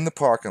 In the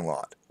parking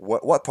lot.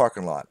 What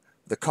parking lot?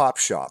 The cop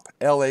shop.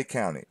 L.A.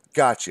 County.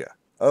 Gotcha.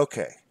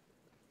 Okay.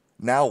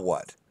 Now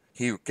what?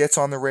 He gets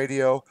on the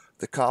radio.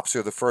 The cops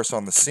are the first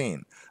on the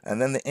scene.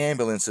 and then the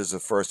ambulance is the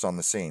first on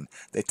the scene.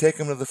 They take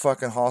him to the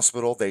fucking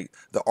hospital. The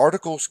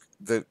articles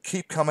that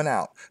keep coming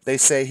out, they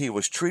say he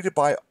was treated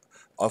by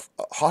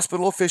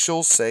hospital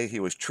officials say he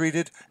was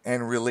treated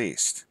and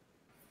released.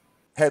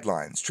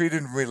 Headlines: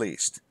 treated and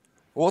released.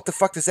 Well, what the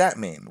fuck does that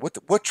mean?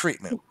 What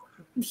treatment?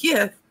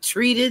 Yeah,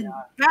 treated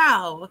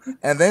how?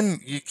 And then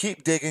you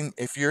keep digging.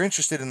 If you're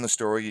interested in the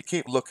story, you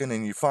keep looking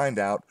and you find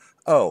out,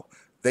 oh,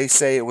 they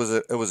say it was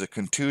a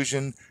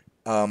contusion,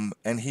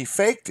 and he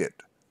faked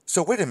it.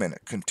 So wait a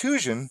minute,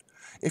 contusion?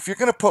 If you're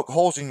going to poke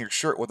holes in your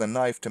shirt with a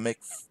knife to make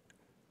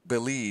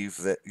believe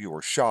that you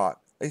were shot,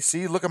 hey,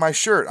 see, look at my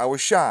shirt, I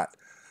was shot.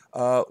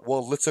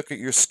 Well, let's look at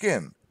your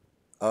skin.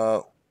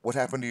 What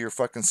happened to your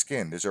fucking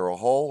skin? Is there a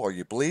hole? Are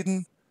you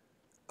bleeding?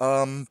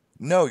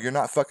 No, you're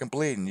not fucking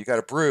bleeding. You got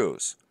a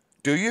bruise.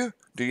 Do you?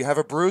 Do you have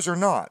a bruise or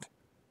not?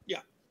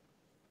 Yeah.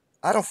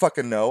 I don't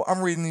fucking know.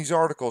 I'm reading these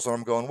articles and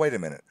I'm going, wait a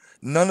minute.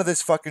 None of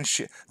this fucking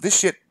shit. This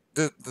shit,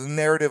 the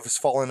narrative is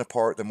falling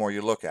apart the more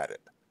you look at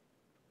it.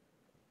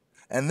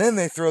 And then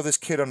they throw this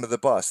kid under the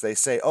bus. They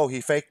say, oh,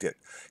 he faked it.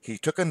 He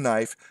took a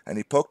knife and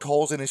he poked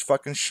holes in his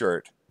fucking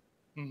shirt.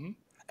 Mm-hmm.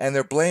 And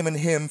they're blaming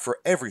him for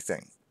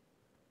everything.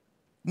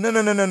 No,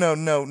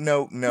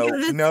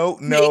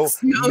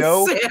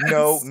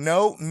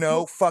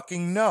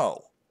 fucking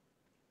no.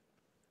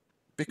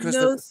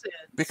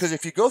 Because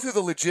if you go through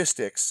the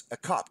logistics, a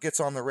cop gets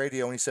on the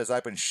radio and he says,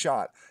 I've been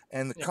shot.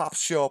 And the cops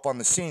show up on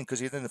the scene because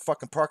he's in the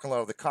fucking parking lot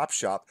of the cop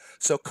shop.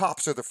 So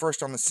cops are the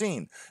first on the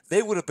scene.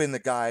 They would have been the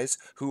guys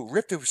who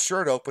ripped his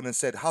shirt open and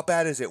said, how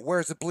bad is it?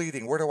 Where's the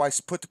bleeding? Where do I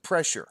put the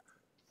pressure?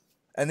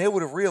 And they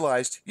would have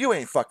realized, you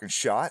ain't fucking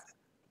shot.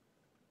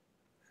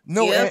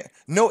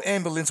 No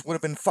ambulance would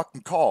have been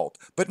fucking called.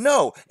 But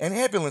no, an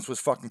ambulance was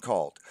fucking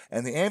called.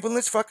 And the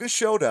ambulance fucking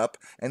showed up,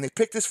 and they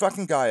picked this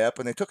fucking guy up,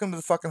 and they took him to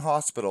the fucking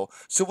hospital.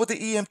 So what did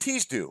the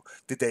EMTs do?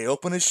 Did they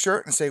open his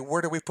shirt and say,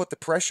 where do we put the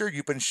pressure?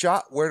 You've been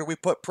shot. Where do we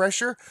put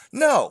pressure?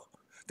 No.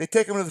 They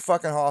take him to the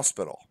fucking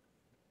hospital.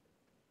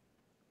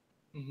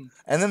 Mm-hmm.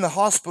 And then the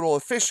hospital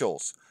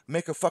officials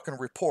make a fucking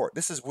report.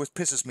 This is what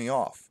pisses me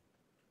off.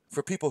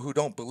 For people who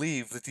don't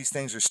believe that these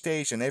things are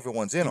staged and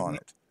everyone's in on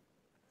it.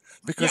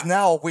 Because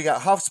now we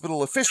got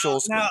hospital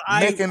officials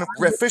making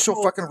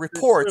official fucking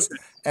reports,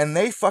 and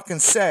they fucking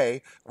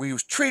say we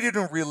was treated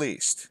and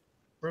released.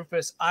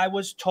 Rufus, I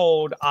was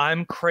told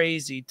I'm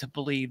crazy to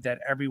believe that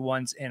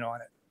everyone's in on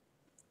it.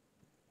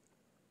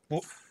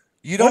 Well,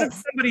 what if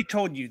somebody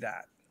told you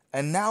that?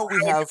 And now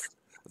we have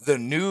the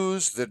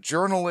news, the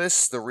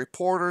journalists, the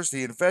reporters,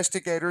 the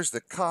investigators, the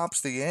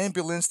cops, the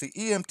ambulance, the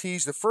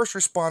EMTs, the first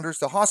responders,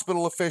 the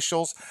hospital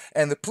officials,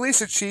 and the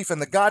police chief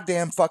and the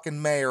goddamn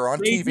fucking mayor on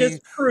TV.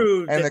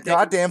 And the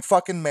goddamn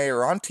fucking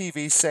mayor on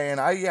TV saying,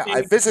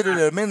 I visited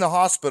him in the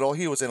hospital.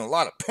 He was in a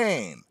lot of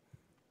pain.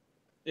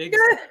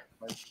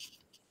 Exactly.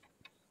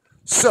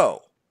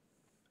 So,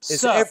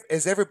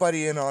 is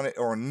everybody in on it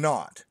or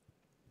not?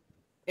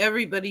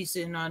 Everybody's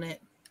in on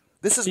it.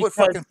 This is what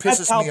fucking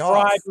pisses me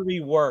off. That's how bribery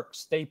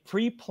works. They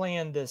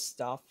pre-plan this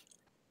stuff.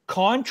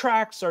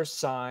 Contracts are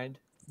signed.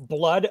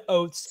 Blood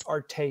oaths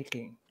are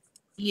taken.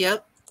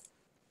 Yep.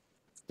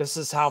 This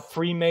is how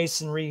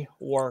Freemasonry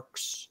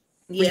works.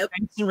 Yep.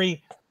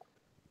 Freemasonry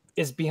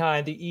is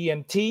behind the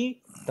EMT,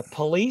 the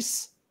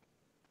police,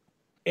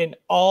 in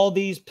all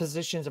these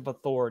positions of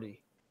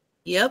authority.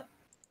 Yep.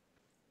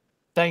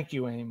 Thank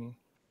you, Amy.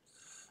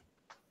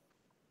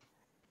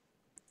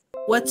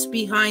 What's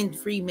behind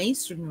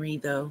Freemasonry,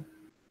 though?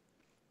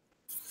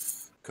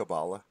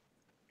 Kabbalah.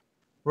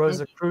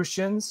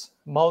 Rosicrucians,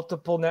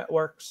 multiple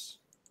networks.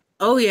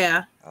 Oh,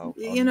 yeah. Oh,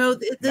 you know,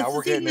 now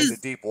we're getting into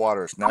deep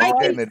waters. I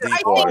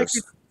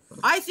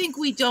think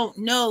we don't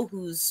know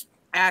who's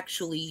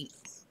actually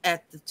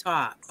at the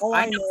top.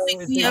 I don't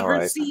think we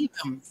ever see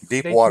them.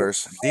 Deep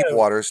waters.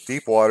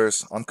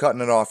 I'm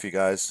cutting it off, you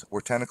guys.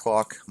 We're 10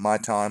 o'clock my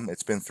time.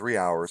 It's been 3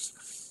 hours.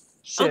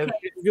 Okay.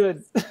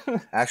 Good.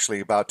 Actually,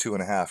 about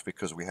 2.5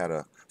 because we had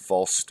a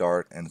false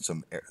start and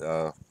some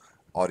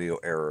audio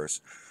errors.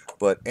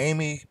 But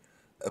Amy,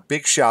 a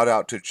big shout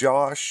out to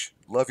Josh.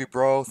 Love you,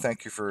 bro.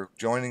 Thank you for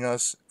joining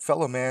us.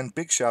 Fellow man,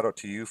 big shout out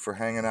to you for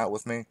hanging out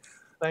with me.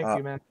 Thank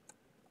you, man.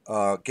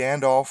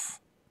 Gandalf,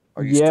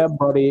 are you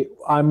buddy.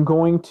 I'm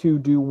going to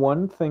do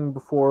one thing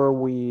before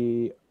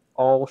we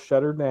all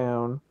shut her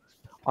down.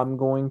 I'm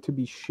going to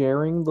be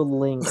sharing the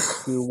link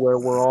to where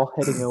we're all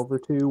heading over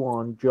to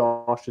on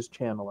Josh's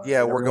channel.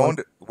 Yeah, we're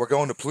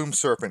going to Plumed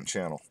Serpent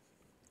channel.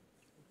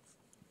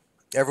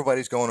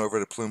 Everybody's going over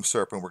to Plumed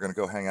Serpent. We're going to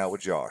go hang out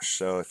with Josh.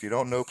 So if you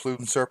don't know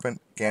Plumed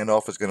Serpent,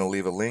 Gandalf is going to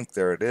leave a link.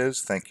 There it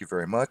is. Thank you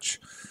very much.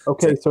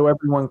 Okay, so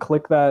everyone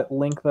click that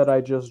link that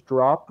I just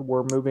dropped.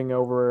 We're moving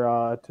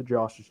over to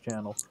Josh's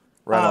channel.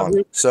 Right on.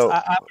 So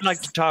I would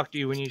like to talk to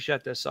you when you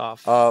shut this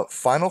off.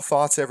 Final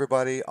thoughts,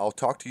 everybody. I'll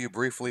talk to you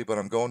briefly, but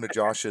I'm going to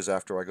Josh's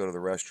after I go to the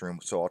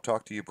restroom. So I'll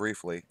talk to you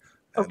briefly.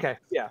 Okay,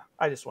 yeah.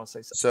 I just want to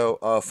say something.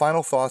 So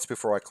final thoughts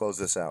before I close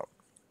this out.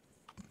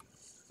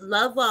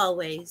 Love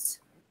always.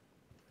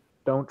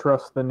 Don't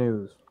trust the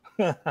news.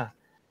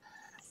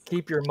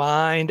 Keep your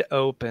mind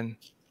open.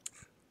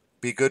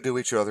 Be good to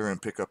each other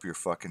and pick up your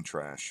fucking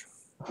trash.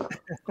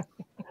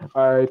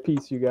 All right,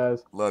 peace, you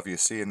guys. Love you.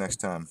 See you next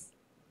time.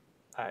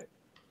 All right.